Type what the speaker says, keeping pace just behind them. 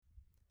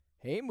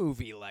Hey,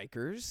 movie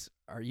likers.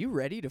 Are you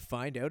ready to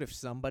find out if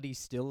somebody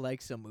still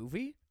likes a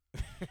movie?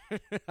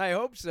 I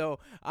hope so.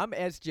 I'm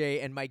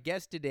SJ, and my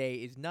guest today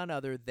is none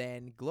other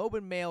than Globe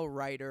and Mail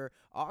writer,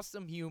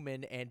 awesome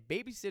human, and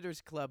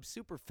Babysitters Club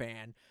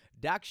superfan,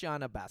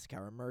 Dakshana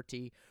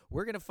Bhaskaramurthy.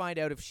 We're going to find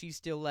out if she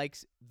still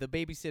likes the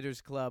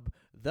Babysitters Club,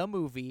 the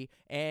movie,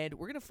 and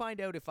we're going to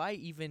find out if I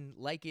even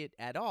like it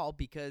at all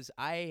because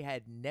I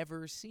had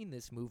never seen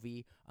this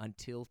movie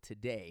until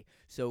today.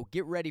 So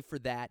get ready for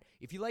that.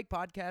 If you like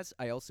podcasts,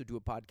 I also do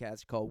a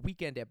podcast called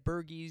Weekend at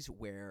Bergie's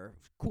where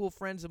cool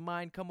friends of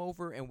mine come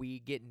over and we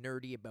get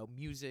nerdy about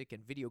music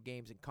and video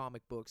games and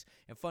comic books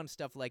and fun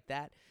stuff like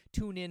that.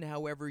 Tune in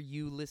however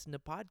you listen to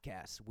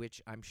podcasts,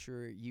 which I'm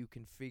sure you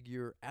can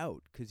figure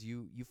out because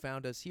you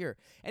found us here.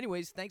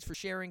 Anyways, thanks for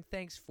sharing.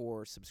 Thanks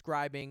for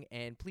subscribing.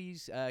 And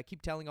please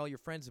keep telling all your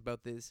friends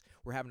about this.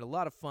 We're having a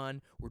lot of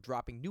fun. We're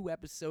dropping new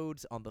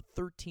episodes on the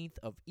 13th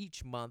of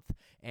each month.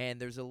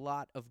 And there's a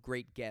lot of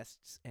great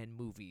guests and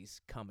movies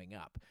coming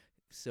up.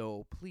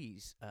 So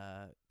please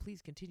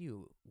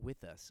continue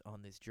with us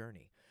on this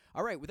journey.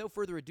 All right, without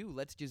further ado,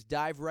 let's just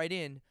dive right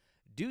in.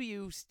 Do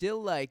you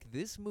still like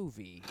this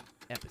movie?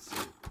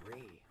 Episode 3.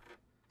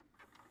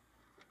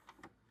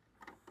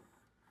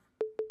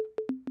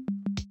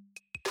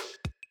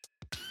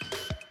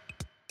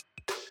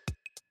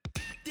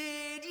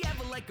 Did you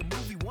ever like a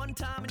movie one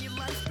time in your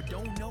life but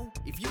don't know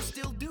if you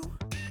still do?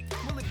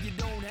 Well, if you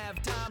don't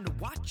have time to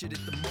watch it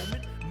at the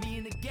moment, me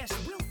and a guest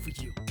will for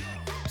you.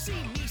 See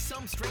me,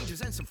 some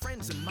strangers, and some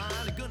friends of mine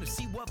are gonna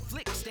see what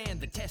flicks stand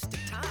the test of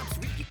time.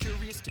 So if you're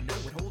curious to know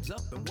what holds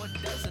up and what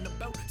doesn't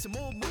about some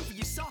old movie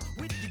you saw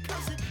with your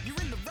cousin, you're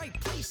in the right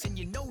place and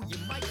you know you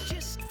might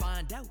just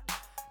find out.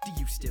 Do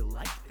you still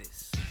like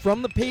this?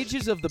 From the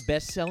pages of the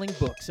best-selling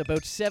books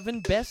about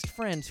 7 best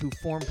friends who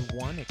formed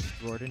one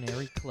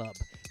extraordinary club,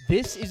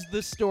 this is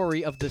the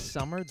story of the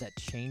summer that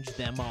changed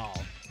them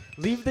all.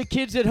 Leave the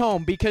kids at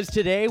home because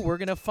today we're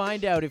going to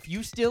find out if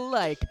you still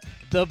like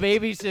The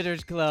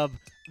Babysitters Club,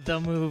 the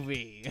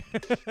movie.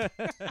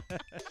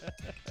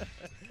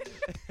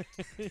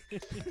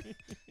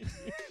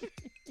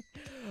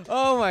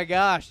 Oh my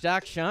gosh,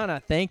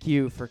 Dakshana, thank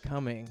you for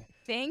coming.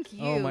 Thank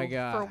you Oh my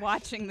gosh. for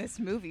watching this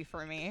movie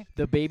for me.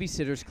 The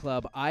Babysitters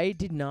Club, I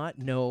did not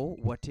know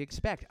what to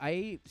expect.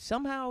 I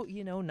somehow,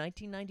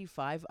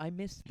 1995, I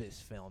missed this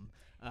film.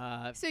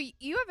 So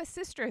you have a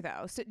sister,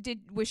 though. So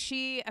was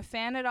she a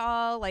fan at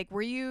all? Like,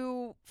 were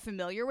you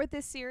familiar with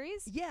this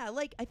series? Yeah,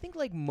 I think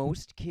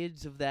most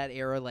kids of that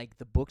era,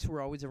 the books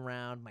were always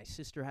around. My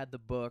sister had the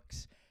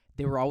books.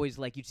 They were always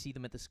you'd see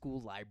them at the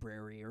school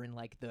library or in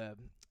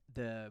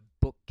the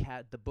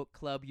book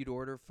club you'd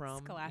order from.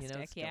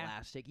 Scholastic,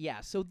 Scholastic.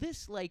 Yeah. So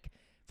this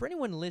for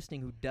anyone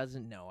listening who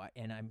doesn't know,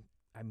 and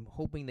I'm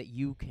hoping that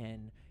you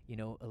can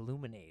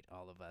illuminate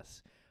all of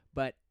us,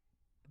 but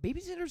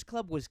Babysitters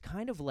Club was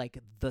kind of like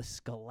the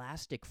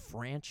Scholastic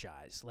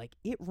franchise.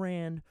 It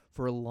ran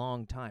for a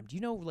long time. Do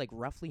you know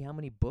roughly how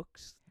many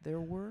books there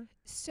were?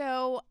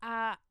 So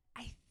I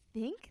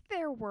think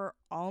there were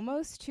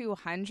almost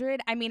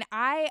 200. I mean,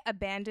 I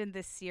abandoned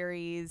this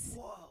series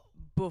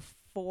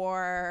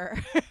before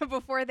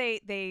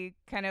they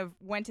kind of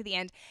went to the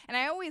end, and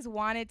I always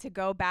wanted to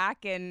go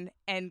back and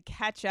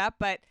catch up,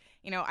 but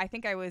I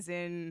think I was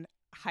in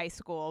high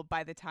school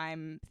by the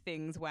time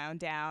things wound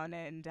down,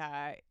 and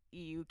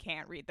you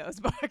can't read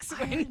those books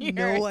when you're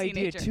no a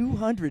idea. teenager.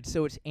 200.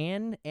 So it's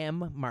Anne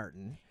M.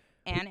 Martin.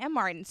 Anne M.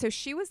 Martin. So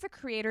she was the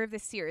creator of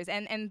this series,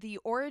 and the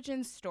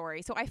origin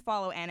story. So I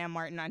follow Anne M.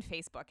 Martin on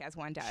Facebook, as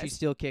one does. She's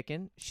still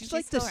kicking. She's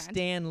like the still around.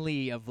 Stan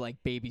Lee of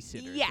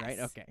babysitters, Yes. right?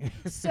 Okay.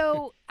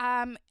 So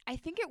I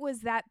think it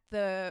was that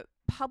the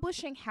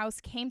publishing house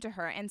came to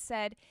her and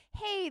said,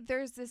 hey,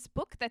 there's this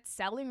book that's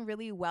selling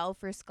really well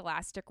for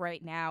Scholastic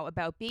right now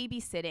about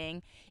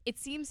babysitting. It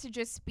seems to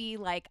just be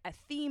a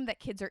theme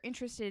that kids are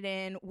interested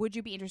in. Would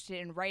you be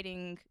interested in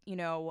writing,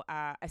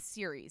 a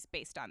series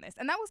based on this?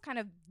 And that was kind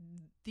of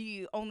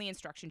the only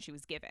instruction she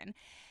was given.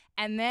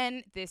 And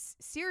then this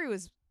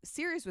series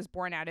was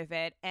born out of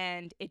it,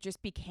 and it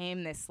just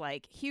became this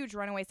huge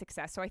runaway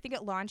success. So I think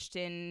it launched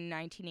in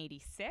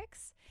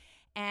 1986.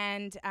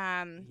 And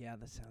yeah,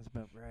 that sounds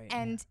about right.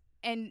 And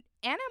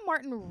Anna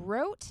Martin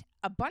wrote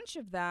a bunch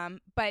of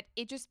them, but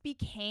it just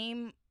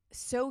became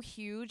so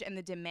huge, and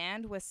the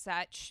demand was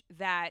such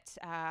that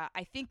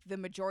I think the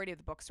majority of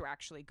the books were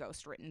actually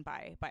ghost written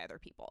by other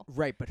people.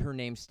 Right, but her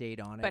name stayed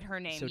on it. But her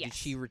name, so yes. Did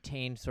she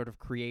retain sort of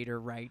creator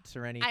rights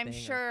or anything? I'm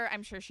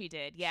sure she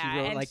did. Yeah, she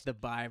wrote and the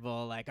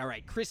Bible, all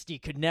right, Christy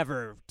could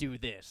never do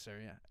this, or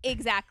yeah.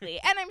 Exactly.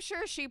 And I'm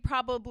sure she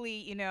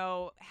probably,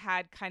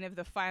 had kind of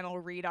the final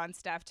read on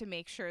stuff to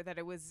make sure that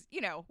it was,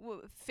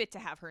 fit to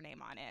have her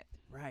name on it.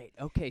 Right.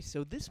 Okay,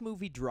 so this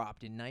movie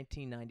dropped in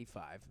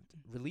 1995,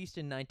 released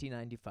in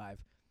 1995.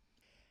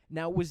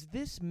 Now, was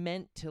this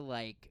meant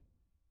to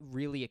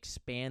really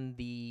expand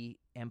the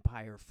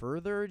empire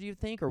further, do you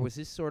think? Or was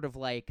this sort of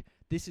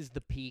this is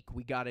the peak,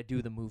 we got to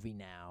do the movie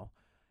now?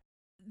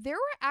 There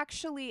were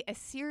actually a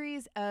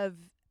series of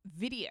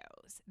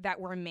videos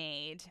that were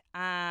made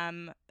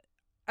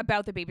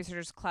about the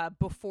Babysitters Club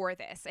before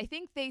this. I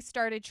think they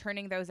started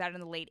churning those out in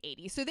the late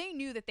 80s. So they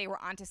knew that they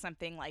were onto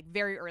something like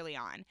very early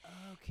on.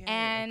 Okay.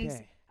 And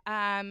okay.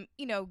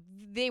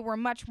 They were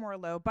much more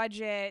low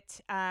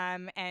budget.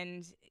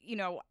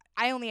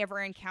 I only ever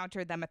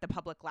encountered them at the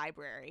public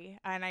library,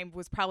 and I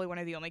was probably one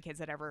of the only kids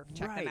that ever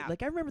checked them out.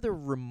 Like I remember the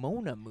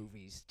Ramona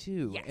movies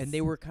too, Yes. and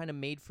they were kind of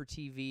made for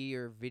TV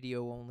or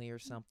video only or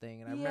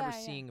something. And I remember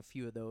seeing a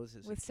few of those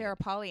as with a Sarah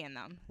kid. Polley in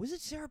them. Was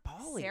it Sarah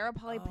Polley? Sarah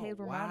Polley played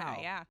Ramona. Wow.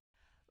 Yeah.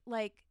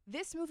 Like,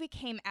 this movie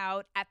came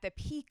out at the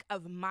peak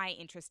of my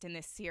interest in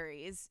this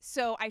series.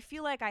 So I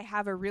feel like I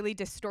have a really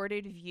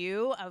distorted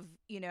view of,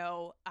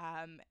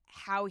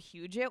 how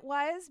huge it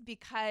was,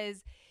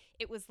 because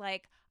it was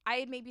like I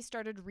had maybe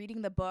started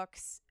reading the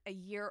books a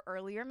year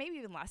earlier, maybe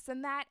even less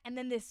than that. And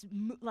then this,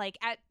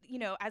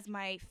 as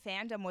my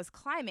fandom was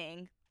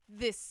climbing,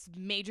 this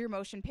major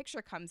motion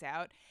picture comes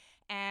out.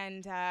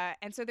 And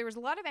so there was a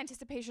lot of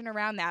anticipation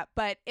around that.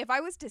 But if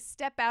I was to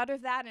step out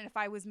of that, and if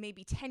I was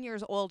maybe 10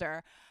 years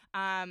older,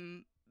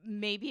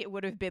 maybe it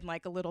would have been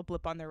like a little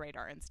blip on the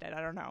radar instead.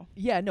 I don't know.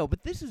 Yeah, no,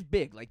 but this is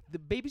big. Like, the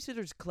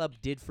Babysitters Club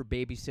did for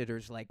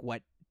babysitters like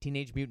what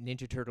Teenage Mutant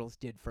Ninja Turtles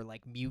did for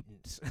like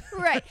mutants.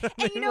 Right.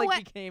 And you know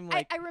what? Became,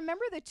 I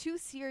remember the two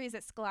series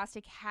that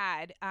Scholastic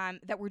had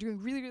that were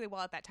doing really, really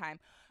well at that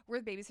time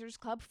were the Babysitters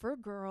Club for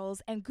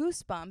girls and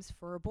Goosebumps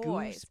for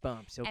boys.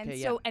 Goosebumps, okay, and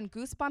yeah. And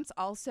Goosebumps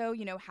also,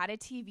 had a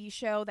TV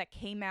show that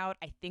came out,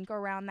 I think,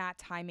 around that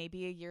time,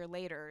 maybe a year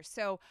later.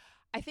 So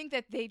I think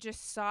that they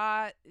just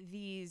saw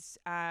these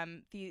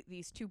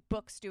two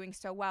books doing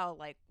so well,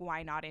 like,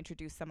 why not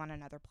introduce them on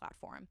another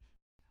platform?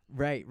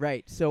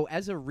 Right. So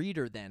as a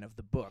reader then of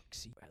the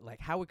books,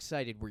 like, how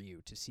excited were you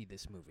to see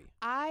this movie?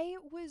 I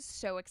was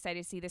so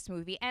excited to see this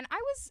movie, and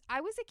I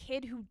was a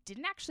kid who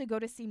didn't actually go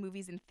to see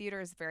movies in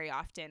theaters very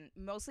often,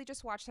 mostly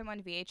just watched them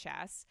on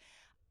VHS.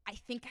 I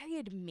think I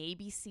had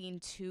maybe seen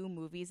 2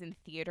 movies in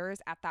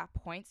theaters at that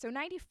point. So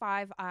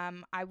 95,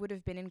 I would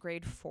have been in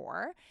grade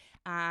 4,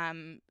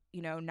 9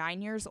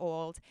 years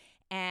old,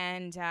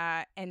 and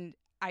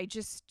I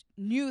just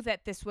knew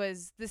that this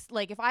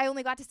like, if I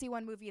only got to see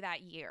one movie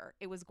that year,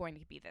 it was going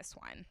to be this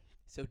one.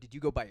 So did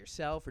you go by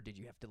yourself, or did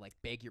you have to like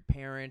beg your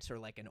parents or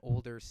like an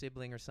older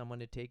sibling or someone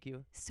to take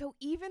you? So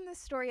even the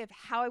story of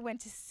how I went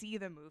to see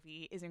the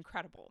movie is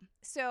incredible.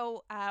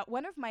 So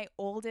one of my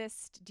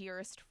oldest,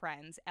 dearest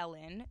friends,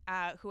 Ellen,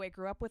 who I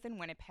grew up with in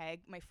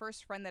Winnipeg, my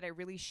first friend that I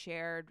really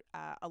shared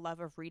a love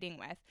of reading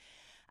with,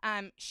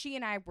 she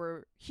and I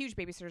were huge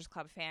Babysitters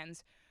Club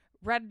fans,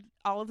 read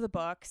all of the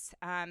books,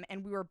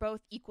 and we were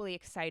both equally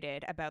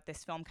excited about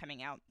this film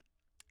coming out.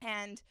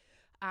 And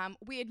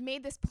we had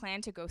made this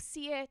plan to go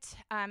see it.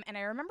 And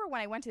I remember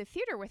when I went to the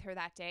theater with her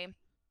that day,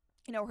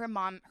 her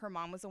mom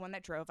was the one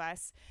that drove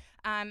us.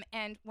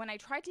 And when I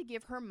tried to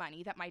give her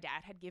money that my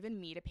dad had given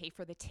me to pay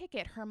for the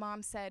ticket, her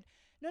mom said,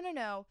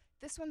 no,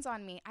 this one's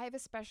on me. I have a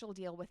special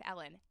deal with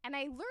Ellen. And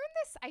I learned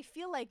this, I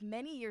feel like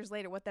many years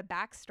later, what the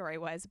backstory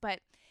was. But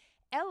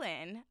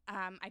Ellen,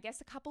 I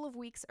guess a couple of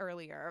weeks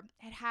earlier,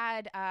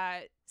 had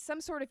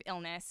some sort of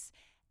illness,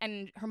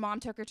 and her mom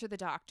took her to the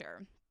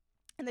doctor.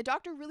 And the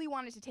doctor really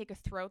wanted to take a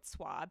throat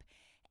swab,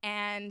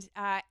 and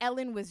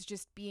Ellen was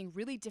just being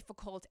really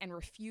difficult and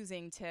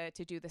refusing to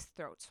do this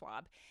throat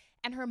swab.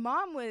 And her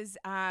mom was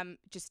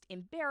just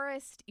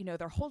embarrassed.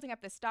 They're holding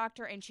up this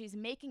doctor, and she's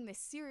making this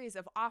series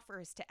of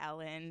offers to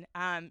Ellen,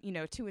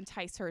 to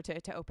entice her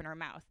to open her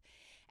mouth.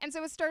 And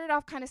so it started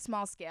off kind of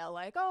small scale,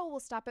 like, oh, we'll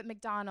stop at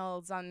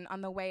McDonald's on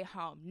the way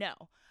home. No.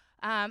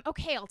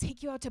 Okay, I'll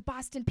take you out to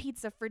Boston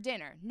Pizza for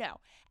dinner. No.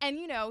 And,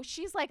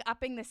 she's like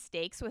upping the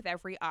stakes with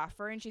every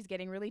offer, and she's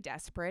getting really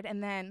desperate.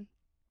 And then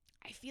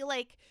I feel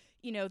like,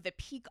 the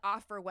peak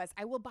offer was,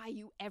 I will buy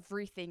you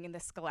everything in the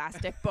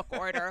Scholastic book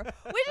order,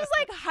 which is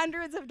like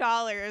hundreds of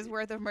dollars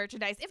worth of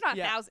merchandise, if not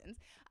thousands.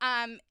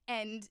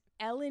 And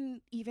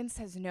Ellen even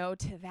says no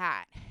to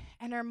that.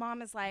 And her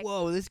mom is like,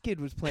 whoa, this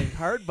kid was playing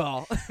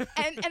hardball.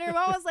 and her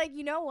mom was like,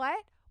 you know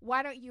what?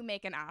 Why don't you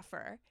make an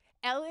offer?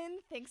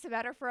 Ellen thinks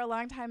about it for a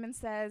long time and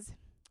says,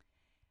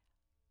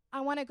 I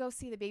want to go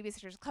see the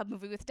Babysitters Club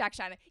movie with Duck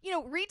Shine.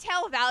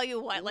 Retail value,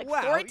 what, like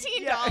 $14?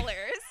 Yeah.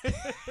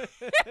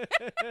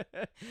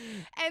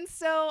 And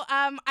so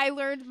I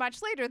learned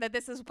much later that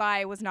this is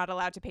why I was not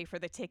allowed to pay for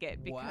the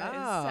ticket.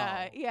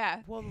 Because,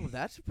 yeah. Well,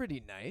 that's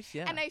pretty nice,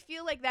 yeah. And I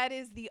feel like that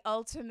is the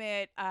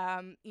ultimate,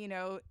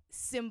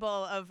 symbol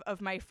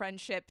of my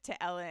friendship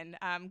to Ellen,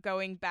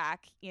 going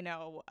back,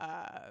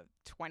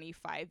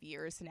 25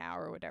 years now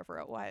or whatever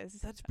it was.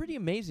 That's pretty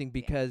amazing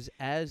because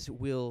as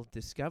we'll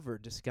discover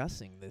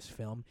discussing this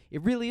film,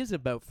 it really is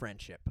about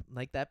friendship.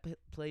 Like that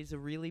plays a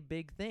really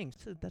big thing.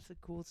 So that's a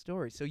cool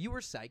story. So you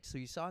were psyched. So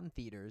you saw it in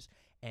theaters.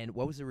 And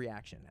what was the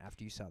reaction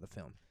after you saw the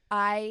film?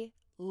 I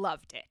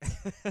loved it.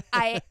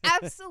 I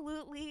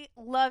absolutely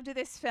loved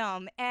this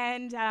film.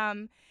 And,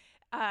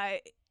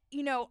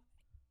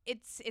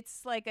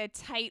 it's like a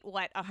tight,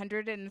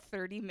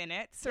 130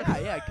 minutes? Or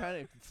Yeah, it kind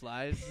of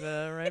flies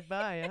right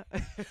by,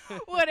 yeah.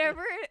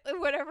 whatever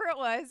it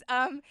was.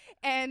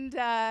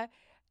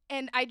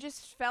 And I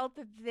just felt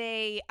that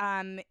they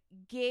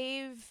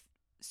gave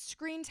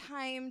screen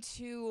time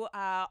to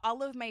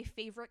all of my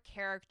favorite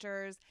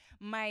characters,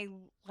 my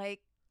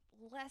like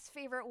less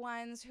favorite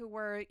ones who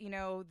were,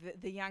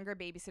 the younger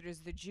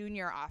babysitters, the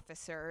junior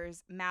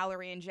officers,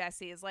 Mallory and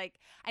Jesse. Is like,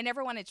 I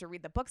never wanted to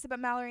read the books about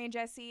Mallory and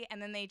Jesse, and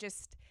then they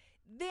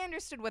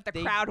understood what the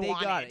crowd they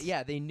wanted. got it.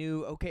 Yeah, they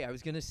knew. Okay, I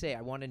was gonna say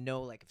I want to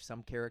know like if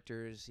some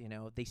characters,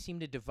 they seem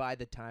to divide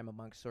the time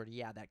amongst sort of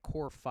that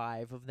core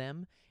 5 of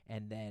them,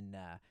 and then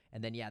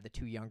the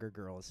 2 younger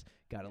girls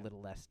got a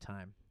little less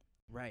time.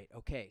 Right.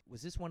 Okay.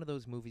 Was this one of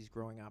those movies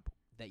growing up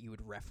that you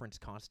would reference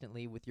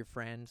constantly with your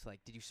friends? Like,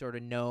 did you sort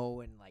of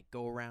know and like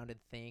go around and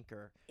think,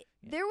 or?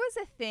 There was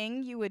a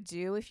thing you would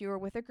do if you were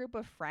with a group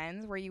of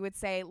friends where you would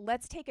say,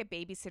 let's take a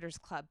Babysitter's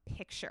Club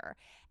picture.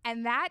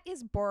 And that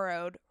is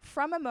borrowed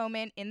from a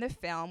moment in the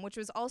film, which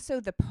was also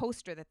the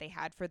poster that they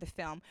had for the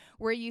film,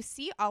 where you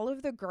see all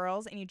of the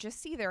girls and you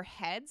just see their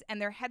heads,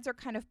 and their heads are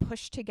kind of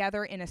pushed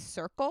together in a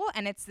circle,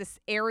 and it's this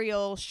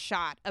aerial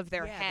shot of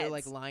their heads. They're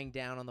like lying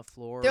down on the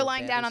floor. They're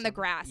lying down on the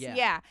grass.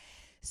 Yeah.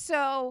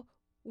 So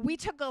we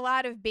took a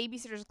lot of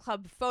Babysitters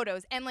Club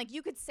photos, and like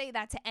you could say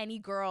that to any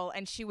girl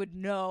and she would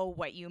know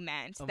what you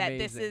meant. Amazing.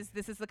 That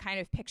this is the kind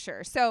of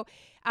picture. So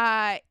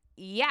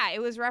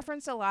it was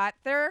referenced a lot.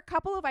 There are a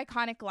couple of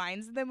iconic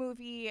lines in the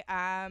movie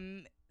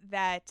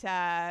that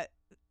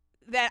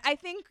I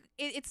think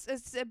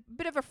it's a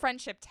bit of a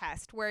friendship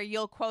test where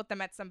you'll quote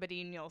them at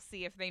somebody and you'll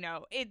see if they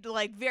know it.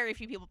 Like, very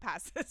few people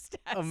pass this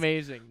test.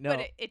 Amazing. No,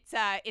 but it's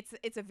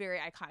a very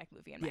iconic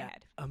movie in my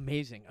head.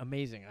 Amazing.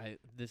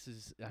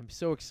 I'm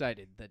so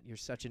excited that you're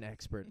such an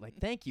expert. Like,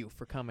 thank you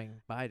for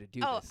coming by to do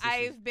this.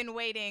 I've been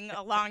waiting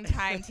a long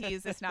time to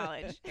use this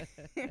knowledge.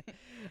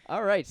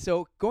 All right.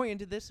 So going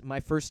into this, my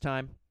first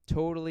time,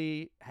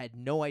 totally had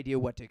no idea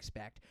what to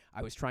expect.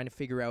 I was trying to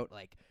figure out,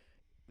 like,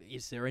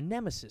 is there a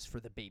nemesis for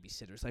the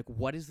babysitters? Like,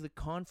 what is the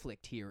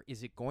conflict here?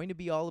 Is it going to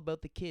be all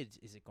about the kids?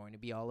 Is it going to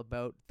be all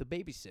about the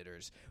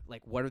babysitters?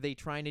 Like, what are they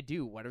trying to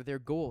do? What are their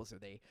goals? Are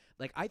they,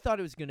 like, I thought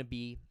it was going to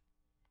be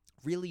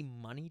really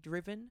money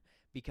driven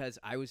because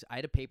I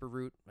had a paper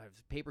route. I was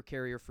a paper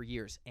carrier for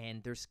years,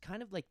 and there's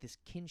kind of like this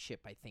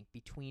kinship, I think,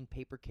 between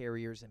paper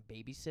carriers and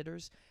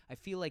babysitters. I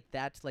feel like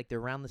that's like they're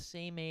around the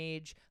same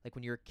age. Like,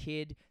 when you're a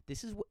kid,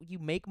 this is what you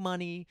make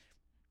money,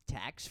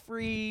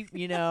 tax-free,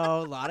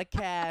 a lot of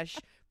cash,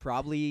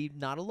 probably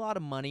not a lot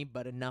of money,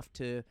 but enough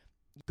to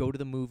go to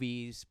the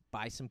movies,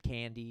 buy some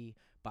candy,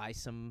 buy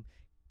some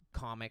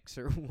comics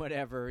or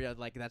whatever.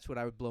 Like, that's what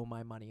I would blow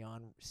my money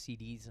on,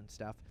 CDs and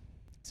stuff.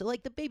 So,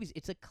 like, the babies,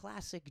 it's a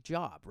classic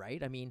job,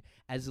 right? I mean,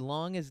 as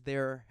long as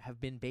there have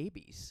been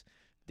babies,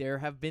 there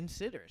have been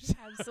sitters.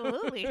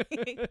 Absolutely.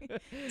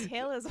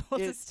 Tale as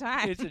old as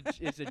time.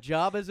 It's a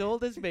job as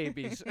old as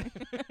babies.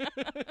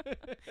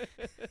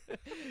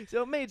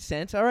 So it made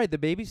sense. All right, the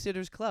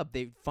Babysitters Club.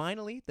 The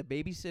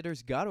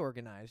babysitters got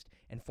organized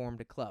and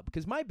formed a club.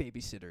 Because my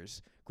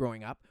babysitters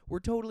growing up were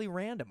totally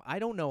random. I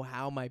don't know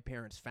how my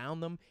parents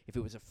found them, if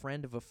it was a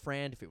friend of a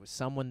friend, if it was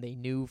someone they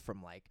knew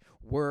from, like,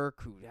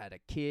 work who had a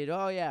kid.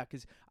 Oh, yeah,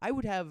 because I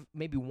would have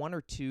maybe 1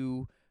 or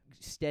 2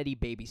 steady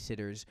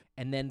babysitters,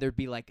 and then there'd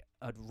be like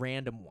a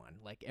random one.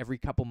 Like, every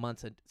couple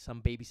months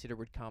some babysitter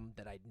would come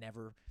that I'd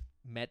never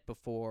met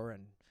before.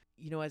 And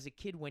as a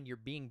kid, when you're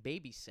being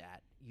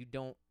babysat, you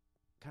don't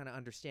kind of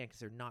understand because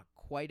they're not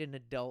quite an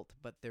adult,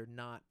 but they're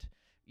not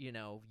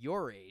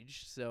your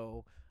age.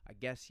 So I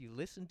guess you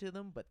listen to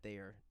them, but they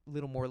are a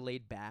little more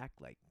laid back.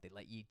 Like, they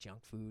let you eat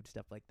junk food,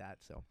 stuff like that.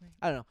 So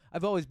I don't know,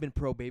 I've always been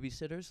pro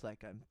babysitters.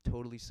 Like, I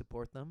totally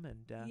support them,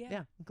 and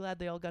I'm glad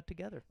they all got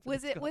together.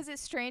 Was it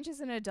strange as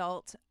an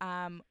adult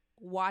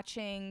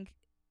watching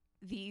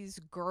these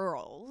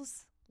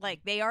girls,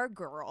 like, they are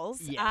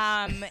girls,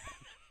 yes.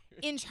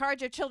 in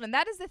charge of children?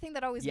 That is the thing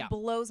that always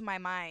blows my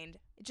mind.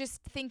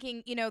 Just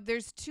thinking,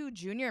 there's 2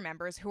 junior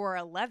members who are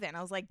 11.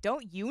 I was like,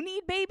 don't you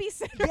need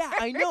babysitters? Yeah,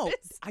 I know.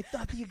 I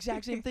thought the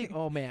exact same thing.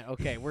 Oh man,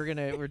 okay,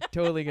 we're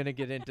totally gonna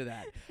get into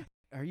that.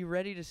 Are you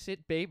ready to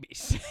sit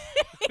babies?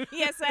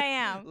 Yes, I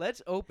am.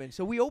 Let's open.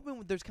 So we open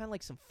with, there's kind of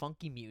like some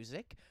funky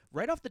music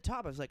right off the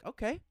top. I was like,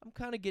 okay, I'm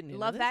kind of getting into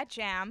Love this. that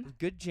jam.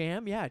 Good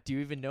jam. Yeah. Do you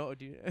even know?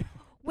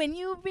 When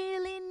you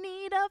really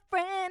need a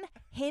friend,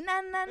 hey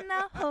na na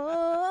na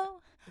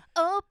ho,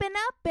 open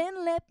up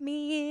and let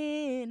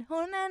me in,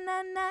 oh na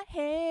na na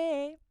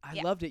hey.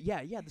 I loved it.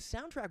 Yeah. The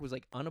soundtrack was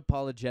like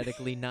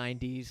unapologetically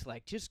 90s,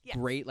 like, just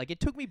great. Like, it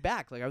took me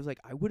back. Like, I was like,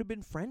 I would have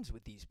been friends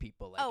with these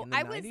people. Like, in the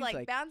 90s, was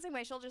like bouncing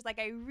my shoulders. Like,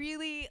 I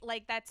really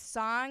like that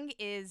song.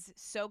 Is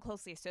so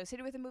closely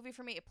associated with the movie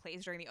for me. It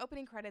plays during the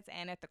opening credits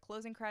and at the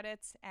closing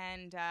credits,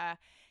 and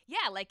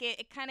like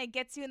it kind of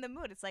gets you in the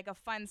mood. It's like a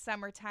fun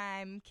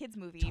summertime kids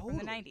movie from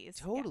the 90s.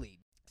 Totally. Yeah.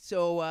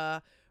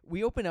 So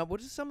we open up.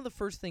 What are some of the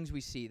first things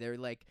we see?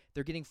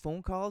 They're getting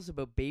phone calls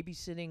about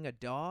babysitting a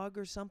dog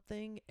or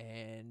something,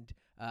 and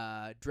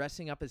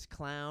dressing up as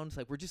clowns.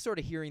 Like, we're just sort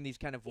of hearing these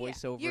kind of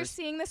voiceovers. You're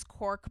seeing this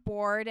cork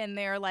board, and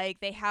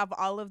they have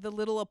all of the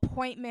little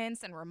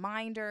appointments and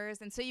reminders,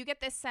 and so you get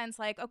this sense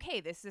like,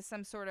 okay, this is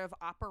some sort of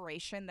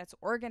operation that's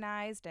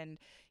organized, and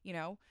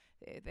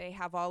they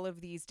have all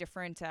of these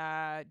different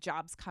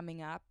jobs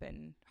coming up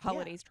and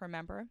holidays to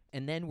remember.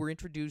 And then we're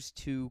introduced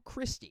to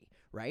Christy,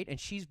 right? And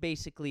she's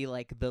basically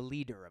like the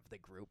leader of the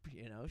group,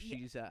 you know?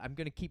 She's I'm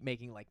going to keep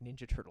making like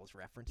Ninja Turtles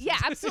references. Yeah,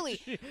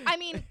 absolutely. I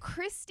mean,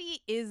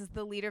 Christy is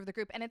the leader of the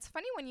group. And it's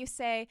funny when you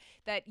say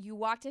that you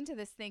walked into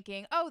this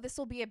thinking, oh, this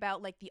will be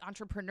about like the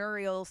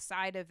entrepreneurial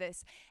side of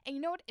this. And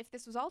you know what? If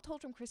this was all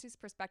told from Christy's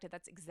perspective,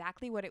 that's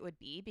exactly what it would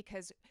be,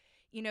 because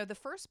you know, the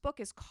first book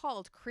is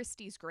called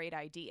Christy's Great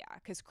Idea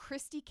because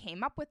Christy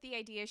came up with the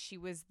idea. She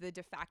was the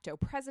de facto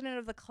president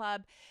of the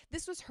club.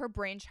 This was her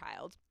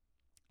brainchild.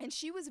 And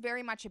she was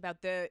very much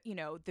about the, you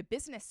know, the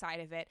business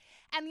side of it.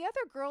 And the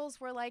other girls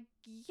were like,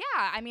 yeah,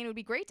 I mean, it would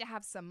be great to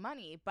have some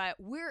money, but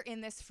we're in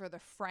this for the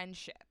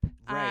friendship.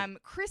 Right.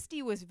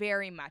 Christy was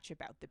very much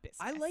about the business.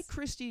 I like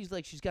Christy's,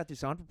 like, she's got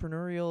this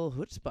entrepreneurial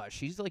chutzpah.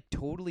 She's like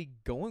totally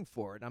going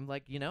for it. I'm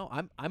like, you know,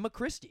 I'm a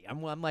Christy.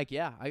 I'm like,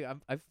 yeah,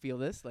 I feel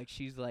this. Like,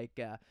 she's like,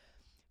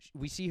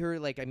 we see her,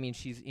 like, I mean,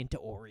 she's into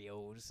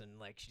Oreos and,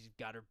 like, she's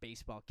got her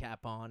baseball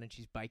cap on and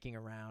she's biking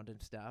around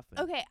and stuff. And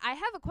Okay, I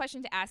have a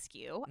question to ask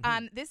you.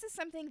 This is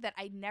something that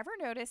I never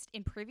noticed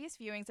in previous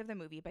viewings of the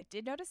movie, but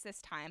did notice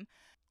this time.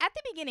 At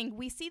the beginning,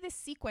 we see this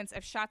sequence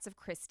of shots of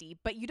Christy,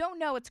 but you don't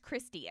know it's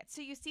Christy yet. So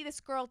you see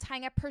this girl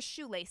tying up her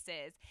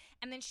shoelaces,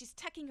 and then she's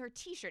tucking her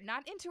t-shirt,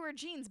 not into her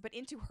jeans, but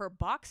into her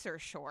boxer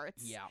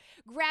shorts. Yeah.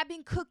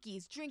 Grabbing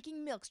cookies,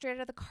 drinking milk straight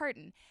out of the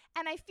carton.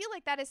 And I feel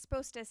like that is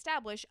supposed to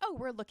establish, oh,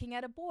 we're looking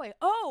at a boy.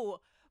 Oh,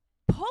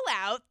 pull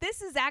out.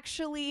 This is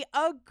actually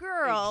a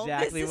girl.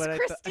 Exactly this is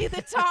Christy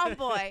the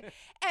tomboy.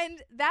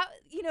 And that,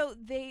 you know,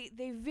 they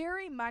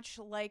very much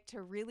like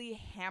to really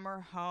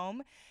hammer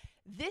home,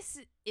 this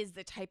is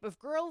the type of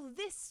girl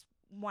this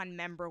one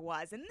member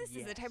was, and this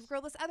is the type of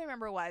girl this other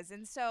member was.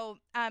 And so,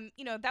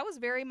 you know, that was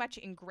very much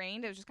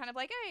ingrained. It was just kind of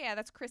like, oh, yeah,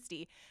 that's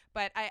Christy.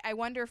 But I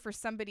wonder for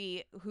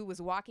somebody who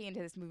was walking into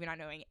this movie not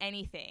knowing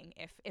anything,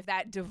 if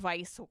that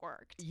device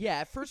worked. Yeah,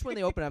 at first when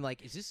they opened, I'm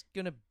like, is this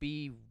going to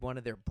be one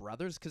of their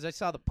brothers? Because I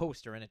saw the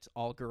poster, and it's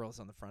all girls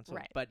on the front. So,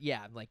 Right. But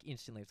yeah, I'm like,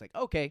 instantly, it's like,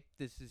 okay,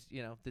 this is,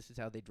 you know, this is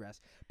how they dress.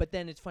 But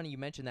then it's funny you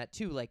mentioned that,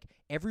 too. Like,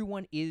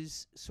 everyone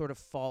is sort of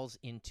falls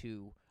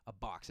into a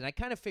box, and I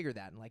kind of figured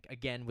that, and like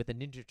again with the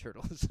Ninja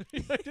Turtles,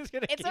 I'm just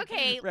gonna It's keep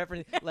okay.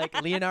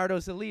 like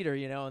Leonardo's the leader,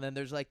 you know, and then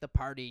there's like the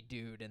party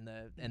dude and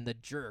the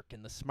jerk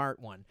and the smart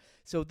one.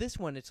 So this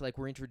one, it's like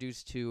we're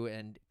introduced to,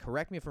 and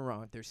correct me if I'm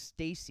wrong, there's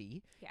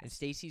Stacy, and Yes.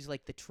 Stacy's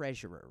like the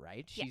treasurer,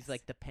 right? She's Yes.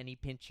 like the penny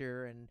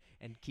pincher and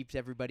keeps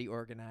everybody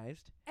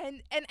organized.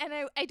 And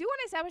I do want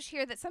to establish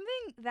here that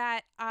something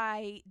that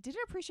I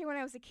didn't appreciate when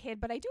I was a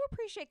kid, but I do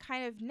appreciate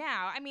kind of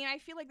now. I mean, I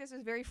feel like this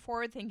was very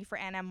forward thinking for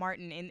Anna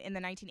Martin in the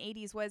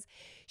 1980s, was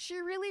she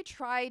really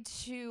tried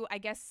to, I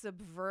guess,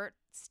 subvert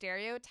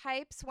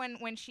stereotypes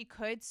when she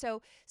could.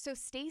 So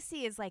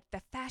Stacy is like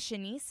the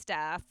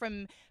fashionista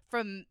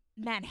from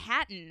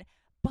Manhattan,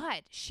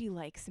 but she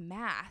likes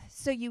math.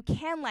 So you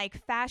can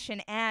like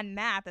fashion and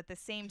math at the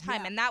same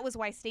time. Yeah. And that was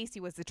why Stacy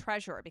was the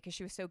treasurer, because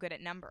she was so good at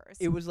numbers.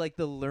 It was like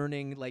the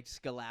learning, like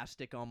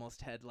Scholastic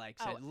almost had like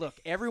said, Oh. look,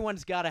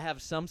 everyone's got to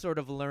have some sort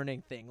of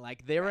learning thing.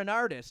 Like they're an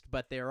artist,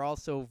 but they're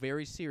also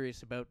very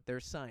serious about their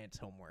science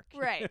homework.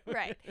 Right.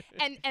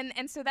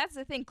 And so that's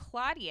the thing.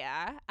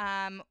 Claudia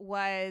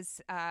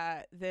was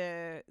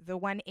the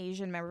one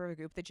Asian member of the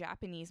group, the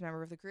Japanese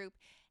member of the group.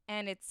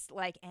 And it's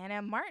like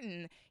Anna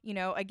Martin, you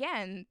know,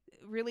 again,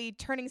 really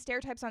turning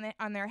stereotypes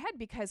on their head,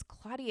 because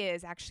Claudia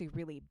is actually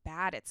really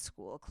bad at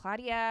school.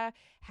 Claudia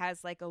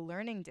has like a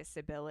learning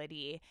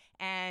disability,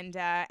 and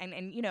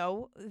you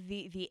know,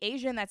 the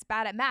Asian that's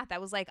bad at math, that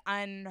was like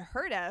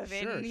unheard of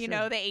in you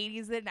know, the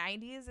 80s, the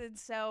 90s. And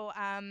so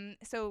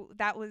so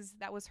that was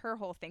her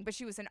whole thing. But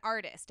she was an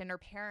artist, and her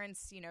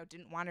parents, you know,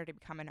 didn't want her to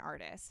become an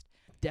artist.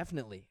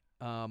 Definitely.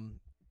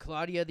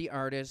 Claudia, the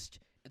artist.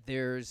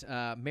 There's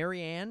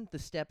Marianne, the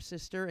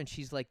stepsister, and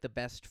she's like the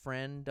best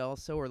friend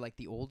also, or like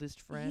the oldest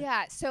friend.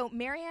 Yeah. So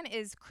Marianne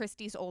is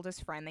Christy's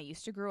oldest friend. They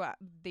used to grow up.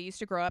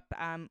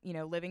 You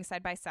know, living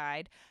side by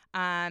side.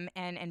 And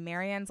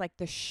Marianne's like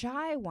the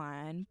shy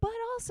one, but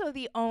also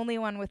the only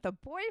one with a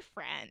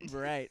boyfriend.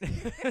 Right.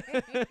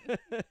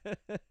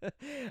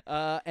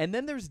 And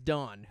then there's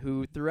Dawn,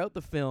 who throughout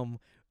the film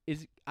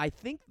is, I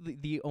think,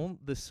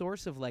 the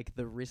source of like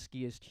the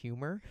riskiest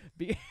humor.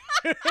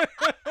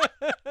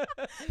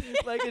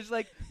 Like, it's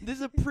like, this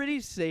is a pretty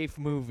safe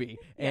movie,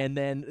 and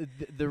then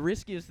the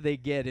riskiest they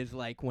get is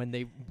like when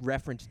they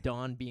reference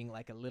Dawn being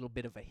like a little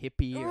bit of a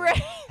hippie, or Right.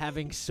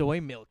 having soy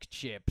milk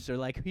chips, or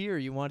like, here,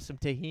 you want some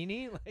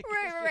tahini? Like,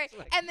 Right. it's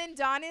like- And then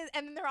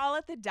and then they're all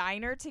at the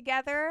diner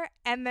together,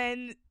 and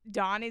then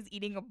Dawn is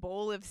eating a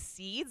bowl of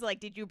seeds. Like,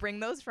 did you bring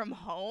those from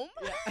home?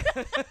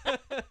 Yeah.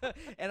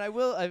 And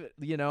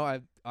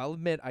I'll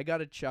admit, I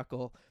got a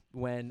chuckle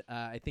when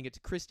I think it's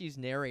Christy's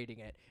narrating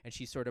it, and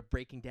she's sort of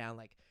breaking down,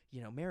 like,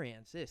 you know,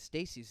 Marianne's this,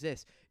 Stacy's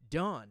this.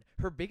 Dawn,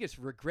 her biggest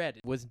regret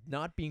was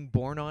not being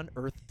born on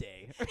Earth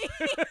Day.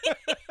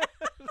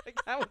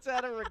 Like, how is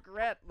that a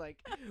regret? Like,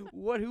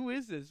 who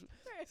is this?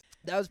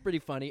 That was pretty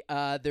funny.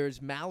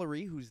 There's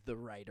Mallory, who's the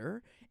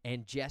writer,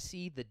 and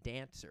Jesse the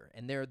dancer,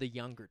 and they're the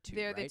younger two.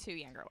 They're right? the two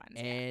younger ones.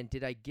 And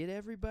did I get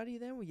everybody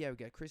then? Well, yeah, we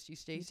got Christy,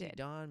 Stacy, did.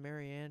 Dawn,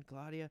 Marianne,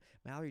 Claudia,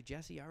 Mallory,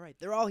 Jesse. All right,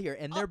 they're all here,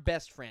 and they're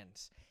best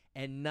friends,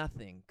 and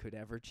nothing could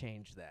ever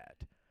change that.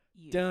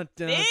 You Dun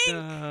dun think?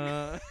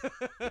 dun.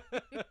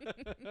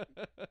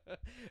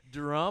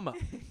 Drama.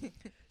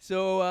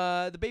 So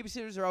the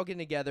babysitters are all getting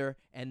together,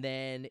 and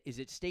then is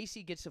it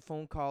Stacy gets a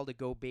phone call to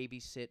go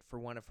babysit for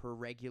one of her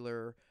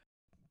regular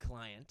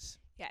clients,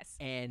 Yes.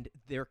 and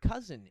their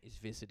cousin is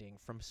visiting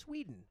from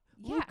Sweden,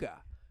 Yeah.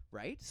 Luca,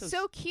 right?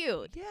 So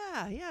cute.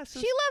 yeah. So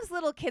She loves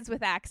little kids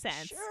with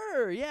accents.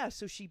 Sure, yeah.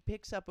 So she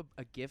picks up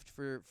a gift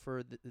for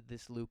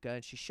this Luca,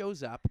 and she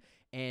shows up,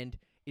 and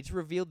it's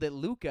revealed that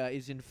Luca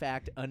is in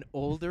fact an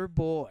older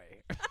boy.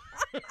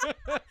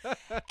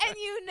 And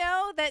you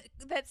know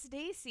that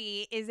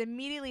Stacy is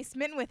immediately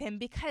smitten with him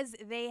because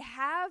they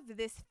have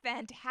this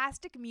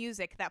fantastic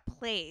music that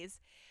plays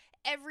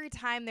every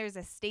time there's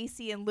a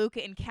Stacy and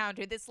Luca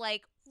encounter. This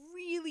like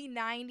really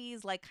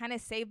 90s, like kind of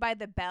Saved by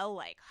the Bell,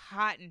 like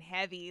hot and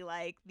heavy,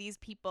 like these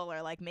people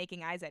are like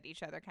making eyes at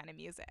each other kind of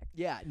music.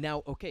 Yeah.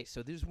 Now, okay.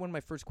 So this is one of my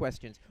first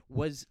questions.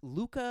 Was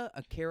Luca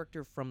a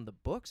character from the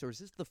books, or is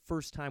this the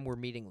first time we're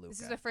meeting Luca?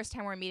 This is the first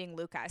time we're meeting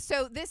Luca.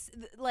 So this,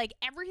 like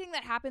everything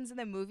that happens in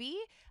the movie,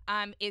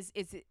 is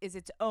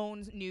its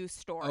own new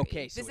story.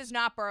 Okay, so this it's- is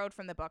not borrowed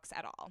from the books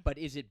at all. But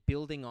is it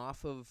building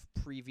off of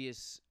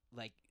previous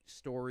like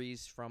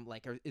stories from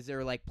like, or is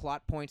there like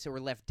plot points that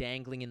were left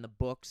dangling in the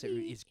books, or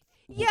is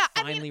Yeah,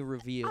 I mean, finally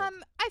revealed?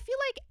 I feel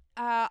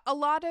like a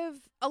lot of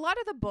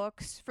the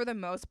books, for the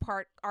most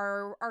part,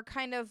 are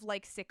kind of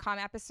like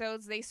sitcom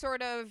episodes. They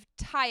sort of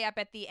tie up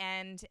at the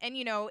end, and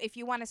you know, if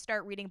you want to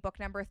start reading book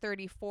number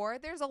 34,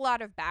 there's a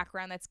lot of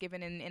background that's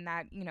given in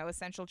that, you know,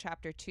 essential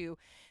chapter 2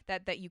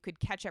 that you could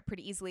catch up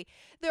pretty easily.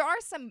 There are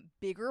some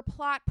bigger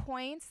plot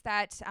points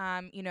that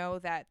you know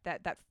that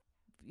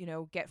you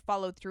know get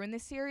followed through in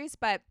this series,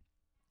 but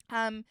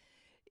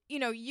you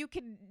know, you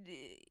could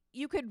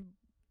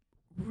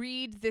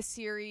read the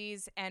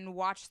series and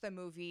watch the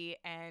movie,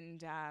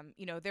 and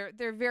you know,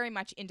 they're very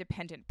much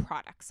independent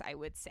products, I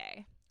would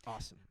say.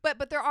 Awesome.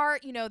 But there are,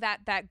 you know,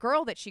 that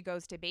girl that she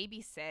goes to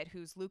babysit,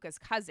 who's Luca's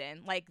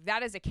cousin, like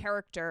that is a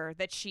character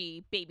that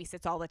she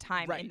babysits all the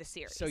time in the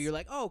series. So you're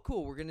like, oh,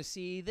 cool, we're gonna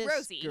see this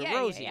Rosie, girl, yeah,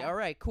 Rosie. yeah. All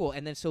right, cool.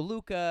 And then so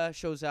Luca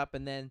shows up,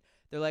 and then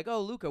they're like,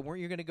 oh, Luca,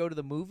 weren't you gonna go to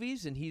the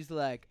movies? And he's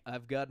like,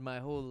 I've got my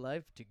whole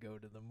life to go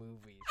to the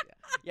movies.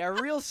 Yeah,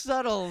 real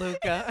subtle,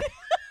 Luca.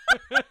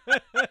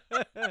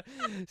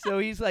 So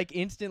he's like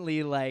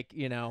instantly like,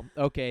 you know,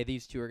 okay,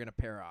 these two are gonna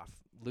pair off,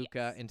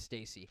 Luca and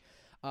Stacy.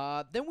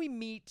 Then we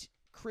meet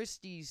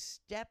Christy's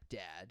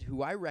stepdad,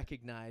 who I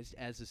recognized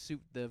as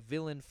the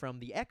villain from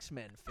the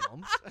X-Men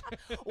films.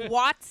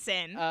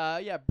 Watson.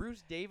 Yeah,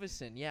 Bruce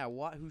Davison. Yeah,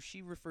 who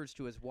she refers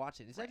to as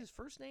Watson. Is that his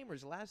first name or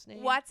his last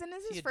name? Watson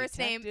is Is he his a first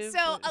name. detective?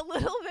 So What- a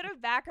little bit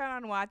of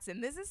background on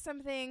Watson. This is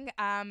something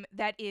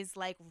that is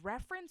like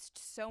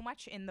referenced so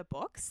much in the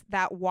books,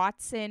 that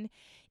Watson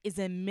is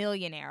a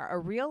millionaire, a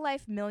real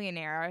life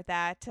millionaire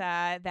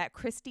that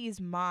Christy's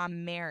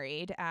mom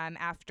married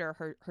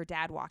after her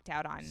dad walked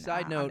out on.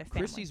 Side on note: the family.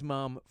 Christy's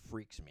mom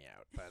freaks me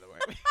out. By the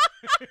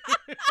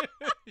way,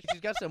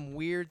 she's got some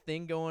weird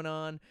thing going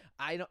on.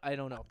 I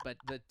don't know, but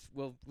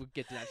we'll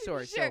get to that.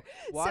 Sorry. Sure.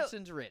 So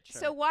Watson's rich.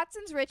 So All right.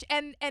 Watson's rich,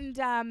 and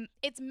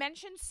it's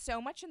mentioned so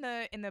much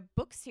in the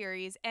book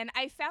series, and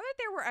I found that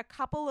there were a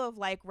couple of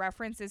like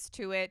references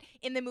to it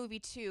in the movie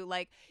too.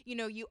 Like, you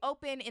know, you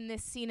open in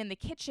this scene in the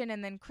kitchen,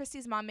 and then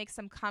Christy's mom makes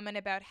some comment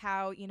about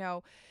how, you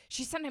know,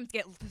 she sometimes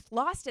gets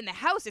lost in the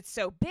house, it's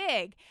so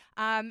big,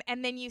 and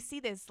then you see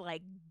this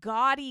like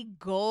gaudy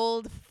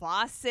gold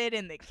faucet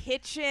in the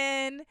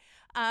kitchen,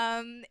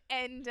 and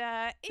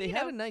they you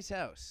had know, a nice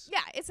house. yeah,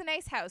 it's a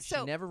nice house. She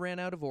So never ran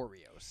out of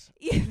Oreos.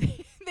 they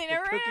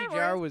never The cookie ran out of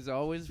jar Oreos. was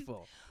always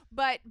full.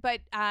 But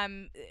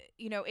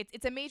you know,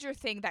 it's a major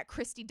thing that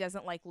Christy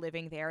doesn't like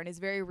living there and is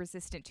very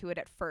resistant to it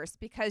at first,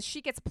 because she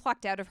gets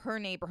plucked out of her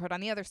neighborhood on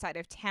the other side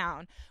of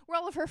town where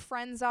all of her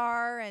friends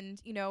are,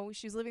 and you know,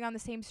 she's living on the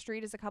same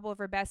street as a couple of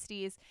her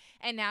besties,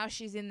 and now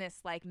she's in this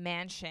like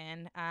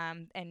mansion,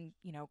 and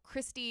you know,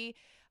 Christy,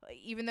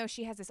 even though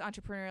she has this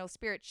entrepreneurial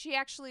spirit, she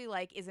actually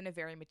like isn't a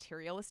very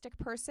materialistic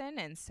person,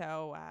 and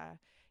so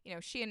you know,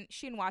 she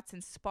and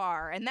Watson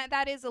spar, and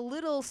that is a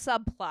little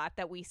subplot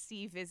that we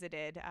see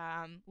visited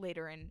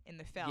later in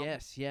the film.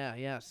 Yes,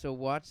 yeah. So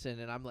Watson,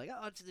 and I'm like,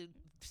 oh, it's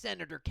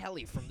Senator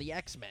Kelly from the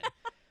X-Men.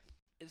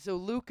 So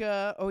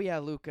Luca,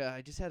 Luca,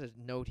 I just had a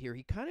note here.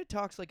 He kind of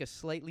talks like a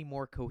slightly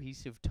more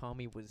cohesive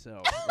Tommy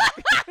Wiseau.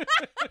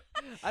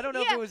 I don't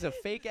know if Yeah. it was a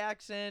fake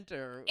accent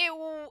or...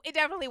 It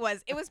definitely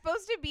was. It was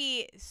supposed to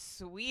be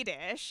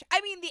Swedish.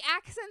 I mean, the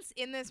accents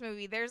in this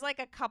movie, there's like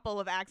a couple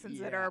of accents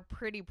that Yeah. are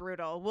pretty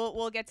brutal.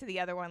 We'll get to the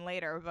other one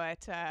later,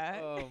 but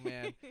Oh,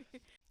 man.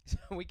 So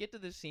we get to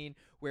the scene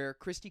where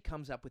Christy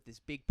comes up with this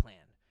big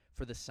plan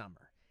for the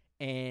summer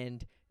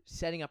and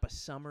setting up a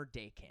summer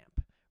day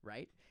camp,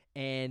 right?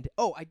 And,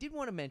 I did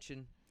want to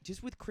mention,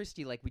 just with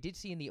Christy, like we did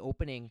see in the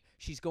opening,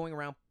 she's going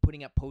around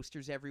putting up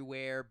posters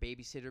everywhere,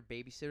 babysitter,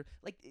 babysitter.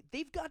 Like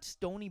they've got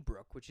Stony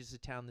Brook, which is the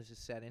town this is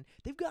set in.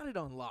 They've got it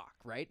on lock,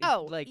 right?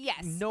 Oh, like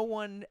yes. no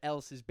one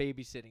else is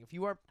babysitting. If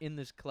you are in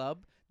this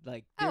club,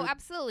 like Oh,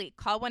 absolutely.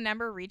 Call one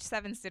number, reach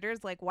 7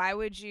 sitters. Like, why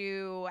would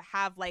you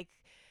have like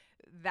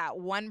that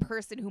one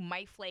person who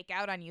might flake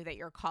out on you that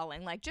you're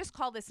calling? Like, just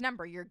call this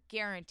number. You're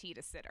guaranteed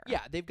a sitter.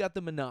 yeah, they've got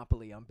the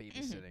monopoly on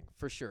babysitting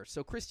for sure.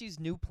 So Christy's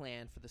new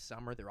plan for the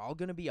summer, they're all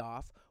going to be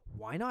off.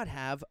 Why not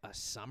have a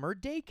summer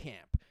day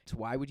camp? So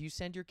why would you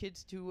send your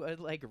kids to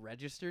a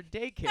registered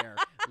daycare?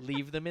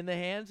 Leave them in the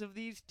hands of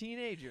these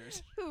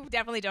teenagers. Who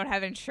definitely don't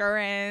have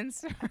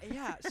insurance.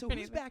 Yeah. So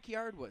whose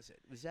backyard was it?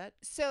 Was that?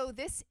 So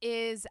this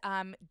is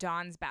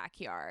Dawn's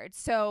backyard.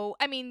 So,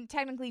 I mean,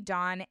 technically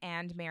Dawn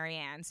and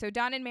Marianne. So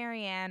Dawn and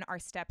Marianne are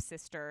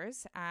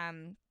stepsisters.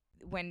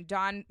 When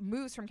Dawn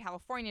moves from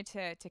California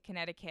to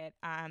Connecticut,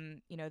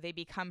 they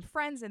become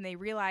friends and they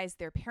realize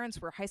their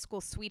parents were high school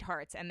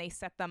sweethearts and they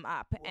set them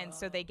up. Whoa. And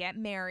so they get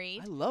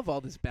married. I love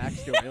all this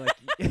backstory.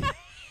 Like,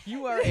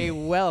 you are a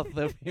wealth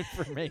of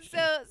information.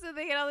 So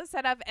they get all this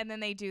set up and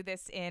then they do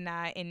this in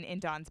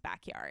Dawn's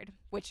backyard,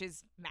 which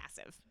is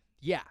massive.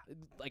 Yeah,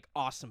 like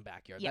awesome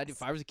backyard. Yes.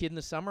 If I was a kid in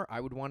the summer, I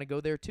would want to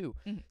go there too.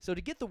 Mhm. So to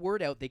get the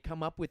word out, they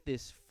come up with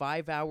this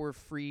 5-hour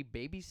free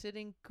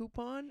babysitting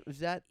coupon. Was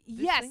that?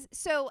 This Yes. thing?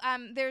 So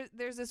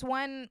there's this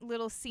one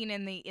little scene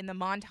in the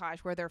montage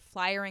where they're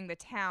flyering the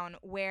town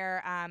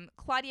where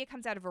Claudia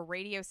comes out of a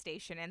radio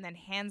station and then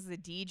hands the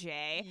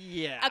DJ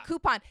Yeah. a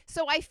coupon.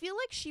 So I feel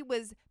like she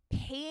was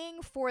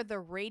paying for the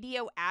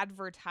radio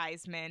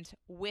advertisement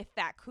with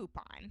that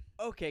coupon.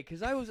 Okay,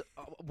 because I was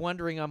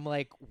wondering, I'm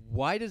like,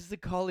 why does the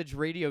college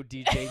radio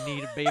DJ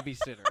need a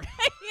babysitter?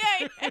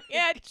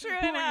 yeah, true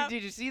enough.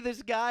 Did you see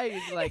this guy?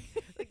 He's like,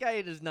 the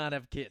guy does not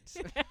have kids.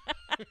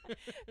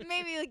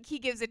 Maybe like he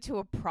gives it to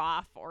a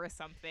prof or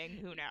something.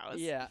 Who knows?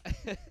 Yeah.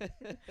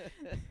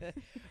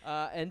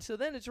 And so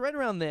then it's right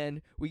around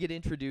then we get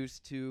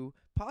introduced to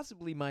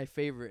possibly my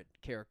favorite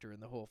character in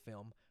the whole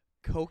film,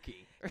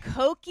 Cokie.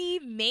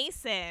 Cokie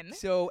Mason.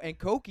 So, and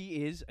Cokie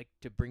is,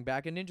 to bring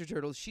back a Ninja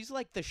Turtles, she's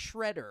like the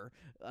Shredder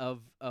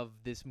of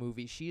this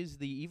movie. She is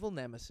the evil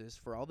nemesis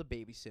for all the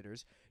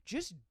babysitters,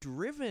 just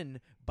driven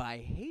by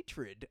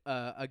hatred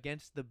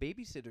against the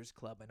Babysitters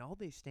Club and all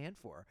they stand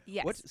for.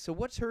 Yes.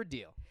 What's her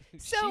deal?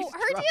 So She's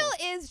her trouble.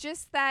 deal is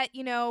just that,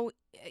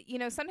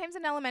 sometimes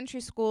in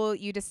elementary school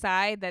you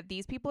decide that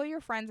these people are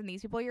your friends and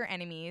these people are your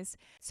enemies.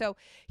 So,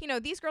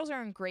 these girls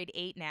are in grade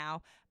 8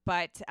 now,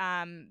 but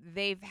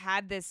they've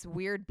had this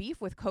weird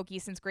beef with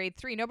Cokie since grade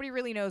 3. Nobody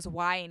really knows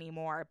why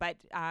anymore, but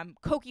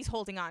Cokie's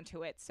holding on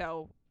to it,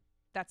 so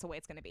that's the way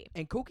it's going to be.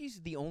 And Cokie's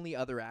the only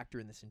other actor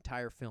in this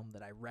entire film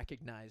that I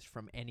recognized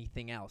from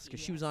anything else because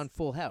she was Yes. on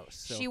Full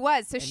House. So She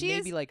was. So and she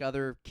maybe is. like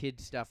other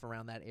kid stuff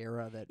around that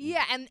era that.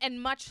 Yeah,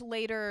 and much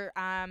later,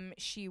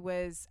 she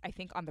was, I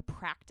think, on The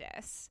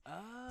Practice.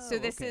 Oh, So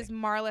this okay. is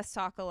Marla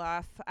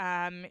Sokoloff.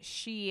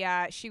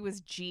 She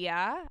was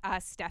Gia,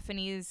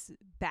 Stephanie's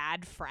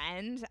bad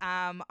friend,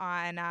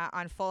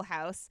 on Full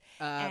House.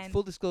 and-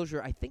 Full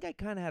disclosure, I think I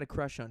kind of had a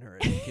crush on her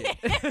as a kid.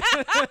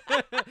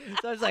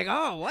 So I was like,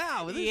 oh,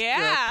 wow, this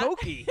Yeah. girl,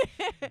 Cokie.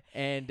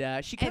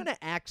 And she kind of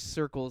acts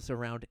circles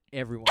around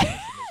everyone else in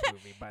this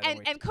movie, by the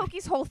way. And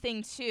Cokie's whole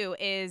thing too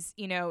is,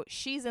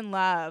 she's in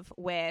love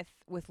with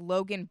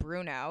Logan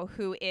Bruno,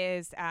 who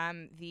is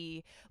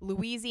the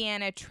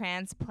Louisiana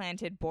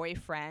transplanted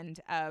boyfriend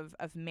of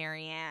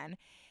Marianne.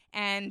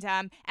 And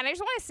I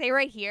just want to say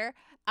right here,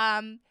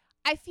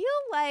 I feel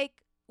like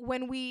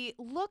when we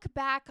look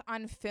back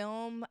on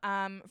film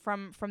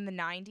from the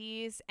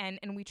 90s and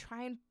we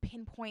try and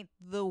pinpoint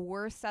the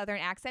worst Southern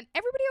accent,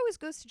 everybody always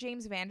goes to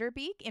James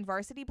Vanderbeek in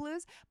Varsity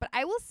Blues, but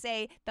I will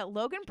say that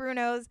Logan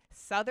Bruno's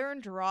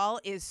Southern drawl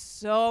is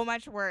so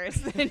much worse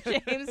than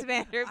James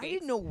Vanderbeek. I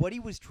didn't know what he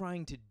was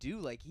trying to do.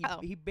 Like, Oh.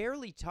 he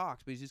barely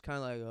talks, but he's just kind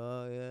of like,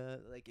 oh,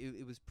 yeah. Like,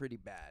 it was pretty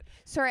bad.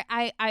 Sorry,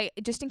 I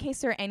just in case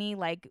there are any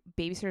like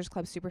Babysitters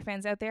Club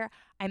superfans out there,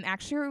 I'm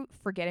actually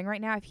forgetting right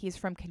now if he's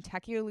from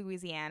Kentucky or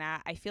Louisiana.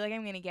 I feel like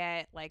I'm gonna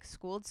get like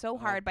schooled so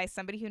hard by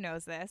somebody who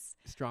knows this.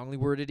 Strongly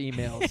worded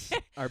emails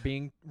are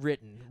being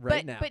written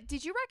right now. But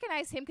did you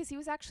recognize him? Because he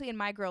was actually in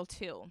My Girl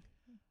too.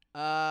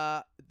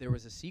 There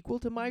was a sequel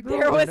to My Girl?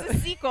 There or was no? a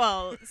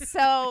sequel.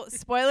 So,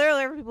 spoiler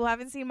alert for people who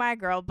haven't seen My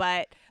Girl,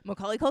 but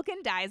Macaulay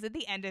Culkin dies at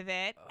the end of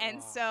it. And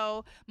Oh.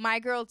 so, My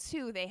Girl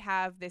 2, they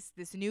have this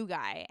new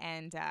guy,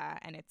 and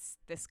it's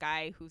this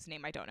guy whose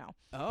name I don't know.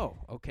 Oh,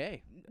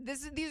 okay.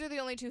 These are the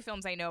only 2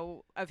 films I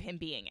know of him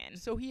being in.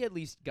 So he at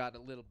least got a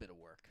little bit of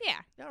work.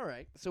 Yeah. All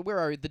right. So where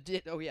are we? The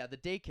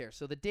daycare.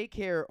 So the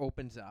daycare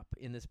opens up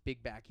in this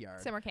big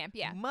backyard. Summer camp,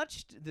 yeah.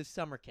 The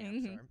summer camp,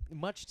 Mhm. sorry.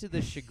 Much to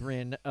the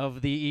chagrin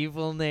of the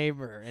evil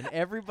neighbor, and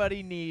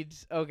everybody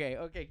needs. Okay.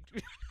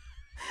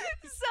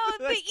 So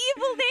the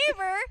evil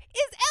neighbor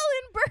is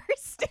Ellen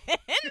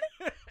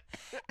Burstyn.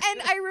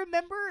 And I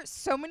remember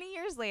so many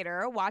years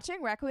later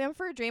watching Requiem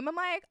for a Dream. I'm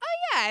like, oh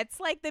yeah, it's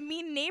like the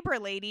mean neighbor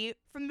lady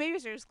from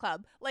Babysitters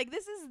Club. Like,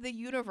 this is the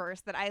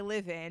universe that I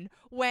live in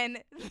when,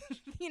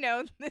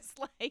 this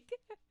like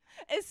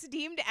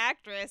esteemed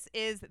actress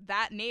is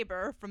that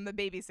neighbor from the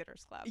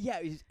Babysitters Club. Yeah,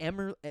 is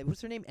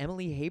what's her name?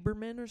 Emily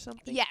Haberman or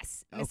something?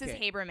 Yes, Mrs.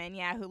 Okay. Haberman,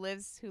 yeah, who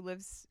lives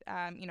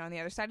on the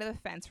other side of the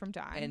fence from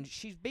Don. And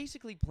she's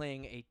basically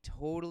playing a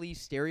totally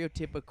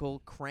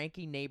stereotypical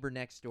cranky neighbor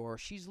next door.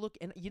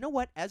 And you know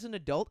what? As an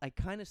adult, I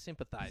kind of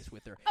sympathize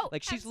with her. Oh,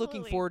 like, she's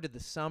looking absolutely. forward to the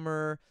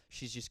summer.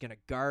 She's just going to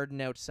garden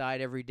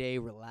outside every day,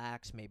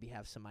 relax, maybe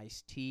have some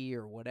iced tea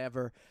or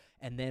whatever.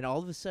 And then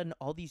all of a sudden,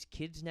 all these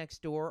kids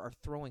next door are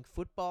throwing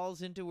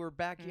footballs into her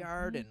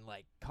backyard and,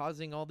 like,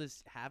 causing all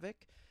this havoc.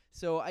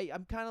 So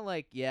I'm kind of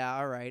like, yeah,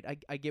 all right.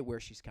 I get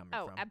where she's coming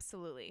from. Oh,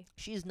 absolutely.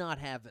 She's not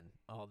having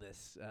all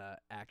this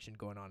action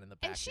going on in the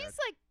backyard. And she's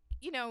like,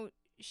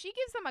 she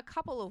gives them a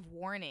couple of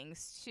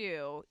warnings,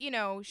 too.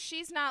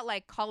 She's not,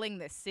 like, calling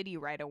the city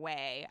right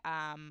away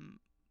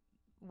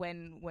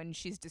when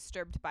she's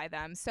disturbed by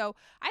them. So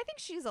I think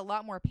she's a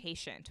lot more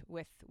patient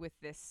with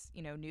this,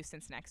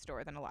 nuisance next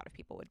door than a lot of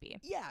people would be.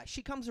 Yeah,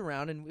 she comes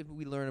around, and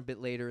we learn a bit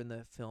later in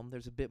the film.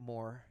 There's a bit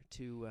more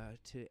to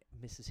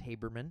Mrs.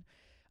 Haberman.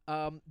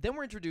 Then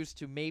we're introduced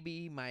to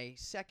maybe my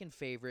second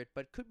favorite,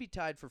 but could be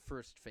tied for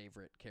first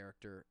favorite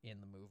character in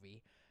the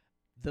movie.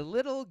 The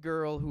little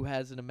girl who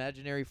has an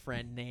imaginary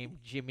friend named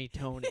Jimmy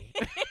Tony.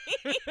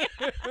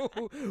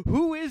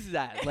 Who is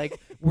that? Like,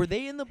 were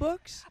they in the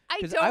books?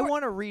 Because I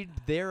want to read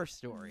their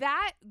story.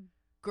 That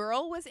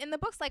girl was in the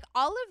books. Like,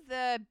 all of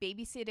the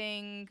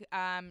babysitting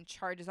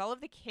charges, all of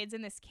the kids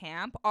in this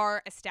camp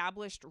are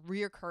established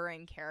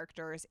reoccurring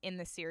characters in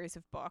the series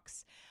of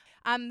books.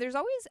 There's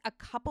always a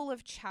couple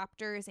of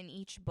chapters in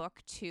each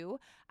book, too,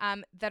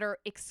 that are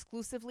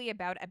exclusively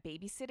about a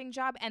babysitting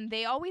job. And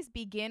they always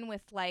begin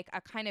with, like, a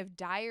kind of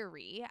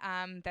diary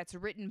that's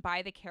written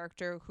by the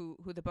character who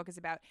the book is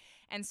about.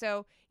 And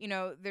so,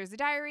 there's a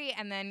diary,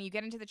 and then you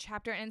get into the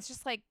chapter, and it's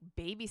just, like,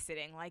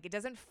 babysitting. Like, it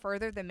doesn't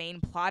further the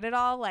main plot at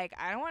all. Like,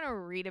 I don't want to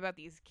read about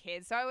these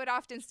kids. So I would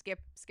often skip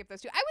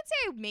those two. I would say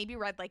I maybe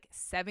read, like,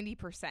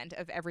 70%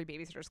 of every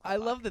Babysitter's Club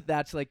book. Love that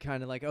that's, like,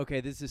 kind of like,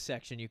 okay, this is a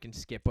section you can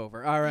skip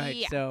over. All right.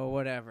 Yeah. So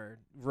whatever.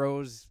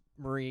 Rose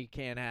Marie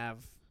can't have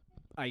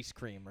ice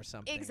cream or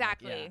something.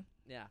 Exactly.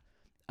 Yeah.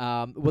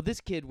 Well,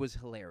 this kid was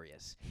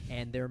hilarious,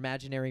 and their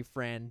imaginary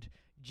friend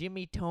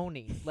Jimmy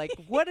Tony. Like,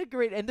 what a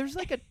great! And there's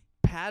like a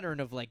pattern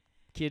of like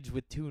kids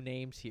with two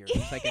names here.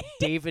 It's like a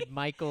David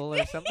Michael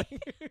or something.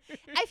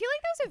 I feel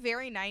like that was a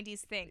very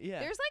 90s thing. Yeah.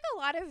 There's like a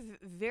lot of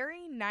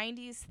very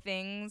 90s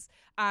things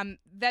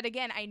that,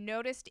 again, I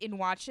noticed in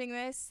watching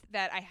this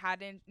that I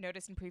hadn't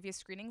noticed in previous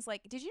screenings.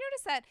 Like, did you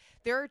notice that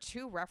there are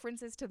 2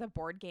 references to the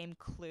board game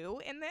Clue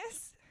in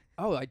this?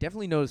 Oh, I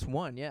definitely noticed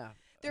one, yeah.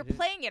 They're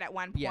playing it at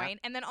one point. Yeah.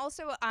 And then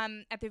also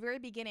at the very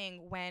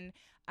beginning when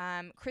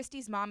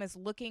Christy's mom is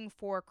looking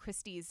for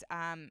Christy's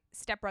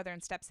stepbrother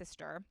and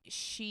stepsister,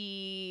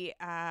 she's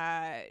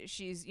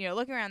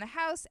looking around the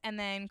house, and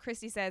then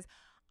Christy says,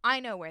 I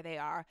know where they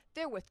are.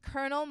 They're with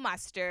Colonel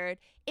Mustard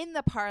in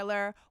the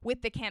parlor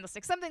with the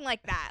candlestick. Something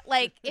like that.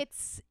 Like,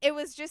 it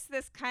was just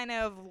this kind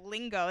of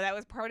lingo that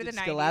was part of the 90s.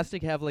 Did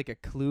Scholastic have like a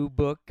Clue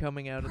book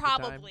coming out at the time?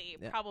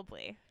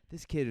 Probably.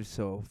 This kid is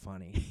so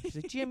funny. He's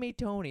like, Jimmy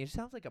Tony. It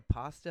sounds like a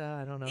pasta.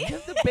 I don't know. You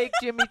have the baked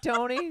Jimmy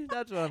Tony?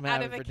 That's what I'm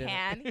having for dinner.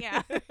 Out of a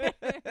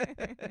can,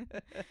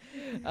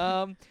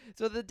 yeah.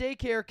 So the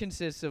daycare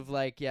consists of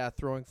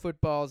throwing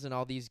footballs and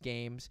all these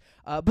games.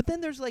 But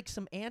then there's like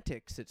some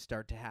antics that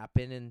start to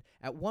happen. And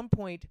at one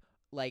point,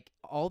 like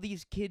all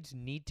these kids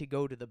need to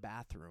go to the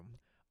bathroom.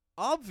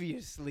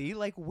 Obviously,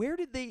 like where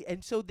did they?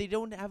 And so they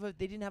didn't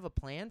have a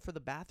plan for the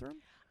bathroom?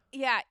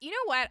 Yeah. You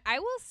know what? I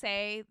will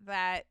say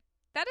that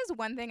is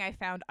one thing I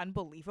found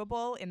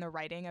unbelievable in the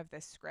writing of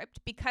this script,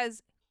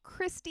 because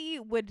Christy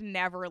would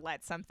never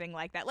let something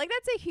like that. Like,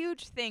 that's a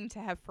huge thing to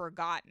have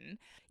forgotten.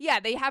 Yeah,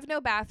 they have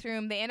no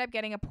bathroom. They end up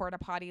getting a porta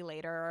potty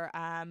later.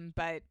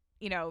 But,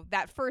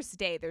 that first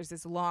day, there's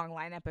this long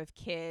lineup of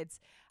kids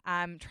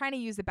trying to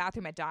use the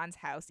bathroom at Don's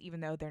house,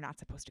 even though they're not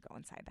supposed to go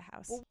inside the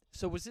house. Well,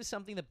 so was this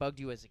something that bugged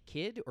you as a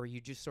kid, or are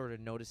you just sort of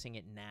noticing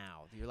it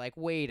now? You're like,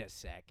 wait a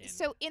second.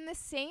 So in the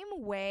same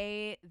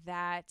way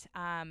that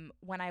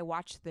when I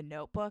watched The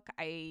Notebook,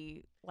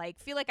 I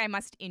feel like I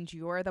must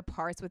endure the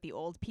parts with the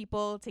old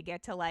people to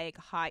get to like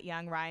hot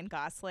young Ryan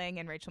Gosling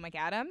and Rachel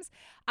McAdams.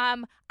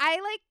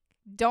 I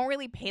don't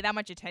really pay that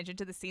much attention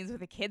to the scenes with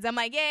the kids. I'm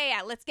like,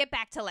 yeah, let's get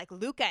back to like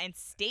Luca and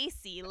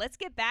Stacy. Let's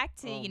get back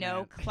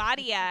to,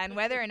 Claudia and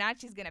whether or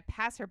not she's going to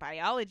pass her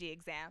biology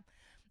exam.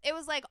 It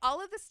was like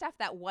all of the stuff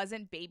that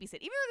wasn't babysit.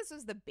 Even though this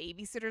was the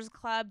Babysitter's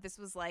Club, this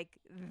was like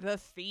the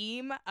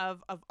theme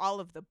of all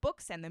of the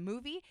books and the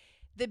movie.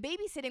 The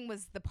babysitting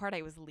was the part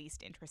I was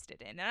least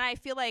interested in. And I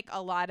feel like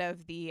a lot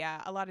of the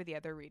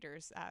other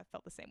readers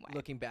felt the same way.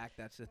 Looking back,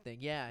 that's the thing.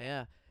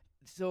 Yeah.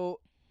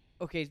 So,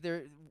 okay,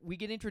 we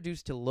get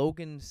introduced to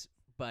Logan's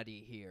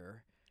buddy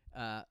here,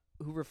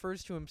 who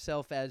refers to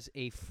himself as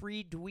a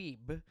free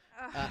dweeb,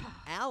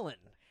 Alan,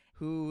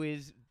 who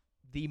is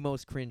the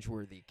most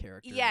cringeworthy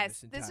character.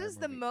 Yes, in this entire was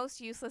the movie.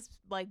 most useless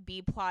like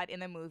B plot in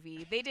the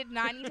movie. They did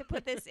not need to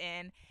put this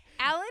in.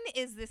 Alan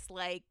is this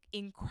like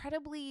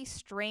incredibly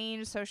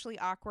strange, socially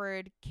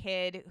awkward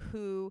kid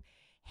who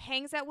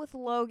hangs out with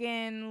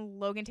Logan.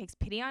 Logan takes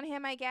pity on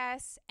him, I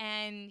guess,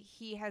 and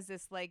he has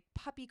this like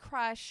puppy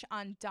crush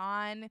on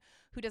Dawn,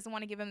 who doesn't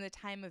want to give him the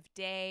time of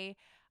day.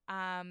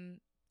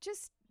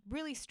 Just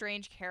really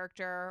strange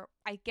character.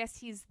 I guess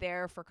he's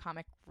there for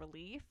comic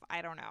relief.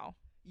 I don't know.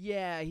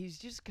 Yeah, he's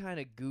just kind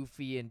of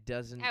goofy and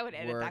doesn't I would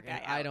edit work. that guy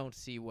and I out. don't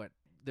see what.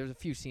 There's a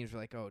few scenes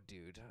where like, oh,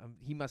 dude,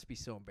 he must be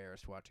so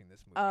embarrassed watching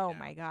this movie. Oh now.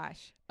 my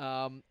gosh.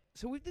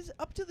 So with this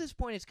up to this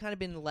point, it's kind of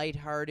been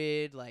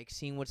lighthearted, like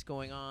seeing what's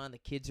going on. The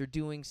kids are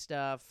doing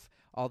stuff,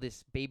 all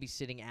this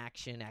babysitting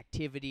action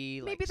activity.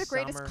 Maybe like the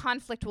greatest summer.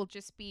 conflict will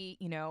just be,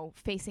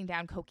 facing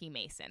down Cokie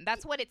Mason.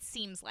 That's what it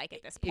seems like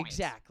at this point.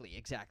 Exactly,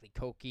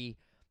 Cokie.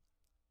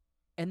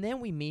 And then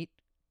we meet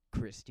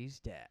Christy's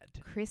dad.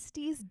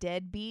 Christy's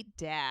deadbeat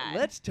dad.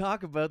 Let's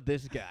talk about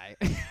this guy.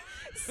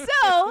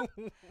 So,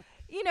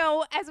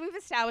 as we've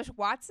established,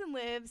 Watson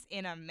lives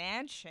in a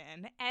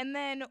mansion. And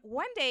then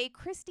one day,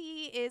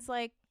 Christy is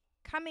like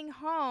coming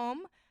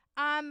home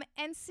and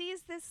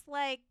sees this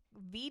like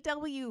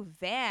VW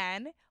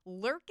van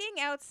lurking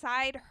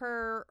outside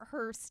her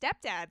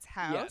stepdad's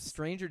house. Yeah,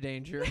 stranger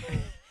danger.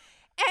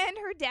 And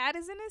her dad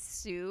is in a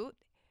suit.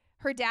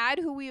 Her dad,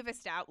 who we've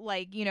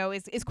established,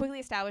 is quickly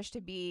established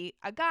to be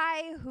a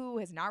guy who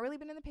has not really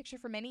been in the picture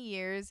for many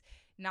years,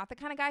 not the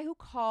kind of guy who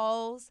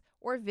calls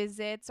or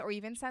visits or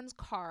even sends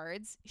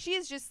cards. She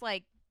is just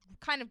like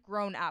kind of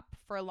grown up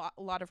for a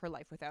lot of her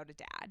life without a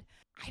dad.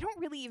 I don't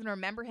really even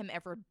remember him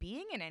ever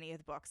being in any of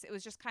the books. It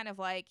was just kind of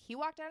like he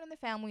walked out in the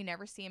film, we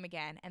never see him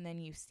again, and then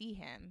you see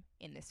him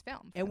in this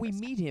film. And we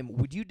meet him.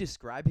 Would you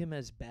describe him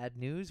as bad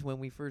news when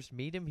we first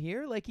meet him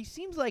here? Like, he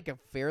seems like a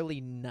fairly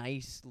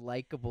nice,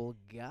 likable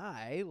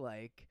guy.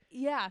 Like,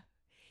 Yeah.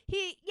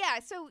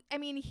 So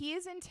he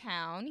is in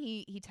town.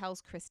 He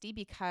tells Christy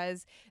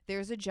because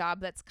there's a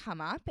job that's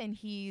come up and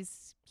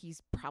he's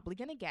probably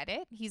gonna get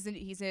it. He's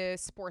a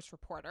sports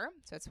reporter,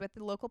 so it's with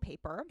the local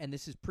paper. and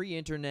this is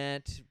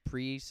pre-internet,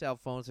 pre-cell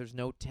phones. There's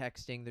no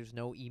texting. There's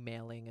no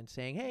emailing and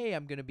saying, "Hey,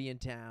 I'm gonna be in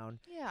town."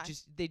 Yeah.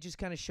 They just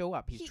kind of show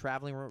up. He's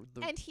traveling.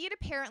 And he had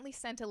apparently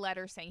sent a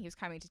letter saying he was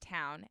coming to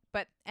town,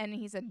 and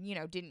he said,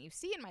 didn't you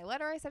see in my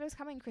letter I said I was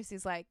coming?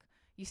 Christy's like,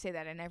 you say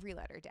that in every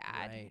letter,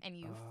 Dad, Right. and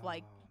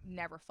you've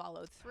never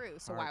followed through.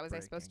 So why was I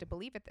supposed to Heartbreaking.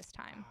 believe it this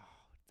time?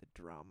 The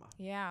drama.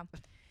 Yeah.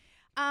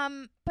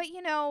 But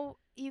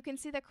you can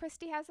see that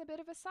Christy has a bit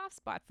of a soft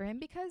spot for him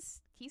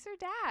because he's her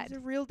dad. He's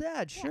a real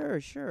dad. Yeah.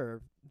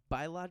 Sure.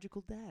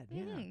 Biological dad.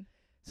 Yeah. Mhm.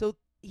 So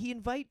he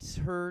invites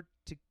her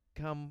to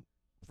come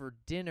for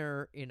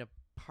dinner in a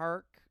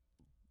park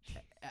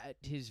at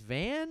his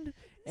van,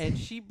 and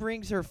she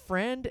brings her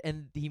friend,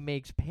 and he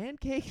makes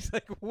pancakes.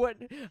 Like, what?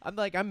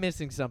 I'm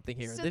missing something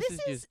here. So this is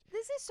just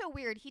this is so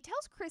weird. He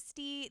tells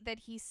Christy that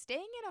he's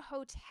staying in a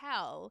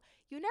hotel.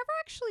 You never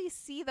actually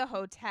see the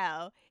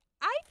hotel.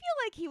 I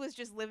feel like he was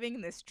just living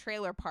in this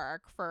trailer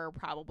park for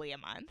probably a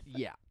month.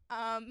 yeah.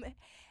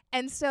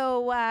 And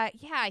so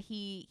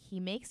he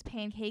makes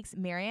pancakes.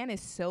 Marianne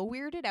is so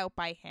weirded out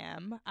by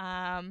him.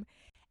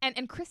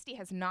 And Christy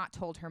has not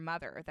told her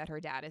mother that her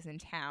dad is in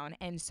town,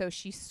 and so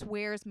she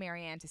swears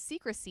Marianne to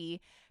secrecy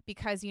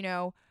because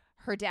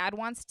her dad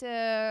wants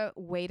to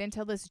wait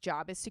until this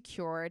job is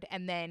secured,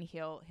 and then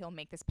he'll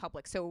make this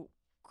public. So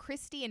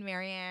Christy and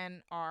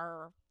Marianne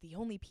are the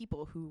only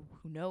people who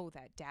know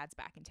that Dad's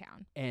back in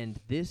town. And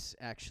this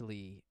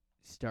actually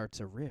starts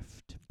a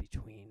rift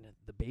between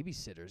the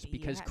babysitters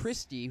because Yes.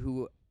 Christy,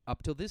 who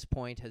up till this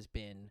point has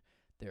been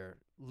their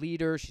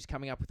leader, she's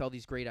coming up with all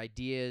these great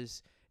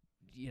ideas,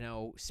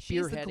 spearheading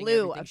She's the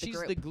glue everything. of the She's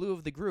group. the glue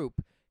of the group.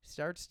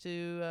 Starts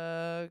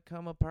to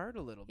come apart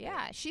a little bit.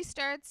 Yeah, she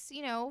starts,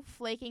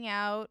 flaking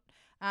out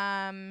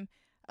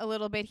a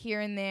little bit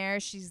here and there.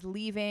 She's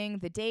leaving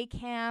the day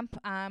camp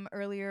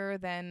earlier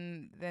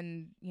than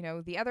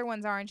the other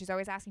ones are, and she's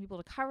always asking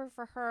people to cover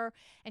for her,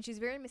 and she's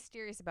very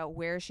mysterious about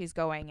where she's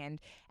going, and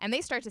they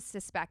start to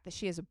suspect that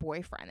she has a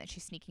boyfriend that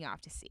she's sneaking off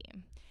to see.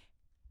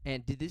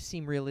 And did this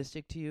seem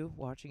realistic to you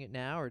watching it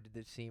now, or did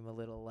it seem a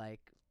little like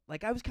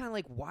I was kind of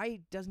like,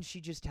 why doesn't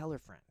she just tell her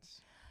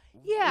friends?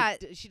 Yeah.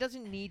 She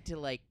doesn't need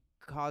to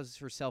cause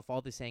herself all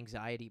this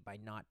anxiety by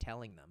not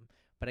telling them.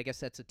 But I guess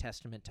that's a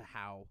testament to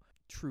how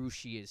true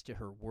she is to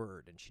her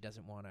word, and she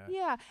doesn't want to.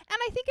 Yeah, and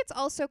I think it's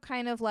also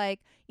kind of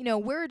like,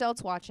 we're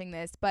adults watching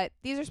this, but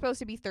these are supposed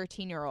to be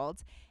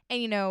 13-year-olds.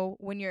 And,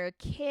 when you're a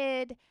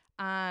kid,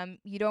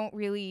 you don't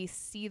really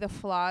see the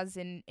flaws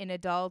in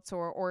adults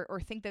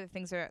or think that the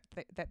things that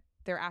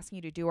they're asking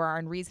you to do are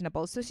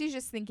unreasonable. So she's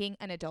just thinking,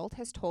 an adult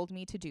has told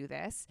me to do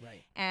this.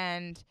 Right.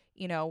 And,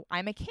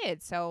 I'm a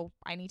kid, so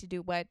I need to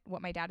do what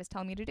my dad is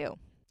telling me to do.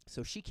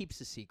 So she keeps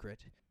the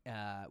secret.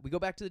 We go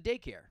back to the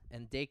daycare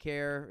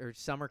or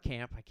summer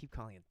camp. I keep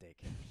calling it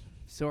daycare.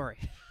 Sorry.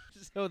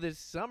 So this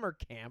summer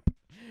camp,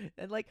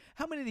 and like,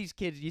 how many of these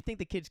kids, do you think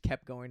the kids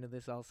kept going to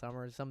this all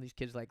summer? And some of these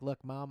kids like,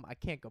 look, Mom, I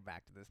can't go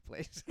back to this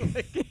place.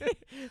 Like,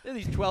 there are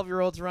these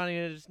 12-year-olds running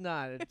it. It's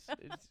not.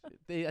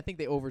 I think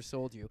they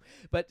oversold you.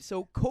 But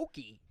so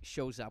Koki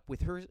shows up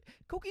with her.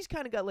 Koki's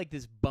kind of got like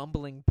this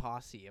bumbling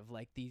posse of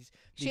like these.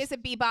 She has a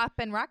Bebop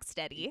and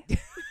Rocksteady.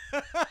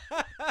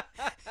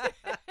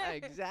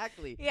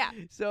 Exactly. Yeah.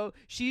 So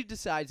she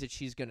decides that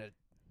she's going to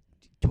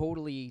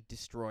totally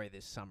destroy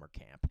this summer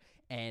camp,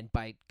 and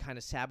by kind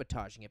of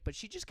sabotaging it. But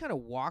she just kind of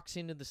walks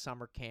into the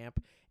summer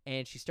camp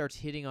and she starts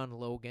hitting on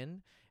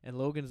Logan, and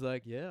Logan's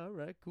like, yeah, all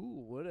right,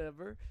 cool,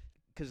 whatever,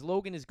 because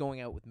Logan is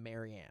going out with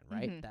Marianne,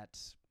 right?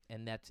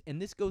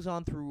 And this goes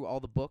on through all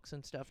the books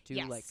and stuff too.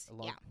 Yes.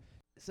 Like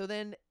So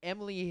then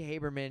Emily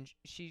Haberman,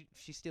 she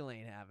still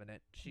ain't having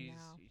it.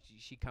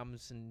 She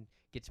comes and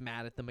gets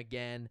mad at them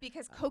again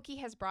because Koki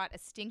has brought a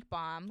stink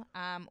bomb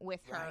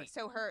with her. Right.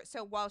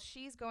 So while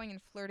she's going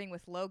and flirting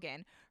with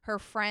Logan, her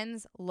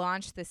friends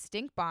launch the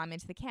stink bomb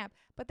into the camp,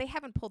 but they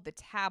haven't pulled the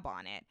tab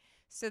on it.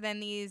 So then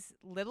these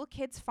little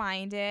kids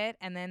find it,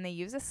 and then they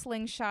use a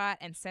slingshot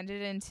and send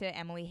it into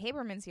Emily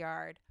Haberman's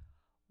yard,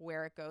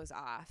 where it goes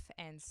off.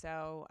 And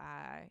so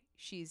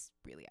she's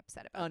really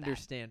upset about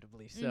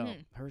Understandably that. so.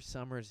 Her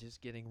summer is just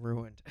getting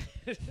ruined.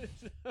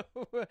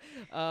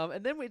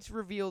 And then it's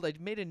revealed, I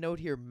made a note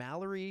here,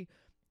 Mallory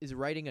is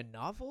writing a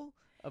novel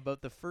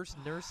about the first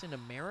nurse in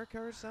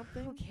America or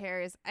something. Who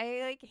cares?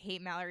 I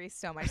hate Mallory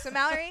so much. So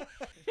Mallory...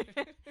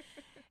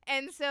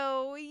 And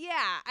so,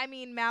 yeah, I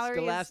mean, Mallory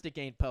Scholastic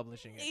ain't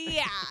publishing it.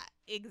 Yeah,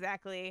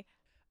 exactly.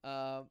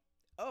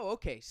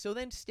 Okay. So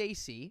then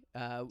Stacy,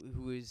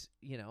 who is,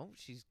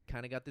 she's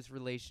kind of got this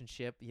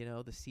relationship,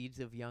 the seeds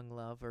of young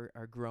love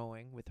are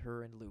growing with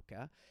her and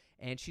Luca.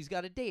 And she's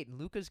got a date, and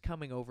Luca's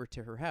coming over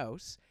to her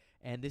house.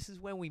 And this is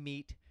when we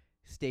meet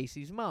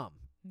Stacy's mom.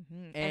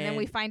 Mm-hmm. And then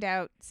we find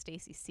out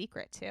Stacy's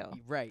secret, too.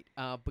 Right.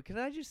 But can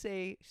I just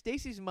say,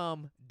 Stacy's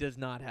mom does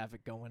not have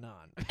it going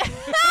on.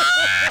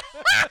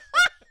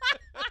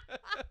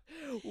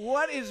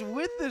 What is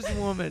with this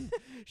woman?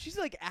 She's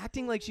like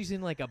acting like she's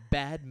in like a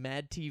bad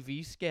Mad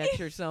TV sketch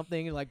or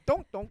something. Like,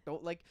 don't.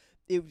 Like,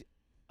 it was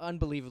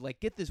unbelievable. Like,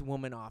 get this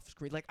woman off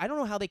screen. Like, I don't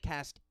know how they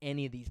cast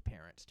any of these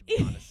parents, to be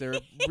honest. They're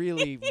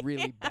really,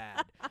 really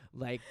bad.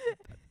 Like,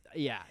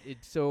 yeah.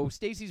 So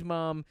Stacy's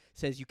mom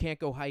says you can't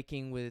go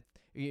hiking with,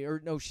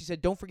 or no, she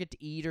said don't forget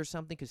to eat or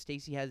something because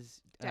Stacy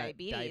has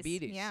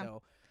diabetes. Yeah.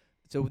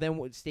 So then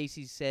what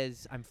Stacy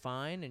says, I'm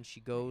fine, and she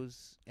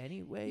goes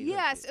anyway?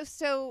 Yeah,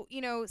 so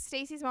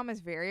Stacy's mom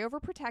is very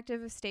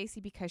overprotective of Stacy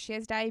because she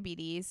has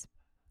diabetes.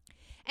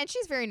 And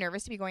she's very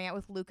nervous to be going out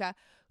with Luca,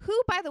 who,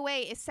 by the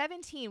way, is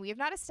 17. We have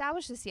not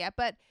established this yet,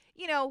 but,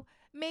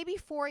 maybe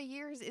 4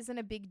 years isn't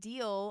a big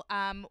deal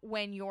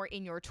when you're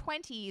in your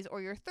 20s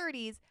or your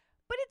 30s.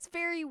 But it's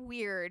very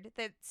weird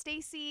that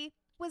Stacy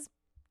was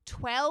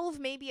 12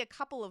 maybe a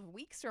couple of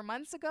weeks or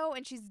months ago,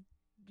 and she's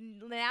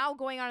now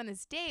going on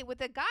this date with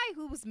a guy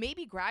who was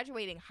maybe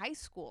graduating high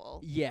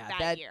school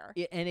that year.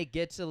 And it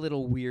gets a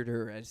little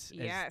weirder as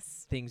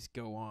things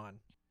go on.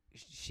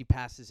 She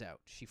passes out.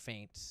 She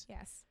faints.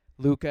 Yes.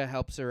 Luca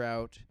helps her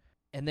out.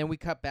 And then we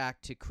cut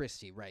back to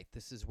Christy. Right.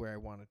 This is where I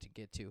wanted to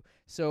get to.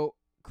 So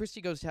Christy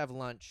goes to have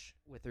lunch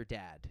with her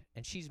dad.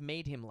 And she's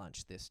made him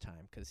lunch this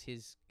time because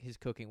his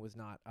cooking was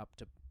not up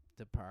to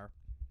par.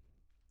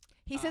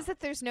 He says that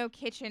there's no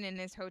kitchen in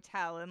his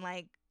hotel, and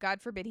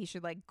God forbid he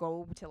should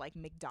go to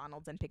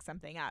McDonald's and pick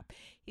something up.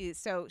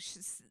 So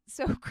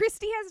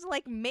Christy has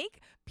to make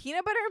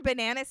peanut butter and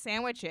banana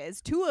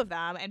sandwiches, 2 of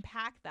them, and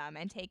pack them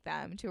and take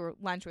them to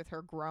lunch with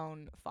her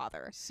grown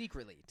father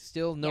secretly.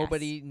 Still,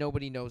 nobody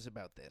knows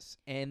about this.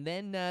 And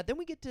then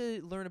we get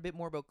to learn a bit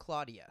more about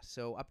Claudia.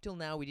 So up till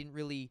now, we didn't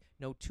really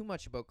know too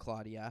much about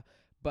Claudia.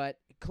 But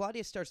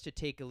Claudia starts to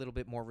take a little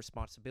bit more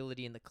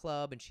responsibility in the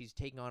club, and she's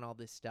taking on all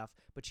this stuff.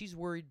 But she's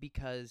worried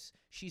because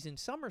she's in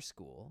summer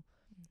school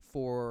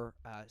for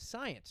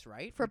science,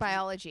 right? For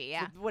biology,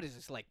 yeah. What is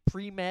this,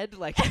 pre-med?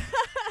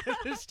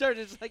 It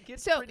started,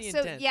 it's pretty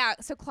intense. Yeah,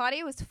 so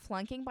Claudia was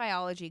flunking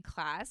biology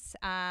class,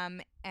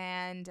 and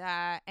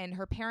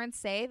her parents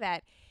say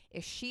that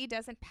if she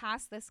doesn't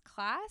pass this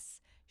class,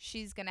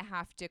 she's going to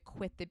have to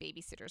quit the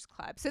Babysitters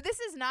Club. So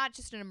this is not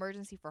just an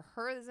emergency for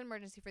her. This is an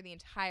emergency for the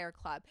entire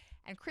club.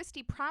 And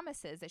Christy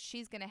promises that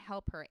she's going to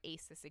help her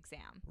ace this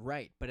exam.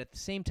 Right. But at the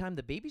same time,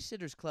 the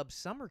Babysitters Club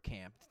summer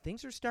camp,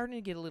 things are starting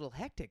to get a little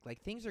hectic.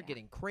 Things are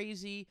getting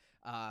crazy.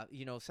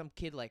 Some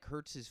kid,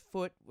 hurts his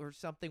foot or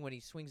something when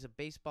he swings a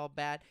baseball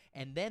bat.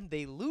 And then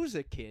they lose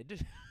a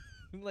kid.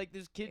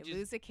 Lose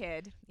a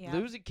kid. Yeah.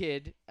 Lose a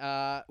kid,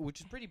 which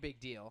is a pretty big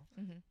deal.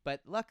 Mm-hmm.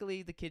 But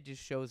luckily, the kid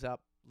just shows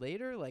up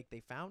later, they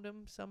found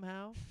him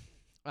somehow.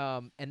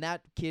 And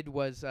that kid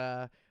was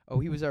Oh,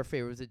 he was our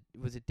favorite.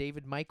 Was it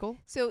David Michael?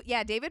 So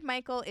yeah, David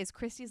Michael is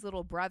Christy's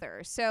little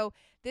brother. So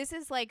this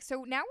is like,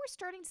 so now we're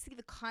starting to see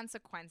the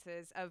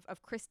consequences of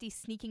Christy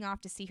sneaking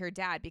off to see her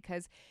dad,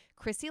 because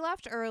Christy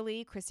left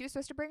early. Christy was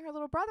supposed to bring her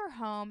little brother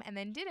home and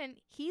then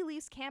didn't. He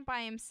leaves camp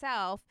by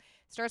himself,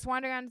 starts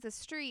wandering onto the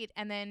street,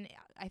 and then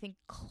I think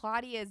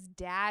Claudia's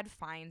dad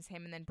finds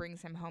him and then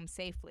brings him home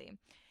safely.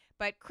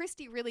 But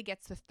Christy really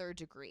gets the third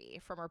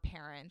degree from her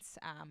parents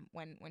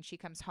when she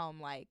comes home,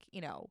 like,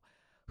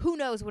 who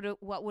knows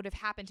what would have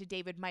happened to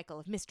David Michael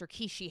if Mr.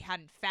 Kishi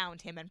hadn't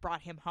found him and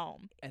brought him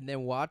home. And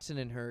then Watson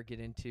and her get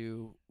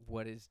into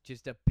what is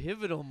just a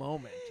pivotal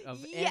moment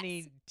of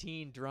any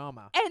teen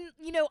drama. And,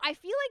 I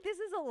feel like this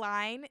is a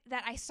line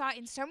that I saw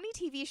in so many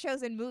TV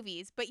shows and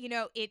movies, but,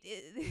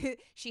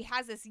 she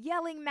has this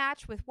yelling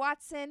match with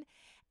Watson,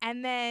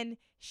 and then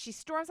she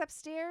storms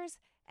upstairs,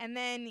 and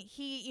then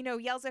he,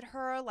 yells at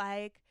her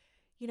like,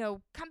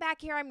 come back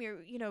here, I'm your,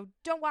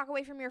 don't walk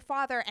away from your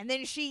father, and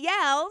then she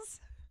yells...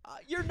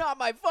 You're not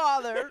my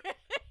father.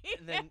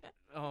 And then,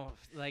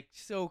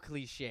 so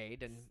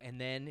cliched.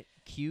 And then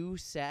cue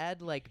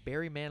sad, like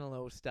Barry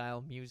Manilow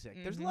style music.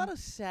 There's a lot of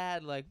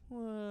sad, like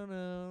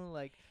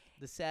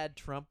the sad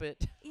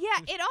trumpet. Yeah,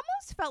 it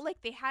almost felt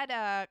like they had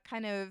a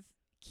kind of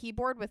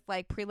keyboard with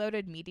like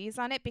preloaded MIDIs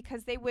on it,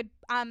 because they would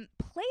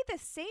play the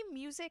same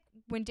music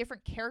when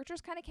different characters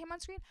kind of came on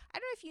screen. I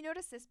don't know if you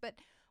noticed this, but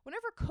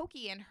whenever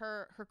Cokie and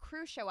her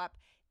crew show up,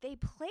 they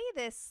play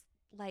this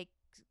like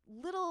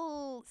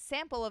little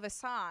sample of a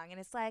song, and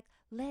it's like,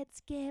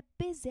 let's get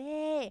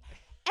busy,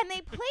 and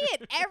they play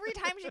it every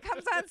time she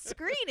comes on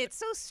screen. It's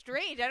so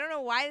strange. I don't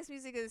know why this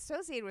music is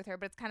associated with her,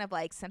 but it's kind of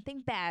like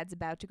something bad's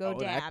about to go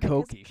down. That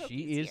Cokie,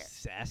 she is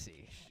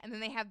sassy. And then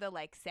they have the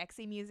like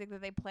sexy music that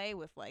they play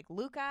with like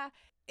Luca.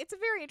 It's a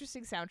very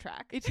interesting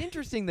soundtrack. It's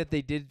interesting that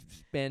they did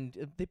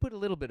they put a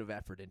little bit of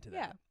effort into that.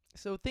 Yeah.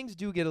 So things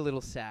do get a little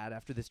sad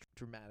after this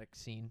dramatic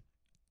scene.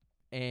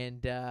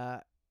 And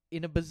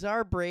in a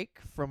bizarre break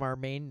from our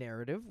main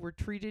narrative, we're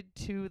treated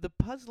to the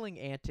puzzling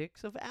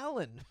antics of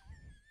Alan,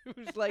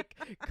 who's like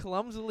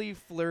clumsily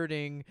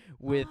flirting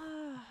with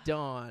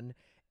Dawn.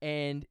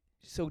 And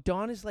so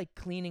Dawn is like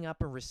cleaning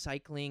up and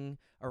recycling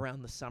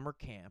around the summer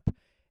camp.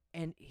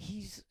 And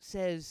he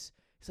says,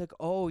 he's like,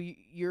 oh,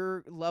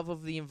 your love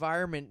of the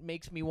environment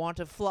makes me want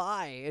to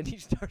fly. And he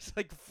starts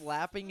like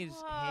flapping his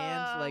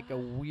hands like a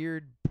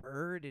weird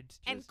bird. It's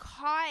just, and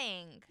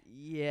cawing.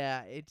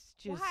 Yeah, it's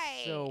just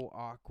Why? so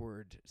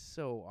awkward.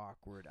 So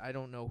awkward. I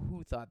don't know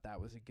who thought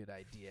that was a good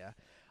idea.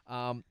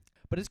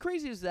 But as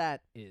crazy as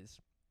that is,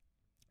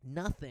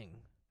 nothing,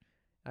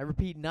 I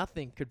repeat,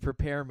 nothing could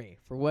prepare me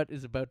for what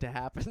is about to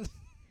happen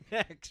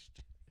next.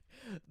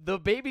 The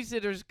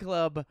Babysitters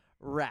Club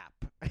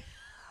rap.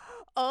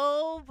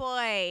 Oh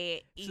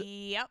boy. So-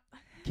 Yep.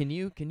 Can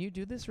you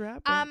do this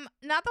rap?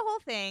 Not the whole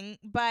thing,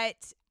 but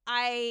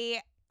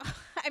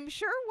I'm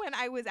sure when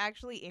I was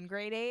actually in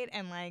grade 8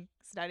 and like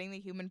studying the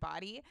human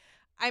body,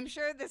 I'm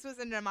sure this was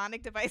a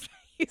mnemonic device I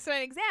used for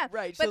an exam.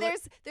 Right. But so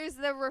there's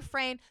the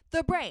refrain,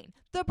 the brain,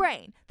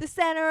 the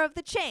center of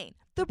the chain,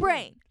 the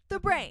brain,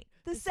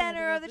 the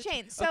center of the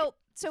chain. So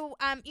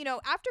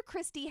after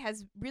Christy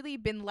has really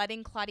been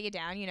letting Claudia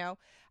down,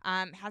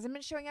 hasn't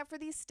been showing up for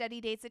these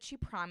study dates that she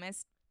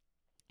promised,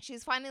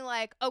 she's finally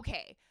like,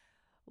 okay,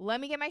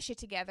 let me get my shit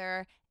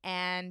together.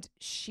 And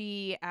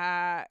she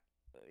and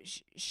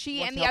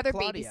the other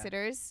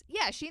babysitters,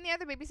 she and the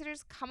other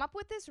babysitters come up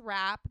with this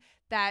rap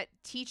that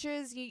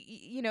teaches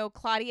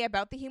Claudia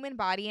about the human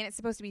body, and it's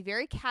supposed to be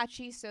very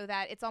catchy so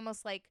that it's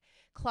almost like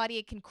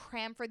Claudia can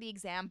cram for the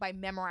exam by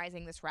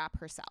memorizing this rap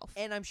herself.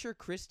 And I'm sure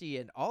Christy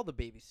and all the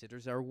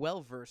babysitters are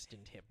well versed in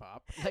hip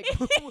hop.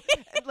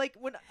 Like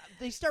when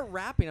they start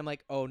rapping, I'm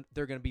like, oh,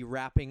 they're gonna be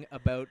rapping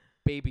about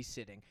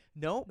babysitting.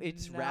 No,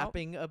 it's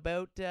rapping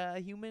about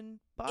human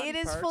body It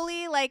is parts.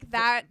 fully like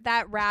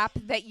that rap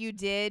that you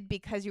did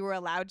because you were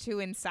allowed to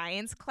in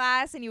science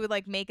class, and you would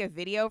like make a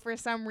video for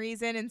some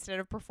reason instead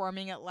of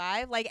performing it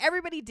live. Like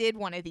everybody did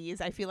one of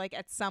these, I feel like,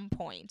 at some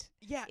point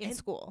in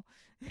school.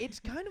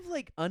 It's kind of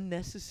like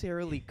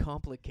unnecessarily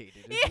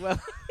complicated as well.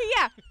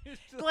 Yeah.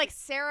 Like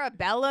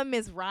cerebellum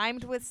is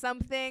rhymed with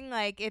something.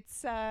 Like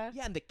it's yeah,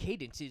 and the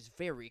cadence is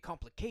very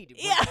complicated.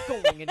 Yeah.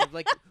 Going and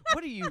like,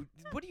 what are you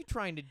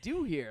trying to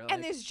do here?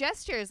 And there's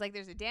gestures, like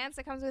there's a dance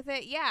that comes with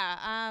it.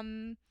 Yeah.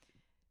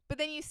 But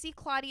then you see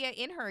Claudia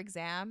in her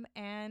exam,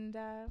 and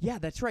yeah,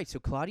 that's right. So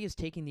Claudia's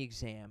taking the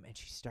exam, and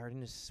she's starting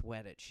to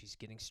sweat it. She's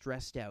getting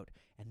stressed out.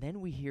 And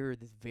then we hear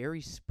this very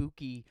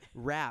spooky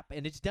rap,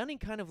 and it's done in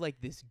kind of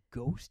like this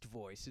ghost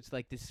voice. It's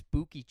like this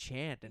spooky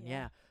chant, and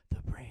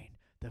the brain,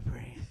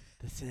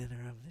 the center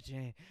of the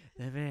chain,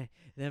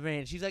 the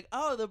brain. She's like,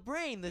 oh, the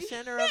brain, the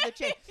center of the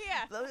chain.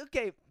 Yeah.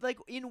 Okay, like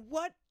in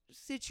what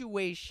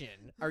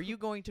situation are you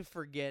going to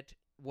forget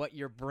what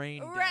your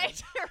brain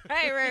does?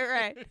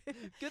 Right.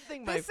 Good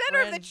thing my The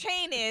center of friend... the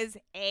chain is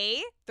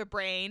A, the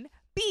brain,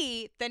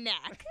 B, the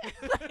neck.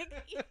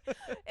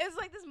 It's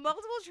like this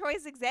multiple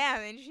choice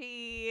exam, and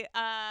she,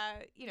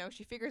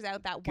 she figures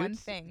out that one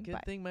thing.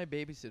 Good thing my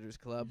Babysitters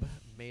Club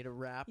made a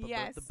rap about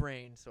Yes. the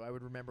brain, so I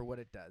would remember what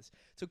it does.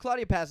 So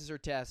Claudia passes her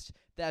test.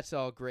 That's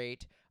all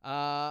great.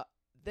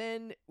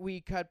 Then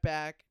we cut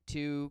back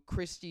to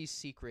Christy's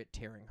secret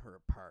tearing her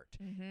apart.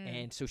 Mm-hmm.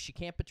 And so she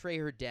can't betray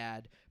her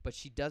dad, but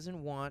she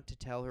doesn't want to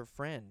tell her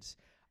friends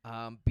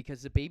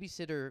because the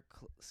Babysitter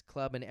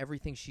Club and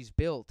everything she's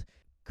built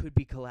could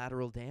be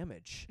collateral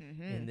damage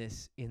in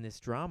this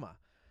drama.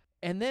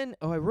 And then,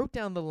 I wrote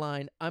down the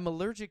line, "I'm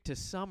allergic to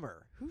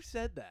summer." Who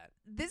said that?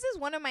 This is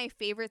one of my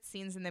favorite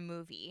scenes in the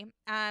movie.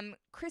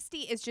 Christy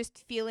is just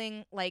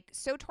feeling like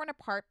so torn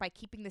apart by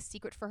keeping the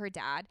secret for her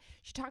dad.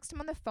 She talks to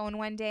him on the phone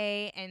one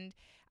day, and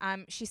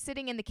she's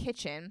sitting in the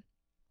kitchen.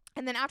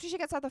 And then after she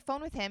gets off the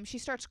phone with him, she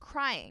starts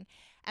crying.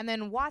 And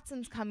then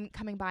Watson's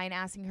coming by and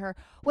asking her,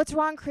 "What's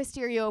wrong,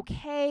 Christy? Are you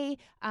okay?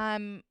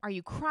 Are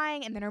you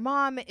crying?" And then her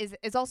mom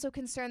is also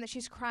concerned that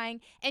she's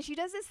crying. And she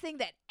does this thing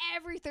that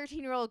every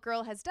 13-year-old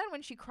girl has done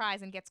when she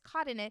cries and gets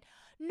caught in it.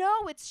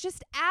 "No, it's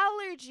just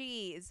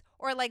allergies."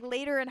 Or like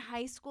later in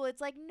high school,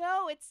 it's like,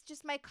 "No, it's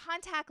just my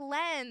contact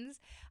lens."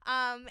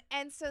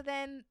 And so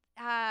then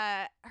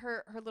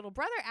her little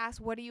brother asks,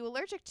 "What are you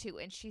allergic to?"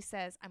 And she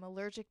says, "I'm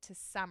allergic to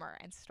summer,"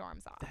 and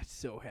storms off. That's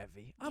so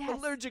heavy. I'm Yes.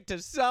 allergic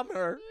to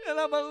summer, and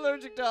I'm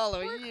allergic to all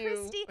of Poor you.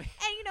 Christy.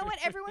 And you know what?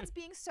 Everyone's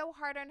being so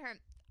hard on her.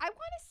 I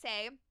want to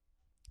say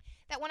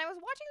that when I was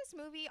watching this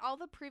movie all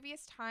the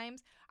previous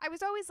times, I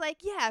was always like,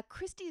 yeah,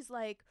 Christy's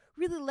like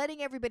really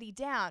letting everybody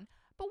down.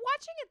 But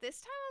watching it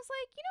this time, I was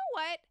like, you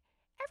know what?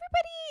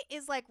 Everybody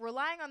is like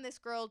relying on this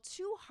girl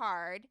too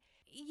hard.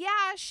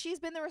 Yeah, she's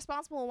been the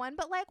responsible one,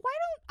 but like, why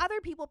don't other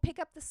people pick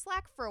up the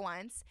slack for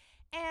once?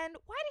 And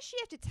why does she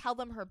have to tell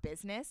them her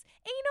business?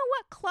 And you know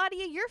what,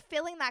 Claudia, you're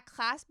failing that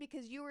class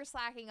because you were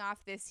slacking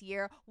off this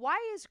year. Why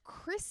is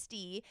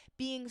Christy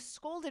being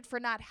scolded for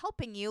not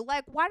helping you?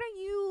 Like, why don't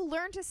you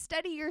learn to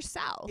study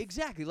yourself?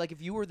 Exactly. Like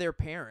if you were their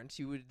parents,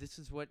 this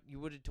is what you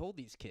would have told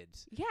these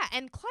kids. Yeah,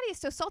 and Claudia's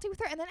so salty with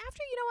her. And then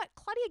after, you know what,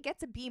 Claudia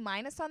gets a B-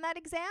 on that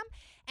exam,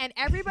 and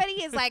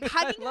everybody is like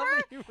hugging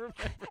her.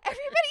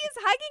 Everybody is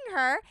hugging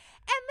her, and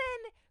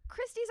then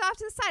Christy's off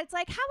to the side. It's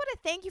like, how about a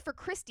thank you for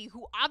Christy,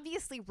 who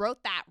obviously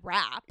wrote that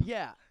rap?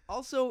 Yeah.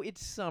 Also,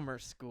 it's summer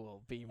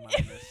school, B-,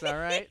 all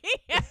right?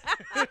 Yeah.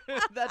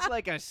 That's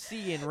like a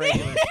C in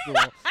regular school.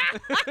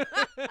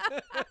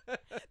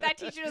 That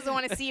teacher doesn't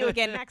want to see you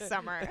again next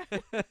summer.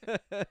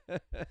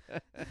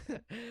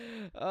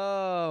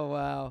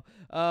 Oh,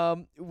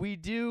 wow. We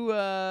do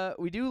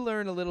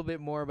learn a little bit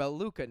more about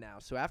Luca now.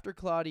 So after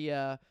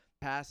Claudia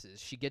passes,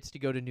 she gets to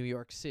go to New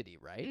York City,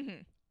 right?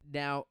 Mm-hmm.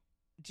 Now,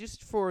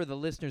 just for the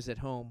listeners at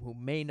home who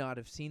may not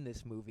have seen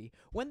this movie,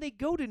 when they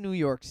go to New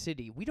York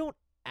City, we don't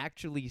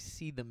actually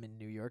see them in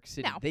New York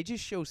City. No. They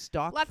just show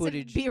stock Lots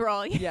footage. of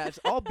B-roll. Yeah, it's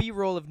all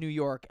B-roll of New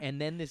York, and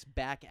then this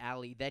back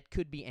alley that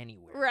could be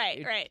anywhere.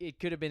 Right, right. It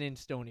could have been in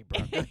Stony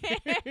Brook.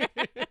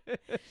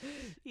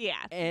 Yeah,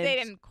 And they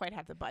didn't quite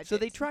have the budget. So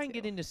they try and to.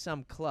 get into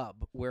some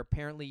club where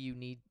apparently you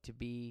need to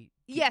be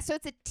Yeah, so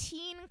it's a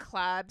teen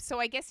club. So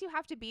I guess you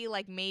have to be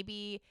like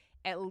maybe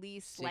at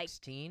least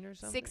 16 or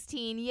something.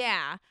 16,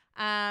 yeah.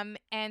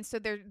 And so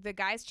the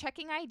guy's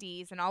checking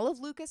IDs, and all of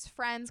Luca's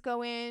friends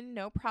go in,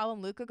 no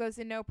problem. Luca goes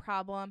in, no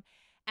problem.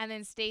 And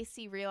then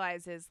Stacy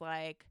realizes,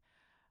 like,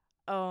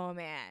 oh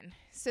man.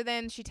 So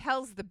then she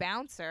tells the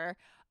bouncer,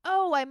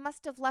 "Oh, I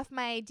must have left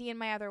my ID in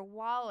my other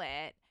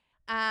wallet."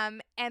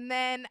 And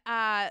then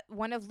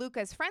one of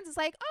Luca's friends is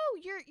like, "Oh,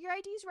 your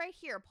ID's right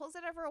here." Pulls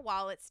it out of her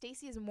wallet.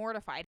 Stacy is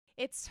mortified.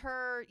 It's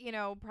her,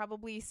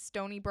 probably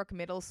Stony Brook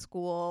Middle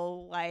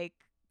School, like,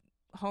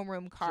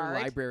 homeroom It's her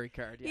card. library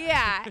card.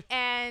 Yeah,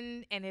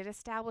 and it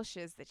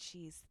establishes that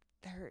she's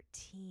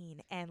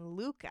 13, and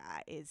Luca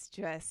is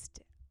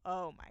just,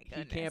 oh my He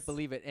goodness. can't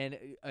believe it. And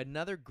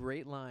another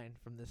great line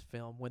from this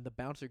film when the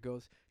bouncer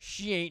goes,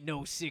 "She ain't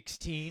no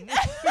 16."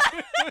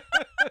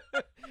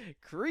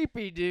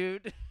 Creepy,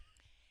 dude.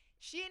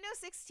 She ain't no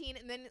 16,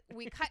 and then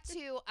we cut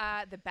to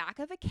the back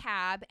of a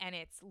cab, and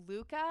it's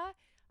Luca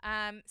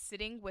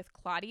sitting with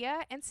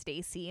Claudia and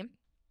Stacy.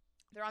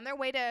 They're on their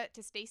way to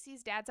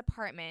Stacy's dad's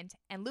apartment,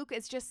 and Luca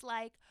is just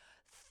like,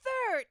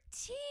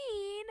 13?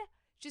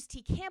 Just,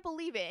 he can't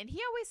believe it. And he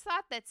always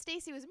thought that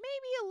Stacy was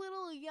maybe a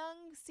little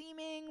young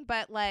seeming,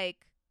 but like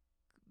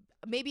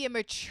maybe a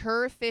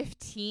mature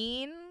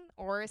 15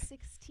 or a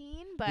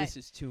 16. But This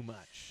is too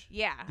much.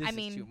 yeah, This I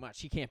mean, is too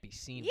much. He can't be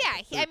seen yeah,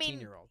 with a I mean,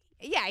 13-year-old.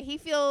 yeah, he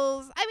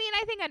feels,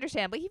 I think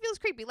understandably, he feels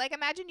creepy. Like,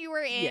 imagine you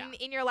were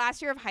in your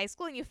last year of high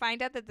school and you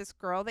find out that this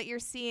girl that you're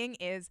seeing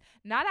is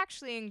not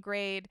actually in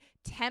grade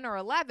 10 or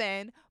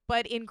 11,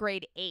 but in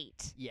grade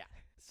 8. Yeah.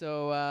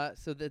 So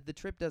the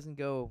trip doesn't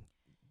go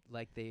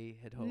like they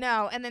had hoped.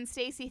 No, and then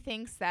Stacy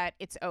thinks that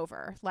it's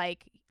over.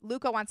 Like,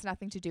 Luca wants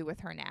nothing to do with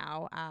her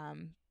now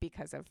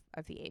because of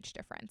the age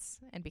difference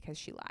and because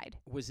she lied.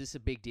 Was this a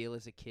big deal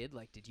as a kid?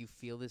 Like, did you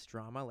feel this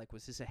drama? Like,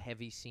 was this a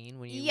heavy scene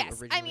when you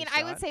Yes. originally I mean, saw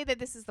I would it? say that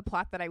this is the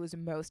plot that I was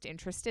most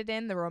interested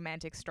in, the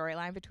romantic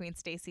storyline between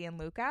Stacy and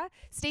Luca.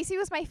 Stacy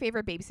was my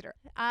favorite babysitter.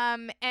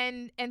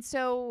 And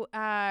so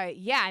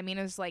yeah, I mean,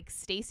 it was like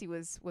Stacy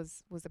was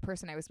the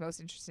person I was most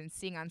interested in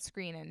seeing on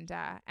screen, and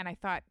I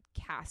thought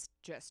cast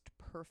just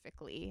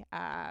perfectly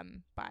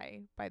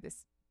by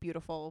this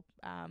beautiful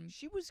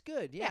She was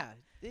good. Yeah.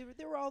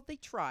 They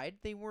tried.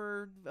 They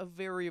were a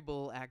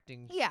variable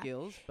acting Yeah.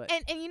 skills, but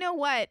and you know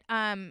what?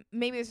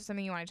 Maybe this is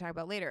something you want to talk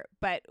about later.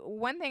 But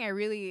one thing I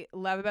really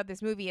love about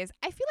this movie is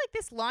I feel like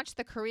this launched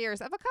the careers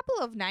of a couple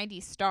of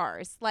 90s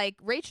stars. Like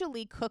Rachel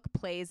Lee Cook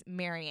plays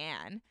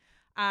Marianne.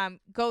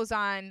 Goes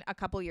on a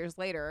couple years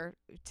later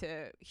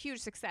to huge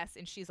success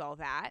in She's All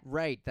That.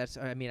 right. That's.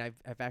 I mean,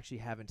 I've actually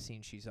haven't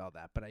seen She's All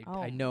That, but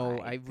Oh I know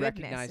my I goodness,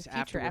 recognize a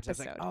future afterwards. I was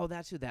like, episode. oh,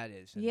 that's who that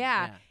is. And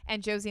Yeah.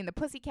 And Josie and the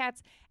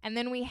Pussycats. And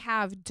then we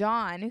have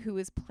Dawn, who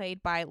is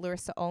played by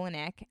Larissa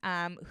Olenek,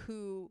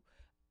 who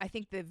I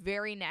think the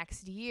very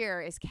next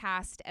year is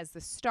cast as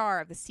the star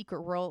of The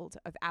Secret World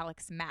of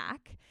Alex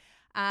Mack.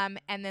 And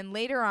then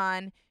later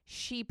on,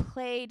 she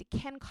played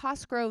Ken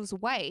Cosgrove's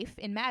wife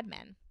in Mad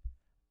Men.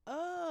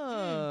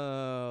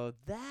 Oh,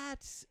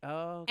 that's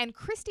And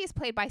Christy is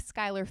played by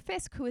Skylar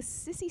Fisk, who is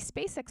Sissy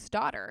Spacek's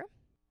daughter.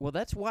 well,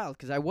 that's wild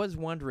because I was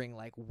wondering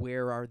like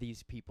where are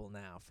these people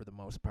now for the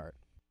most part.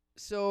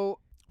 So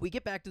we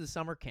get back to the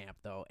summer camp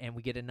though, and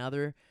we get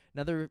another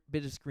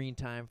bit of screen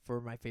time for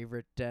my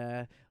favorite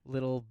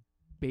little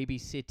baby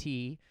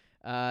City,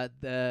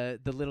 the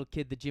little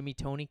kid, the Jimmy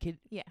Tony kid.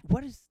 Yeah.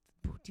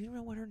 Do you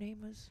know what her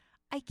name was?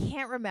 I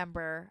can't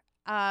remember.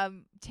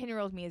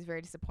 10-year-old me is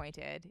very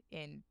disappointed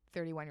in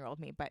 31-year-old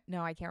me, but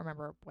no, I can't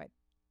remember what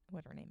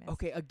her name is.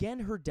 Okay, again,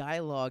 her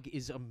dialogue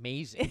is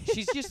amazing.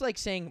 She's just like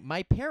saying,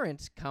 "My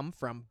parents come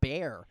from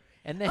Bear,"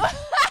 and then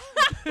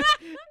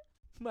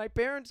my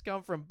parents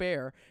come from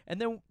Bear, and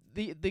then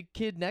the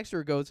kid next to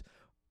her goes,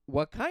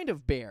 "What kind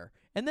of bear?"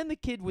 And then the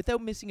kid,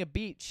 without missing a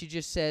beat, she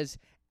just says,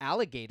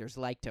 "Alligators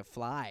like to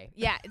fly."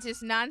 Yeah, it's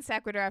just non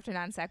sequitur after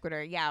non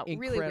sequitur. Yeah,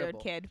 really weird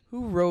Incredible. kid.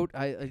 Who wrote?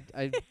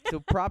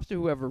 So props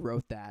to whoever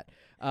wrote that.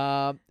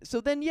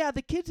 So then, yeah,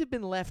 the kids have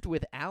been left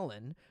with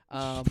Alan.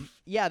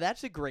 Yeah,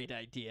 that's a great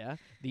idea.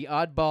 The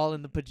oddball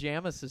in the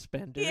pajama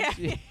suspenders.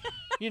 Yeah.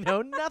 You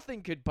know,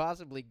 nothing could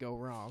possibly go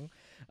wrong.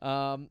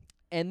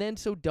 And then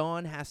so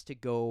Dawn has to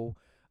go.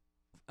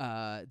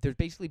 There's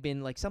basically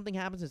been like something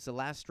happens. It's the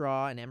last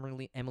straw, and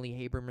Emily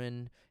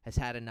Haberman has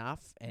had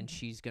enough, and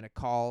she's gonna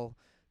call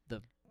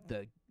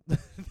the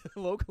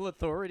local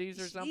authorities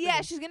or something.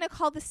 Yeah, she's going to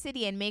call the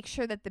city and make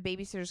sure that the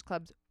Babysitters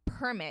Club's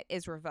permit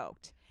is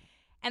revoked.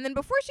 And then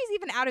before she's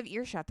even out of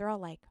earshot, they're all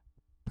like,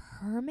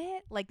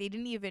 permit? Like they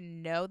didn't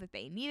even know that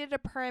they needed a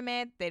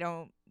permit. They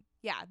don't.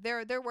 Yeah,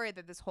 they're worried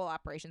that this whole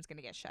operation's going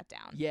to get shut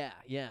down. Yeah.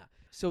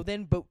 So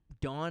then, but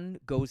Dawn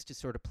goes to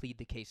sort of plead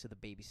the case of the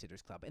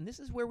Babysitters Club. And this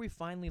is where we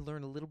finally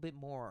learn a little bit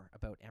more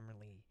about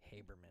Emily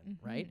Haberman,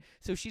 right?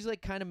 So she's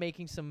like kind of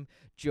making some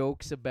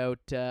jokes about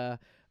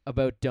Dawn.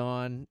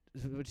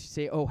 What'd she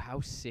say? Oh, how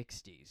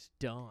 60s,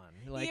 Dawn.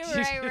 Like,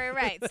 Yeah,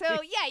 right. So,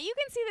 yeah, you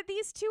can see that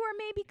these two are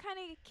maybe kind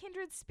of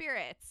kindred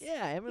spirits.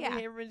 Yeah, Emily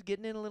Haberman's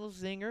getting in a little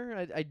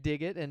zinger. I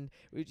dig it. And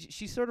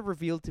she's sort of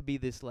revealed to be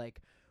this, like,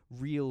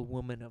 real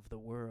woman of the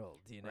world,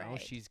 you know?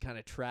 Right. She's kind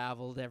of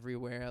traveled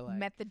everywhere. Like,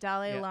 Met the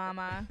Dalai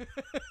Lama.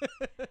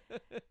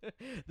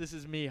 This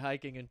is me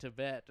hiking in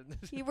Tibet.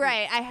 You're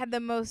right. I had the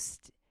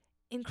most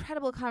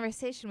incredible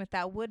conversation with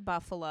that wood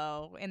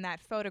buffalo in that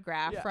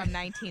photograph from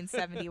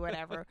 1970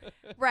 whatever.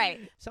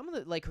 Right. Some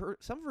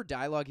of her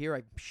dialogue here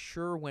I'm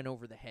sure went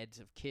over the heads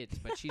of kids,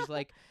 but she's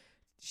like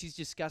she's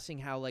discussing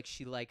how like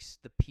she likes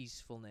the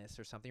peacefulness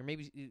or something. Or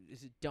maybe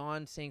is it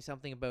Dawn saying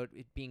something about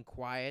it being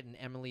quiet, and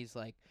Emily's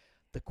like,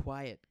 the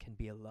quiet can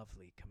be a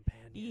lovely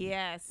companion.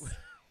 Yes.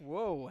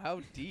 Whoa,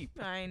 how deep.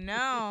 I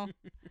know.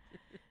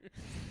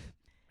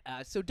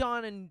 So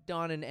Dawn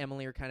and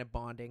Emily are kind of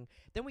bonding.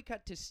 Then we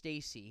cut to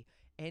Stacy,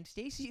 and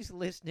Stacy's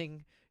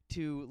listening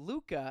to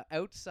Luca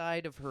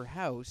outside of her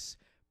house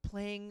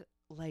playing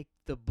like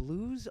the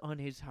blues on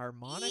his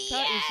harmonica.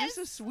 Yes! Is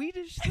this a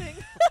Swedish thing?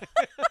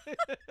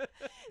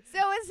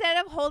 So instead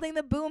of holding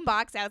the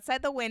boombox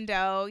outside the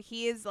window,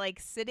 he is like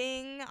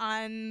sitting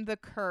on the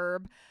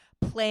curb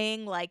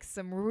playing like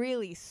some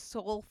really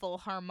soulful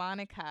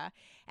harmonica.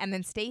 And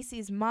then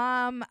Stacy's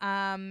mom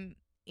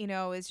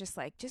is just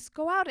like, just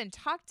go out and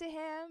talk to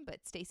him, but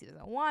Stacy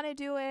doesn't want to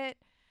do it.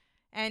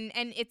 And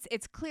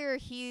it's clear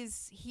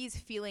he's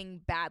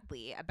feeling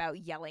badly about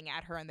yelling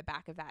at her in the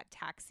back of that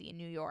taxi in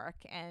New York,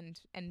 and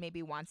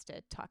maybe wants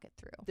to talk it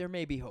through. There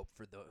may be hope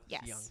for those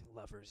Yes. young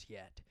lovers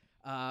yet.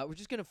 We're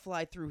just gonna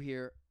fly through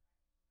here.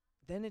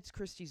 Then it's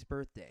Christy's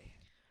birthday.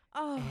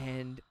 Oh.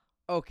 And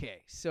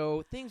okay,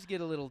 so things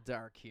get a little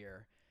dark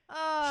here.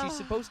 She's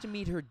supposed to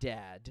meet her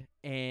dad,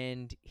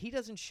 and he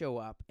doesn't show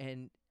up,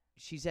 and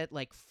she's at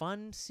like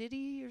Fun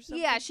City or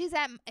something. Yeah, she's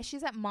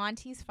at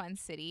Monty's Fun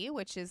City,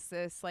 which is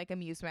this like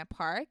amusement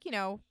park,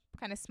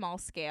 kind of small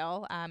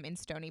scale in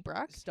Stony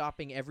Brook.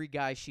 Stopping every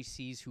guy she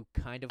sees who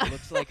kind of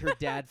looks like her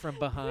dad from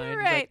behind.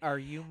 Right. Like, are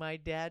you my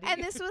daddy?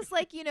 And this was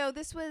like,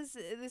 this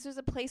was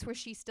a place where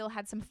she still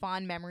had some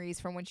fond memories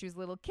from when she was a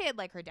little kid.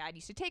 Like her dad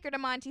used to take her to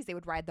Monty's. They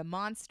would ride the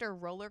Monster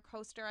roller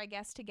coaster, I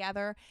guess,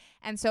 together.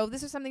 And so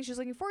this was something she was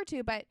looking forward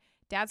to, but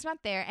Dad's not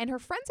there. And her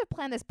friends have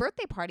planned this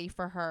birthday party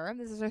for her.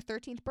 This is her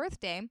 13th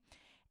birthday.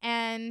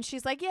 And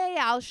she's like, yeah,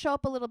 I'll show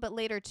up a little bit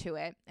later to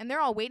it. And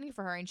they're all waiting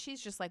for her. And she's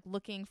just like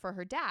looking for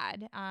her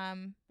dad.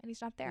 And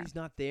he's not there. He's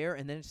not there.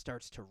 And then it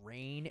starts to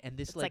rain. And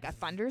this It's like a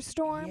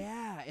thunderstorm.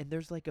 Yeah. And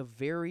there's like a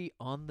very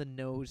on the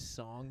nose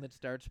song that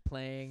starts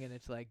playing. And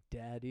it's like,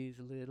 Daddy's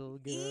little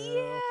girl.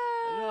 Yeah.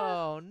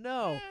 Oh,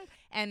 no.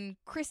 And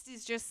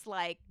Christy's just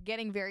like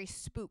getting very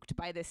spooked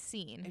by this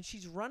scene. And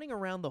she's running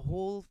around the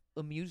whole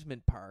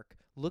amusement park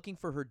looking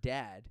for her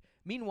dad.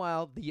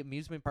 Meanwhile, the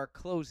amusement park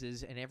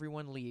closes and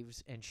everyone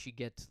leaves, and she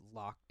gets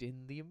locked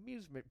in the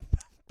amusement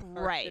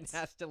park Right. and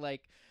has to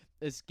like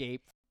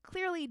escape.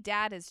 Clearly,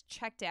 Dad has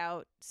checked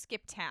out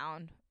Skip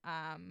Town.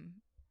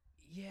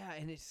 Yeah,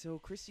 and it's so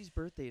Christy's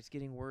birthday. It's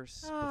getting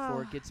worse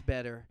before it gets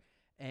better,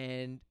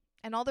 and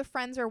all the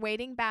friends are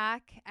waiting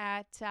back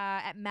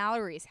at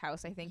Mallory's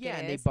house, I think. yeah, it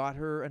and is. they bought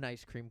her an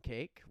ice cream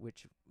cake,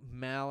 which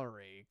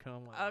Mallory,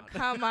 come on. Oh,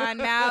 come on,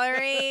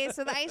 Mallory.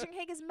 So the ice cream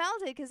cake is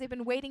melted because they've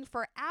been waiting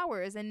for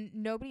hours and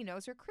nobody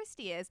knows where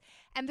Christy is.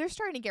 And they're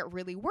starting to get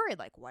really worried.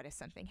 Like, what if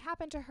something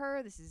happened to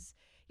her? This is,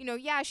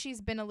 yeah, she's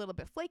been a little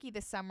bit flaky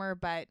this summer,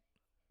 but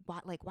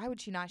why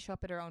would she not show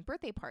up at her own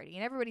birthday party?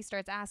 And everybody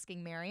starts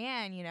asking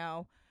Marianne,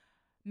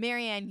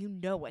 Marianne, you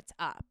know what's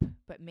up.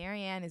 But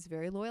Marianne is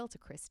very loyal to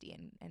Christy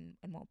and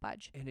won't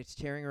budge. And it's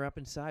tearing her up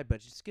inside, but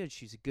it's good.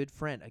 She's a good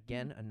friend.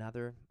 Again,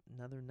 another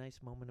nice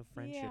moment of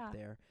friendship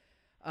there.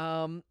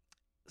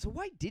 So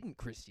why didn't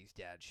Christy's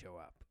dad show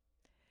up?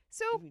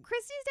 So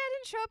Christy's dad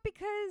didn't show up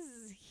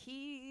because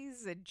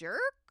he's a jerk?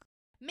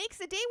 Makes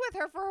a date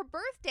with her for her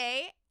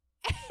birthday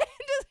and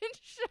doesn't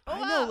show up.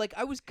 I know, like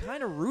I was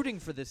kind of rooting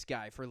for this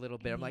guy for a little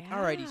bit. I'm like,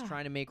 all right, he's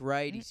trying to make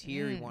right. He's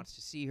here. He wants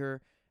to see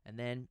her. And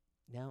then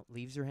now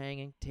leaves her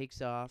hanging,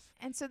 takes off.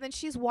 And so then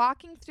she's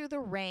walking through the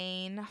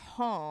rain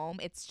home.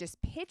 It's just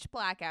pitch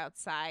black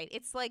outside.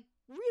 It's like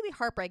really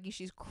heartbreaking.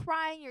 She's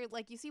crying. You're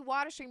like, you see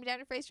water streaming down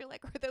your face. You're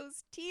like, are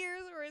those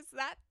tears or is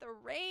that the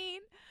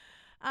rain?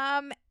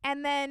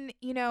 And then,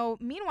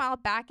 meanwhile,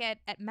 back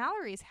at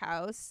Mallory's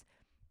house,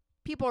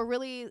 people are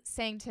really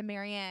saying to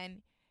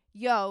Marianne,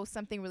 yo,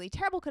 something really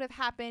terrible could have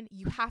happened.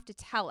 You have to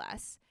tell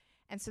us.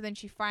 And so then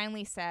she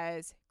finally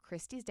says,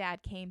 Christy's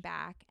dad came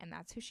back and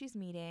that's who she's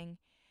meeting.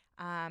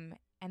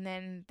 And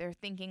then they're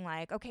thinking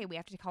like, okay, we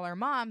have to call her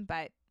mom.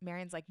 But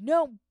Marianne's like,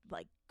 no,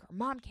 like her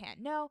mom can't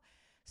know.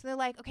 So they're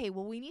like, okay,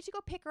 well, we need to go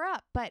pick her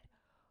up. But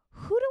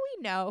who do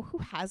we know who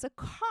has a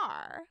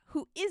car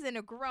who isn't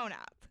a grown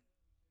up?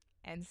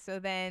 And so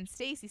then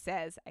Stacy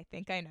says, I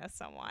think I know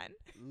someone.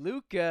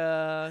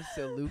 Luca.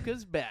 So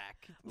Luca's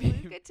back.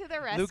 Luca to the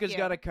rescue. Luca's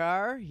got a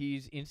car.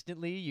 He's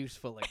instantly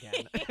useful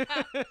again.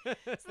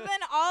 So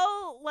then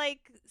all like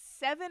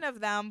 7 of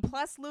them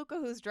plus Luca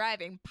who's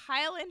driving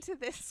pile into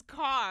this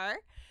car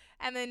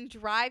and then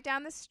drive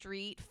down the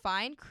street,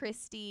 find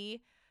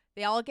Christy.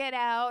 They all get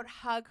out,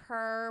 hug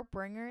her,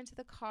 bring her into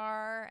the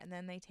car, and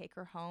then they take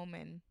her home.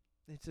 And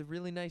it's a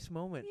really nice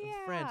moment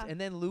of friends.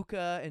 And then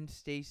Luca and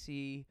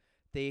Stacy,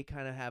 they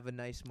kind of have a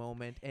nice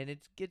moment, and it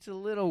gets a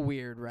little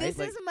weird, right? This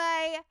is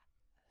my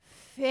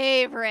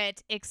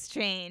favorite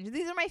exchange.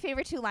 These are my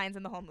favorite 2 lines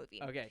in the whole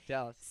movie. Okay,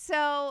 tell us.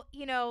 So,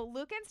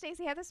 Luca and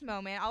Stacy have this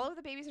moment. All of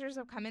the babysitters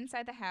have come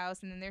inside the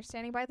house, and then they're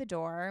standing by the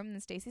door,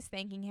 and Stacy's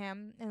thanking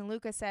him. And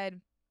Luca said,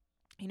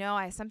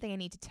 I have something I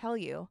need to tell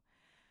you.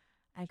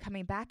 I'm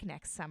coming back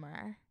next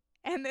summer.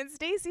 And then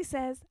Stacy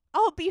says,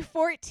 I'll be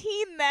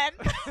 14 then.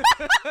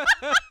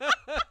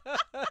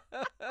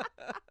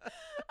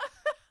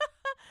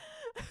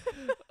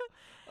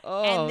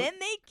 Oh, and then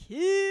they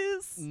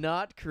kiss.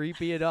 Not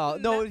creepy at all.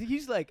 No,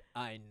 he's like,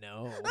 I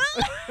know.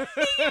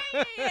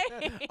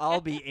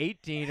 I'll be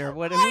 18 or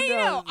whatever. I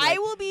know. Like, I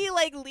will be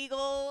like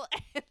legal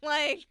and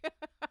like.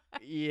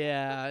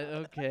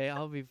 Yeah. Okay.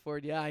 I'll be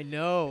 40. Yeah, I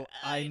know.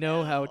 I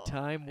know how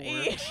time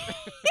works.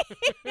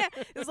 Yeah.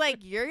 It's like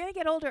you're gonna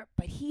get older,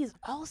 but he's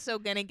also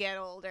gonna get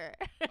older.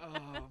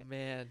 Oh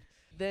man.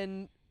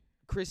 Then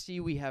Christy,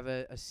 we have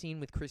a scene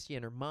with Christy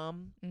and her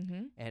mom,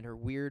 and her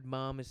weird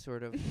mom is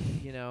sort of,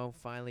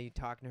 finally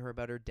talking to her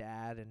about her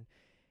dad,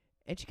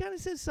 and she kind of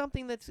says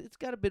something it's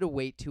got a bit of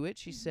weight to it.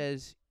 She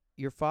says,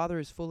 "Your father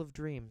is full of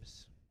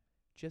dreams,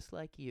 just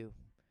like you.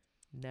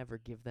 Never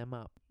give them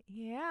up.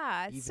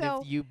 Yeah. Even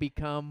if you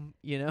become,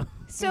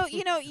 So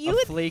you a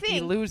would flaky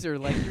think, loser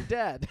like your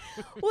dad."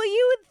 well,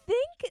 you would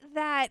think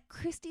that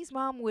Christy's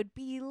mom would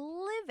be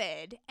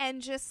livid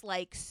and just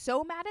like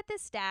so mad at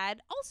this dad,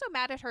 also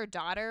mad at her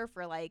daughter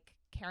for like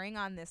carrying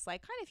on this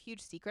like kind of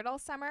huge secret all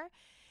summer.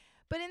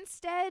 But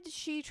instead,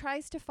 she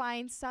tries to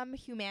find some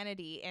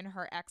humanity in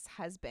her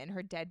ex-husband,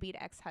 her deadbeat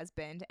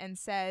ex-husband, and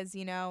says,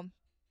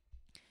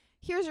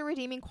 here's a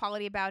redeeming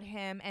quality about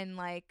him, and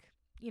like,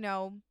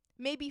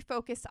 maybe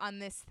focus on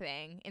this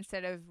thing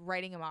instead of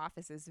writing him off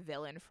as this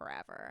villain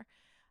forever.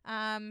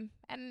 And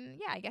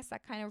yeah, I guess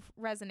that kind of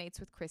resonates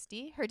with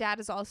Christy. Her dad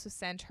has also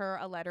sent her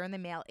a letter in the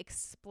mail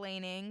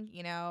explaining,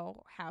 you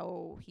know,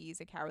 how he's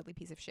a cowardly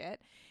piece of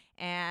shit.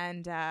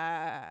 And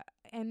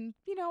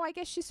you know, I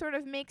guess she sort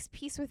of makes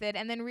peace with it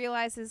and then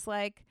realizes,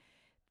 like,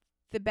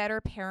 the better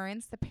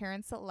parents, the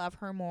parents that love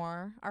her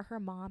more, are her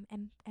mom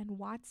and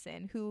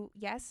Watson, who,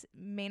 yes,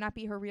 may not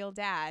be her real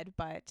dad,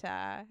 but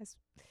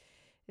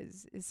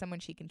is someone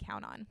she can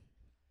count on.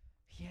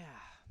 Yeah.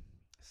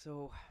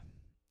 So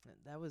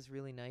that was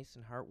really nice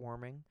and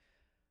heartwarming.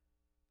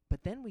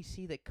 But then we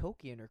see that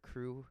Cokie and her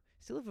crew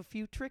still have a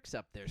few tricks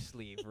up their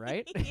sleeve,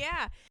 right?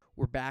 Yeah.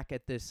 We're back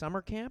at the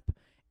summer camp,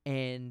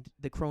 and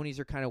the cronies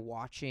are kind of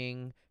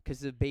watching because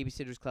the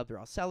Babysitters Club, they're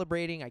all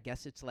celebrating. I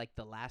guess it's like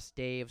the last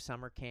day of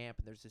summer camp,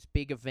 and there's this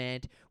big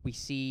event. We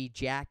see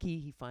Jackie.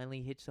 He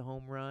finally hits a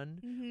home run,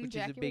 which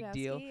Jackie is a big Rodowsky,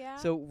 deal. yeah.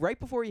 So right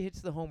before he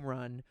hits the home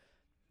run,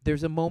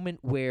 there's a moment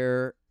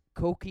where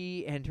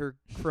Cokie and her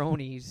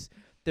cronies,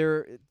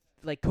 they're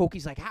like,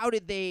 Cokie's like, how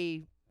did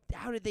they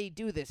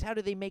do this? How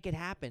did they make it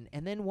happen?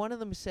 And then one of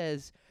them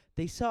says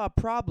they saw a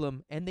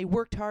problem and they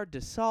worked hard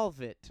to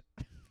solve it.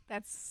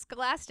 That's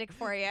scholastic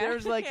for you.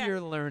 There's like Yeah. your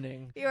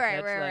learning. You're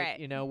right, That's right.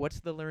 You know, what's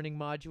the learning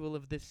module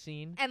of this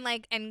scene? And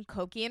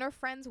Cokie and her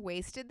friends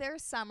wasted their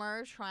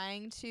summer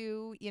trying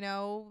to, you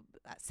know,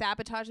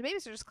 sabotage the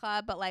Babysitters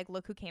Club, but like,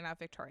 look who came out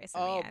victorious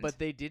in the end. But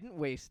they didn't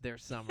waste their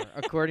summer,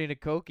 according to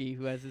Cokie,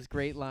 who has this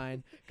great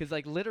line. Because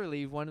like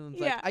literally, one of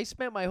them's like, I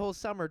spent my whole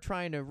summer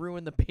trying to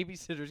ruin the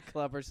Babysitters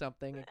Club or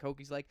something, and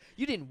Cokie's like,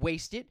 you didn't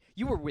waste it.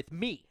 You were with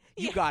me.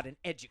 You got an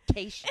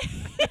education.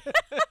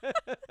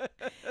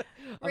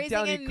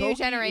 Raising a new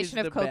generation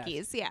of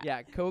Cokies.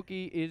 Yeah,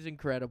 Cokie is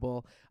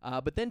incredible.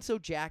 But then so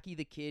Jackie,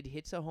 the kid,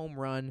 hits a home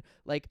run.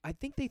 Like, I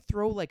think they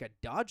throw like a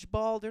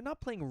dodgeball. They're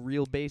not playing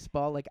real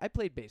baseball. Like, I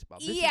played baseball.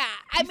 He's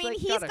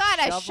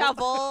got a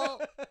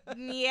shovel.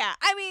 Yeah.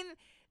 I mean,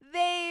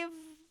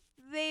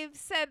 they've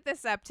set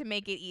this up to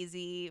make it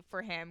easy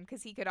for him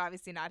because he could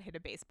obviously not hit a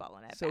baseball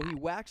in it. So he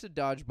whacks a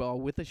dodgeball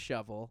with a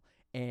shovel,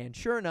 and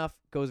sure enough,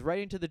 goes right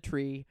into the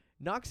tree,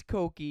 knocks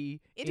Cokie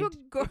into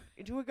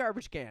a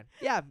garbage can.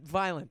 Yeah,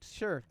 violence.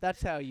 Sure,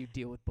 that's how you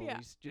deal with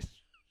bullies. Yeah.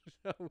 Just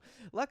so,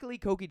 luckily,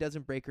 Cokie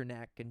doesn't break her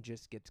neck and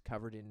just gets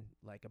covered in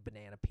like a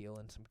banana peel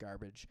and some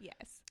garbage.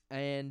 Yes.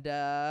 And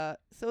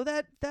so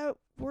that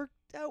worked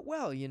out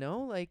well, you know.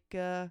 Like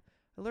I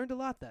learned a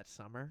lot that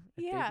summer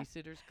at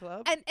Babysitters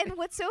Club. And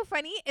what's so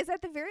funny is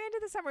at the very end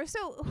of the summer.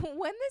 So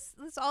when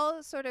this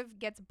all sort of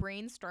gets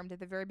brainstormed at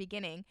the very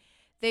beginning,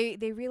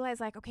 they realize,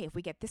 like, okay, if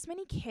we get this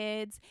many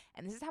kids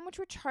and this is how much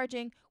we're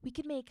charging, we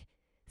could make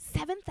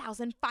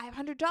 $7,500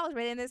 by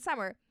the end of the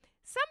summer.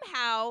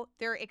 Somehow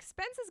their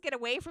expenses get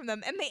away from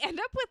them and they end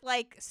up with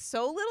like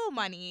so little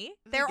money.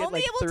 They're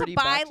only able to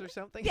buy or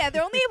something. Yeah,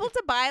 they're only able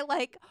to buy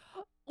like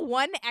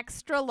one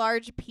extra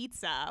large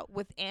pizza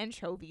with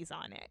anchovies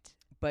on it.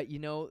 But you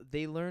know,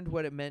 they learned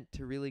what it meant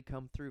to really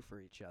come through for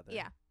each other.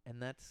 Yeah.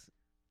 And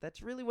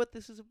that's really what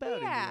this is about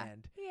in the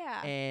end.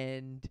 Yeah.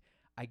 And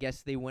I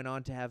guess they went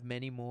on to have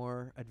many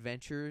more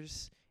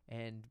adventures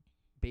and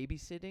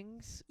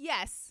babysittings.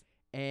 Yes.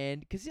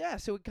 And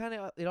so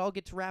it all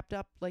gets wrapped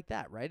up like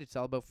that, right? It's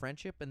all about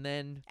friendship, and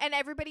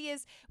everybody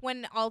is,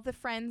 when all the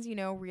friends, you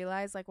know,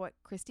 realize like what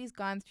Christy's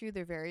gone through,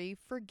 they're very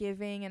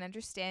forgiving and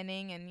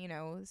understanding, and you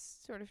know,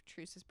 sort of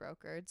truce is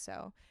brokered.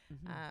 So,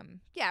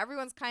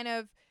 everyone's kind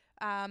of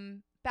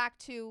back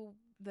to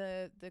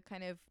the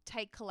kind of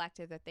tight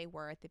collective that they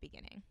were at the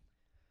beginning.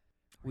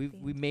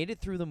 We made it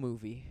through the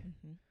movie.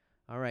 Mm-hmm.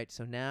 All right,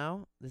 so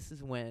now this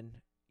is when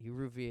you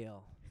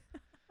reveal.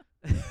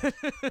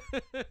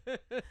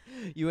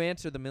 You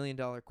answer the $1 million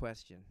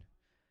question.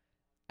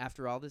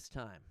 After all this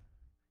time,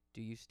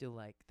 do you still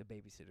like the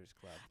Babysitters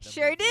Club?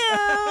 Sure do. You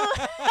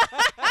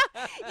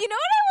know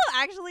what I will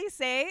actually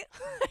say?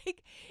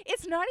 Like,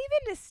 it's not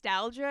even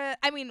nostalgia.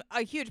 I mean,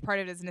 a huge part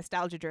of it is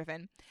nostalgia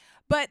driven.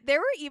 But there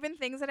were even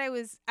things that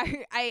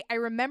I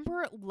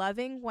remember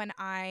loving when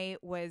I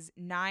was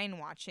 9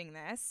 watching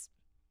this.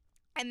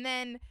 And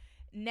then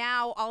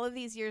now, all of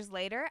these years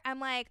later,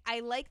 I'm like, I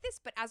like this,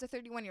 but as a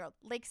 31-year-old,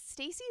 like,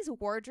 Stacey's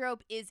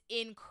wardrobe is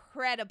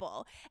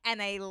incredible. And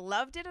I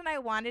loved it and I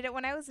wanted it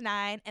when I was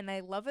 9, and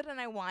I love it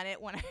and I want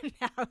it when I'm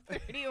now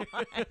 31.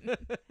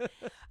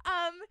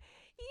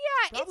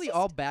 Probably it's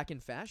all back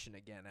in fashion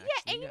again, actually.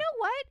 Yeah, and you know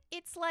what?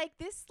 It's like,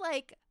 this,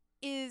 like,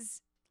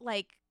 is,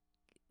 like,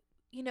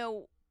 you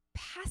know,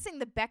 passing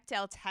the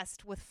Bechdel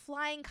test with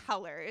flying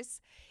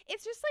colors.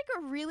 It's just like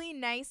a really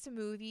nice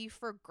movie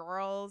for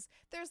girls.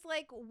 There's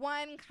like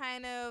one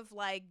kind of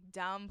like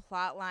dumb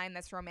plot line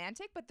that's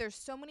romantic, but there's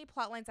so many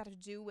plot lines that have to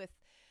do with,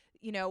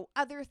 you know,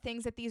 other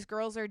things that these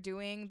girls are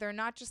doing. They're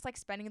not just like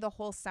spending the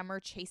whole summer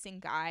chasing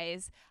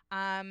guys.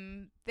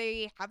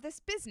 They have this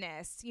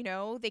business, you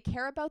know, they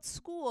care about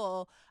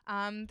school.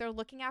 They're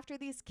looking after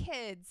these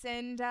kids,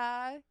 and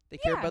they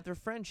care about their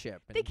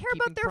friendship. And they care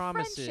about their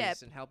promises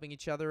friendship and helping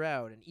each other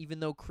out. And even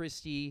though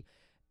Christy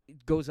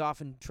goes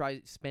off and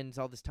spends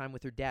all this time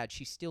with her dad,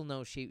 she still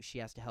knows she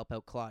has to help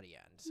out Claudia,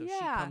 and so she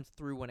comes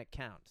through when it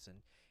counts.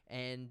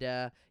 And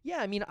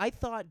I mean, I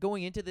thought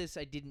going into this,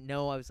 I didn't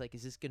know. I was like,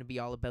 is this going to be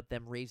all about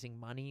them raising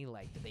money?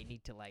 Like, do they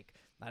need to, like,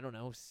 I don't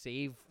know,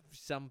 save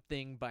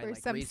something by, or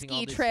like, some raising ski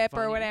all this trip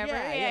funny? or whatever?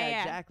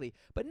 Yeah, exactly.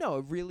 But no,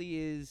 it really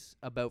is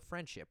about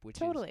friendship, which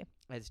Totally. is,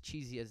 as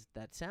cheesy as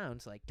that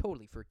sounds, like,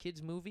 totally, for a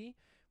kid's movie,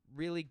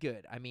 really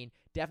good. I mean,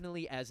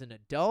 definitely as an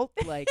adult,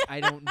 like,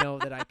 I don't know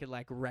that I could,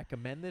 like,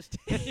 recommend this to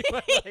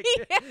anyone. Like,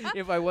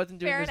 if I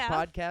wasn't doing Fair this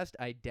enough. podcast,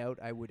 I doubt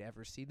I would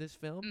ever see this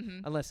film,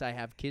 Mhm. unless I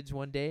have kids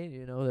one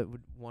day, that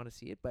would want to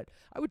see it. But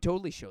I would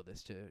totally show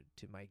this to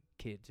my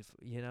kids, if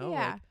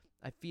Yeah. like,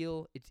 I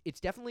feel it's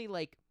definitely,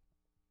 like,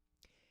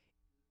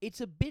 it's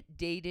a bit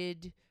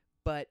dated,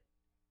 but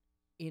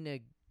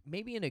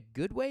maybe in a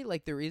good way.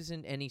 Like, there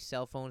isn't any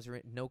cell phones or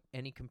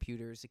any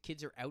computers. The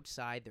kids are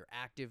outside, they're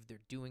active, they're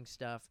doing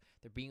stuff,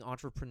 they're being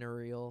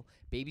entrepreneurial.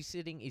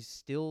 Babysitting is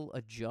still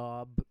a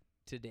job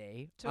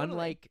today. Totally.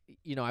 Unlike,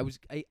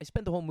 I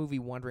spent the whole movie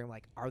wondering,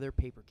 like, are there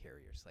paper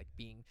carriers? Like,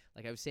 being,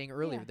 like I was saying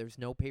earlier, Yeah. there's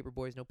no paper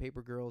boys, no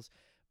paper girls,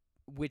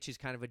 which is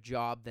kind of a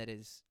job that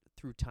is,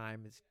 through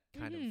time, is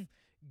kind of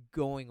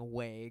gone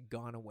away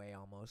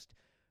almost.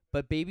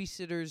 But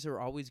babysitters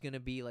are always going to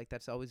be, like,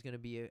 that's always going to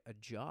be a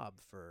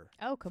job for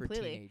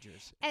Completely.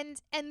 teenagers.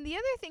 And the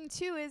other thing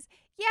too is,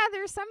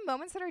 there's some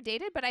moments that are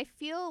dated, but I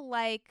feel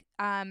like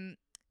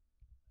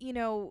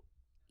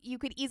you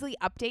could easily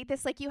update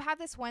this. Like, you have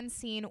this one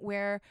scene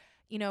where,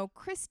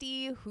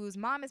 Christy, whose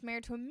mom is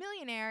married to a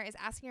millionaire, is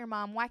asking her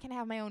mom, why can't I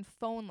have my own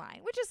phone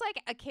line? Which is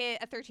like a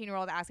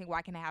 13-year-old asking,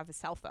 why can't I have a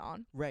cell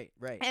phone? Right.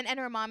 And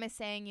her mom is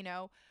saying,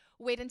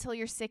 wait until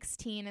you're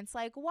 16. It's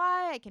like,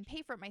 why? I can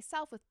pay for it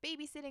myself with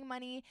babysitting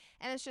money.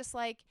 And it's just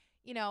like,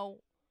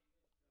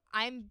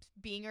 I'm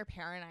being your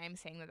parent. I am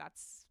saying that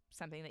that's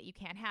something that you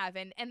can't have.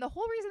 And the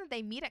whole reason that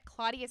they meet at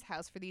Claudia's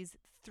house for these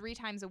 3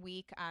 times a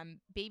week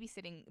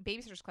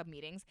babysitters club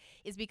meetings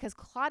is because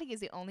Claudia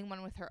is the only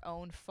one with her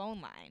own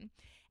phone line.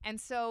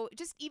 And so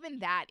just even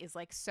that is,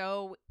 like,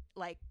 so,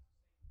 like,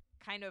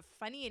 kind of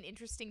funny and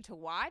interesting to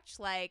watch.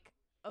 Like,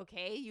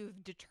 okay,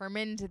 you've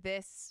determined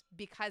this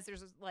because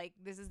there's, like,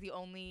 this is the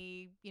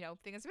only,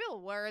 thing that's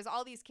available. Whereas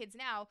all these kids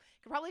now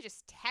could probably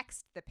just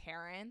text the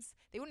parents.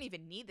 They wouldn't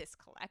even need this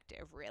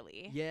collective,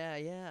 really.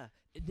 Yeah.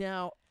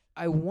 Now,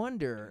 I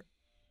wonder,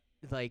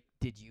 like,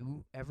 did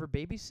you ever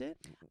babysit?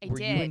 Were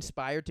did. you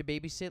inspired to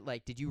babysit?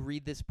 Like, did you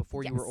read this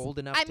before you were old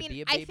enough to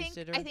be a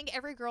babysitter? I think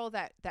every girl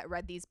that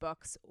read these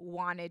books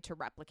wanted to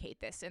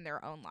replicate this in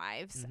their own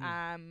lives.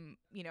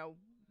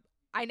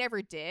 I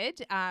never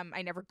did.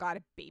 I never got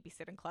a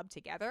babysitting club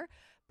together,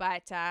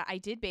 but I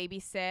did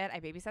babysit. I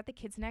babysat the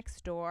kids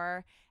next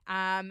door.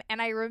 And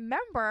I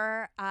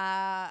remember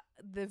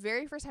the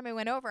very first time I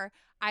went over,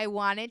 I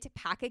wanted to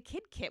pack a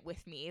kid kit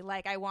with me.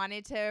 Like, I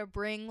wanted to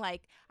bring,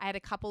 like, I had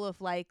a couple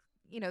of, like,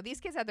 these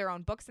kids had their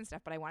own books and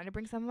stuff, but I wanted to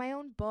bring some of my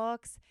own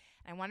books.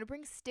 I wanted to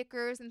bring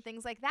stickers and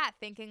things like that,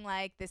 thinking,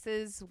 like, this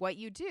is what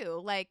you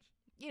do. Like,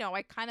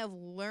 I kind of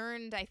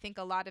learned, I think,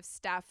 a lot of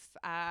stuff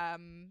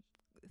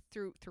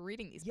through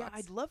reading these books. Yeah,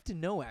 I'd love to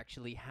know,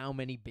 actually, how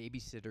many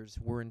babysitters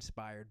were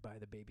inspired by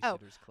the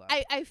Babysitters Club.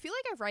 I feel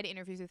like I've read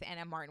interviews with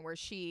Anna Martin where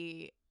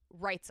she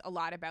writes a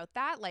lot about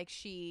that. Like,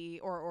 she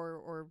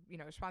or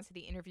responds to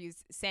the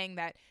interviews saying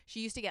that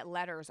she used to get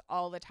letters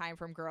all the time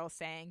from girls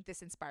saying,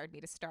 this inspired me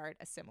to start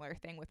a similar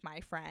thing with my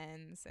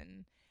friends.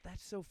 And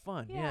that's so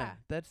fun. Yeah. Yeah.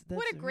 That's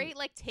what a great,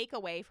 like,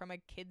 takeaway from a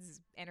kids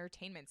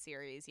entertainment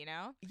series,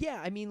 Yeah,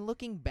 I mean,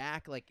 looking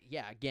back, like,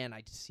 yeah, again,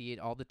 I just see it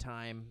all the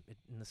time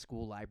in the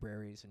school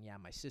libraries, and yeah,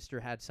 my sister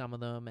had some of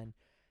them, and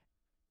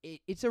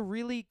it's a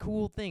really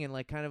cool thing, and,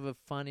 like, kind of a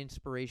fun,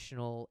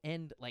 inspirational,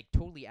 and, like,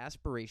 totally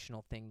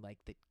aspirational thing, like,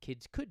 that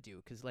kids could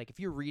do. Because, like, if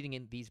you're reading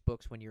in these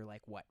books when you're,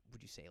 like, what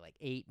would you say, like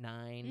 8,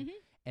 9,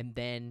 and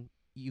then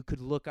you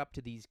could look up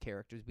to these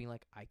characters being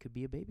like, I could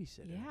be a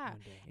babysitter one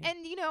day.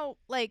 And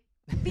like,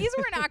 these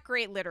were not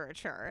great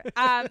literature.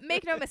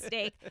 Make no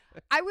mistake.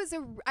 I was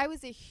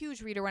a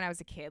huge reader when I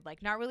was a kid,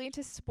 like, not really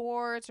into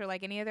sports or,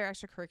 like, any other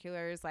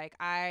extracurriculars. Like,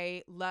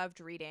 I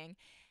loved reading.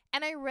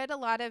 And I read a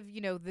lot of,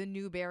 the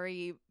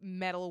Newbery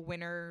Medal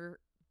winner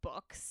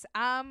books.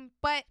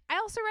 But I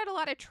also read a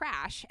lot of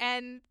trash,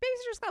 and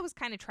Babysitter's Club was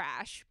kind of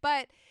trash.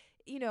 But,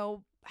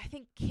 I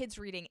think kids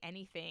reading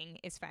anything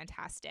is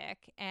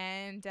fantastic.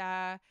 And,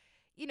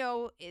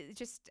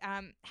 just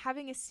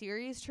having a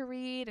series to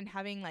read and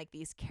having, like,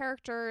 these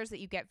characters that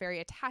you get very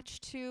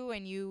attached to,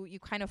 and you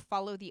kind of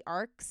follow the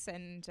arcs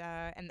and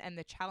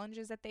the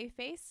challenges that they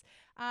face.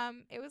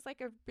 It was,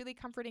 like, a really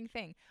comforting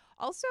thing.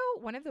 Also,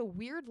 one of the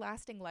weird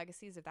lasting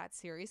legacies of that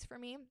series for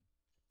me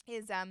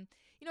is, I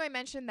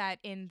mentioned that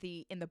in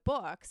the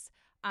books,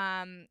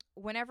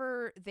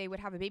 whenever they would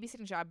have a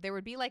babysitting job, there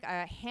would be, like,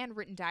 a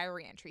handwritten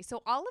diary entry.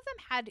 So all of them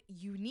had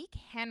unique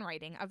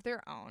handwriting of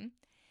their own.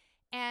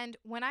 And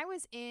when I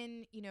was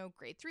in,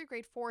 grade 3,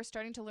 grade 4,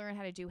 starting to learn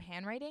how to do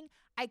handwriting,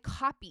 I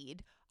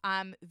copied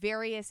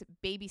various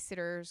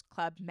Babysitters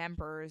Club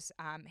members'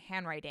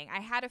 handwriting. I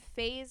had a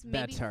phase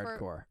That's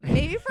hardcore.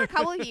 maybe for a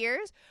couple of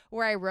years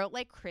where I wrote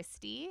like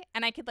Christy,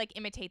 and I could like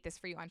imitate this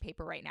for you on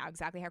paper right now,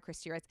 exactly how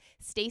Christy writes.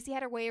 Stacy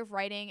had her way of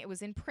writing. It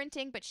was in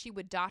printing, but she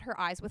would dot her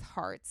I's with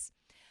hearts.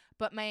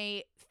 But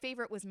my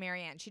favorite was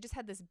Marianne. She just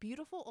had this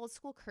beautiful old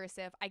school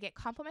cursive. I get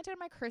complimented on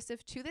my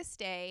cursive to this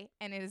day,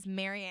 and it is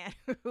Marianne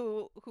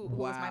who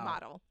was my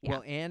model. Yeah.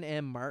 Well, Ann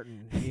M.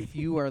 Martin, if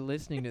you are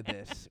listening to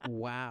this,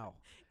 wow.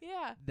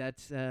 Yeah.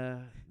 That's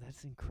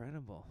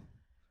incredible.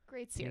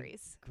 Great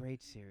series.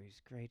 Great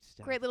series. Great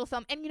stuff. Great little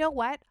film. And you know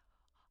what?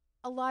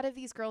 A lot of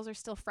these girls are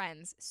still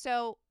friends.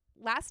 So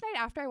last night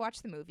after I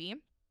watched the movie,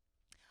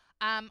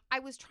 I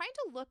was trying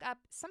to look up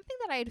something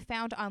that I had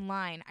found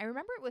online. I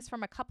remember it was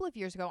from a couple of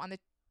years ago on the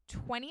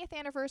 20th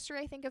anniversary,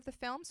 I think, of the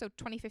film, so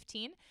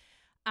 2015.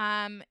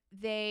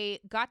 They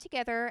got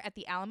together at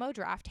the Alamo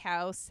Draft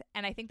House,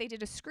 and I think they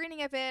did a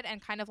screening of it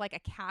and kind of like a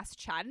cast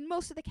chat, and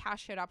most of the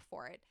cast showed up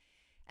for it.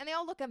 And they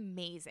all look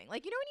amazing.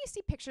 Like, you know when you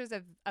see pictures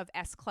of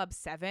S Club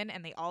 7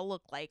 and they all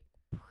look like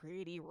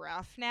pretty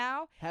rough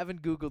now?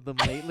 Haven't Googled them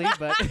lately,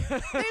 but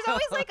there's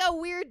always like a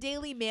weird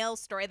Daily Mail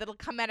story that'll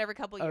come out every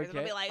couple of years. Okay.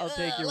 It'll be like, I'll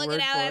take your look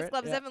word at how for S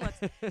Club it. 7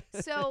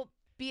 looks. So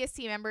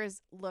BSC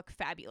members look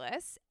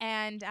fabulous.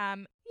 And,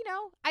 you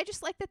know, I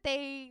just like that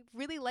they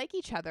really like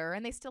each other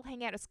and they still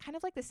hang out. It's kind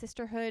of like the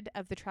sisterhood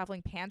of the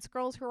Traveling Pants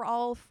girls who are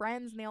all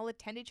friends and they all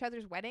attend each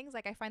other's weddings.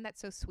 Like, I find that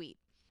so sweet.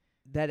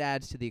 That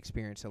adds to the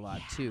experience a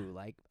lot, too.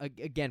 Like,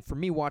 again, for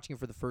me watching it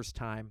for the first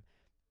time,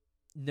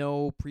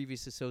 no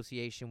previous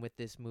association with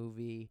this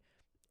movie.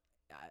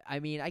 I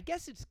mean, I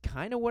guess it's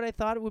kind of what I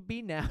thought it would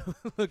be now.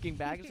 Looking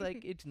back, it's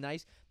like, it's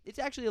nice. It's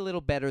actually a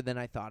little better than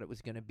I thought it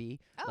was going to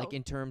be. Oh, like,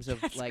 in terms of,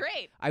 that's like,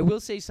 great. I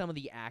will say some of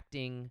the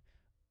acting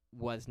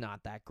was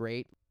not that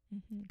great.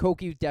 Mm-hmm.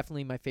 Koki was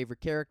definitely my favorite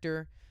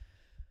character.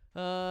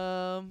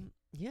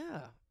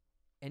 Yeah.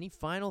 Any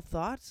final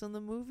thoughts on the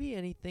movie?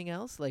 Anything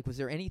else? Like, was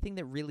there anything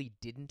that really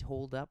didn't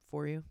hold up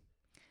for you?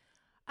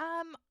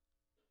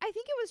 I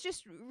think it was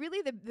just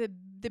really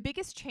the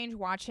biggest change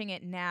watching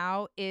it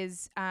now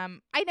is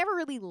I never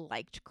really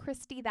liked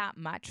Christy that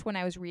much when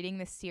I was reading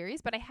this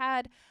series, but I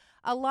had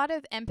a lot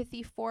of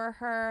empathy for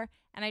her,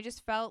 and I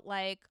just felt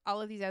like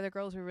all of these other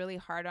girls were really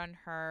hard on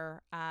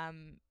her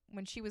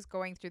when she was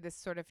going through this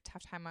sort of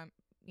tough time on,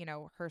 you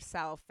know,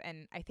 herself,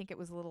 and I think it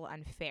was a little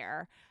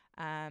unfair.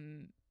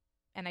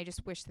 And I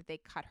just wish that they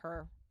cut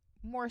her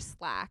more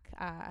slack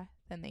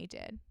than they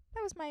did.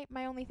 That was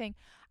my only thing.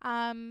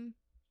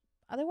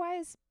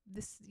 Otherwise,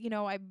 this, you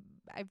know, I've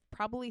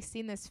probably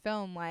seen this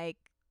film like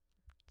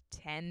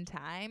 10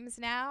 times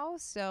now,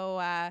 so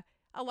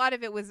a lot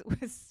of it was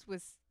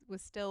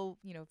still,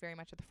 you know, very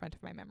much at the front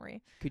of my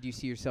memory. Could you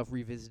see yourself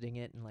revisiting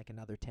it in like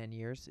another 10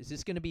 years? Is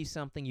this going to be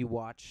something you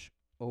watch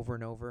over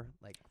and over,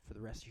 like for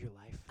the rest of your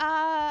life?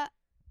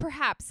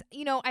 Perhaps.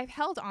 You know, I've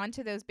held on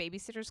to those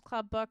Babysitters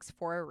Club books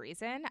for a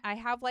reason. I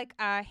have like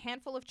a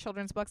handful of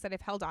children's books that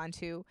I've held on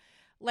to.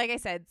 Like I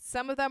said,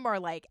 some of them are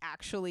like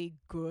actually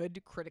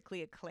good,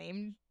 critically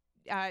acclaimed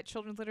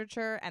children's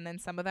literature, and then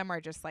some of them are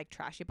just like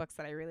trashy books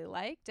that I really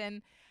liked.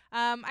 And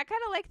I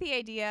kind of like the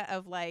idea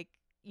of like,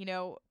 you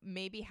know,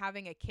 maybe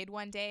having a kid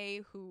one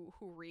day who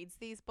reads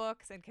these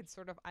books and can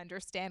sort of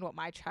understand what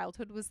my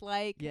childhood was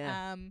like.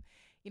 Yeah.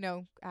 You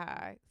know,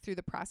 through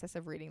the process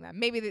of reading them.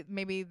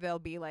 Maybe they'll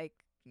be like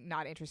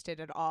not interested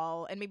at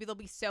all, and maybe they'll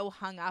be so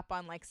hung up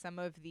on like some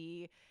of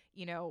the,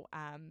 you know,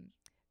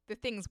 the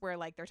things where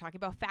like they're talking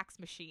about fax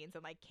machines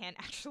and like can't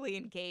actually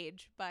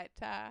engage. But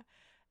I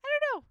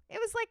don't know. It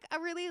was like a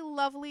really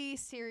lovely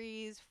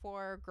series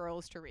for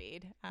girls to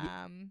read,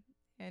 and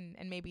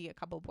maybe a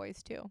couple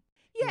boys too.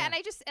 Yeah, and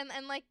I just and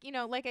like, you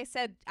know, like I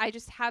said, I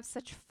just have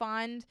such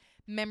fond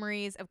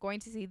memories of going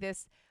to see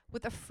this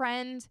with a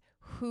friend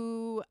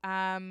who,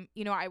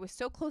 you know, I was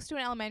so close to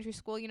in elementary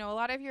school. You know, a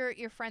lot of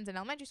your friends in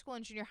elementary school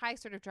and junior high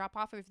sort of drop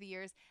off over the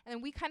years, and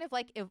then we kind of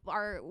like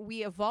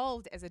we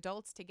evolved as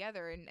adults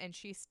together, and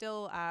she's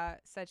still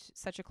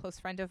such a close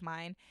friend of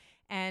mine,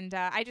 and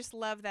I just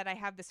love that I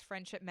have this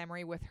friendship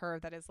memory with her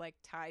that is like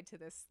tied to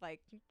this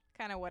like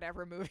kind of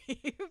whatever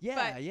movie.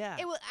 Yeah, but yeah.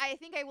 I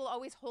think I will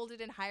always hold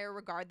it in higher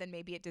regard than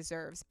maybe it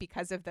deserves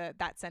because of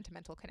that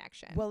sentimental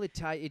connection. Well,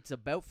 it's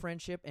about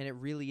friendship, and it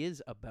really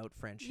is about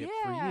friendship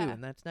for you,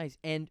 and that's nice.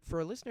 And for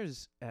our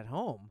listeners at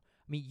home,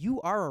 I mean,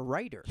 you are a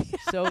writer,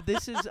 so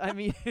this is, I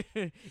mean,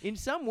 in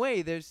some way,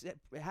 it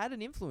had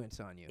an influence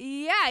on you.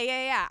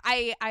 Yeah.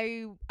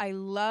 I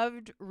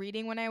loved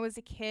reading when I was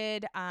a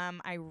kid.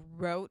 I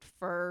wrote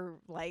for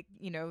like,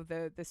 you know,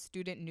 the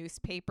student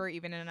newspaper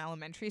even in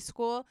elementary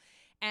school.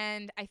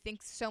 And I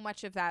think so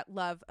much of that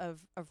love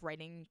of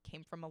writing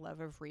came from a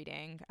love of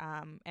reading.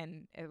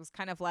 And it was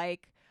kind of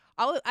like,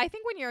 I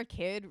think when you're a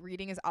kid,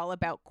 reading is all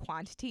about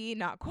quantity,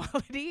 not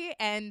quality.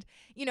 And,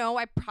 you know,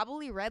 I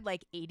probably read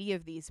like 80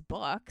 of these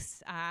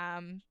books.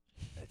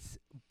 That's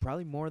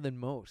probably more than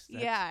most.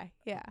 That's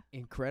yeah.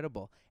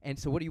 Incredible. And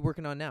so what are you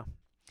working on now?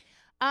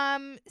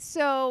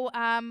 So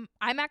I'm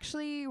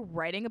actually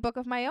writing a book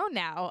of my own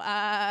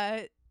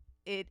now.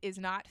 It is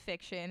not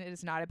fiction. It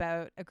is not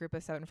about a group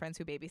of 7 friends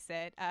who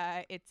babysit.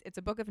 It's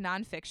a book of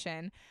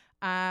nonfiction.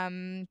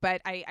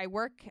 But I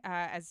work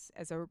as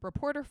a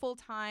reporter full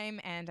time,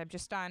 and I'm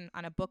just on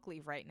a book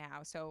leave right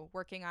now. So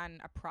working on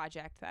a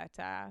project that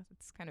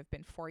it's kind of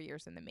been 4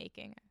 years in the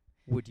making.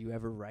 Would you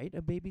ever write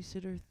a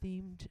babysitter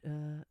themed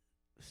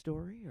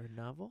story or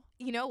novel?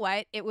 You know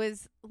what? It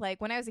was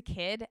like when I was a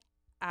kid.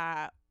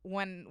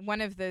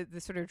 One of the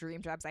sort of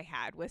dream jobs I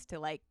had was to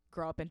like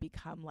grow up and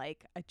become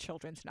like a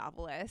children's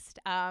novelist.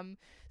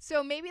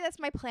 So maybe that's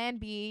my plan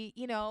B.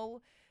 You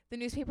know, the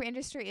newspaper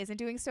industry isn't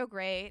doing so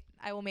great.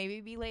 I will maybe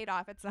be laid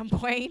off at some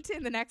point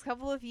in the next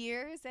couple of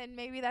years, and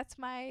maybe that's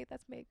my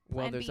plan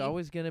Well, there's B.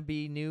 always going to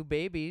be new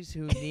babies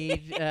who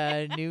need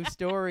new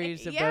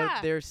stories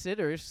about their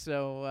sitters.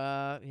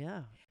 So,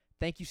 yeah.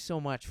 Thank you so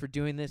much for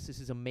doing this. This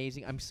is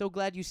amazing. I'm so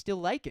glad you still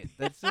like it.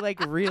 That's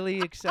like really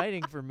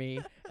exciting for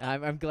me.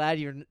 I'm glad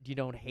you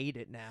don't hate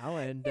it now.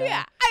 And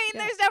yeah, I mean,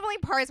 there's definitely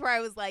parts where I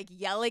was like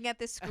yelling at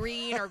the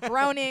screen or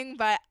groaning,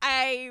 but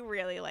I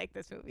really like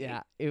this movie.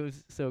 Yeah, it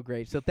was so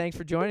great. So thanks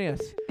for joining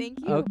us. Thank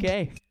you.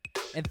 Okay.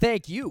 And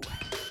thank you.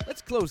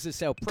 Let's close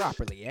this out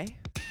properly, eh?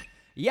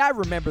 Yeah, I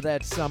remember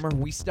that summer.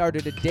 We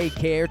started a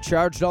daycare,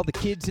 charged all the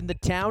kids in the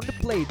town to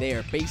play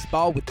there.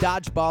 Baseball with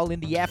dodgeball in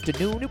the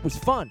afternoon, it was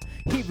fun,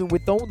 even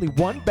with only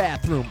one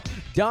bathroom.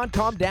 Dawn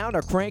calmed down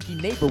our cranky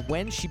neighbor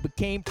when she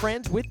became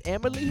friends with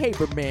Emily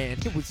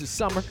Haberman. It was the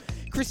summer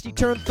Christy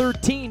turned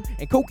 13,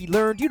 and Cokie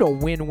learned you don't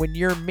win when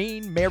you're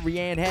mean.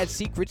 Marianne had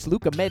secrets,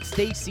 Luca met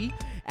Stacy.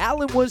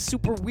 Alan was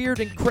super weird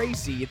and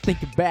crazy. And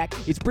thinking back,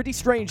 it's pretty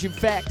strange in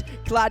fact.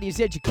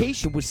 Claudia's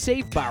education was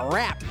saved by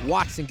rap.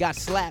 Watson got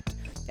slapped.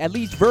 At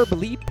least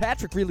verbally,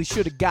 Patrick really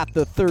should have got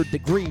the 3rd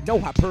degree, no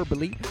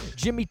hyperbole.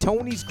 Jimmy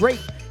Tony's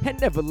great, and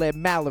never let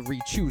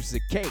Mallory choose the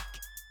cake.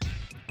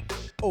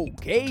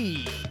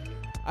 Okay.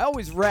 I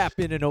always rap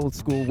in an old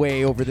school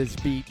way over this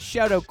beat.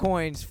 Shout out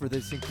Coins for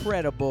this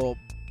incredible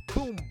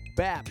boom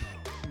bap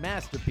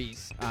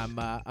masterpiece I'm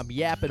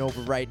yapping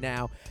over right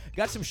now.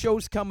 Got some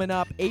shows coming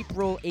up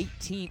April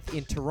 18th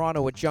in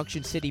Toronto at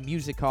Junction City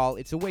Music Hall.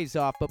 It's a ways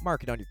off, but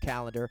mark it on your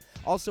calendar.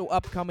 Also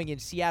upcoming in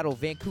Seattle,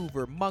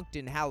 Vancouver,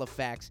 Moncton,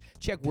 Halifax.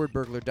 Check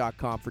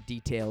wordburglar.com for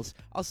details.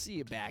 I'll see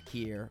you back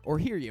here, or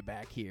hear you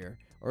back here,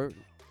 or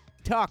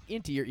talk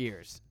into your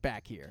ears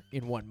back here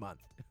in 1 month.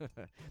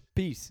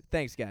 Peace.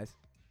 Thanks, guys.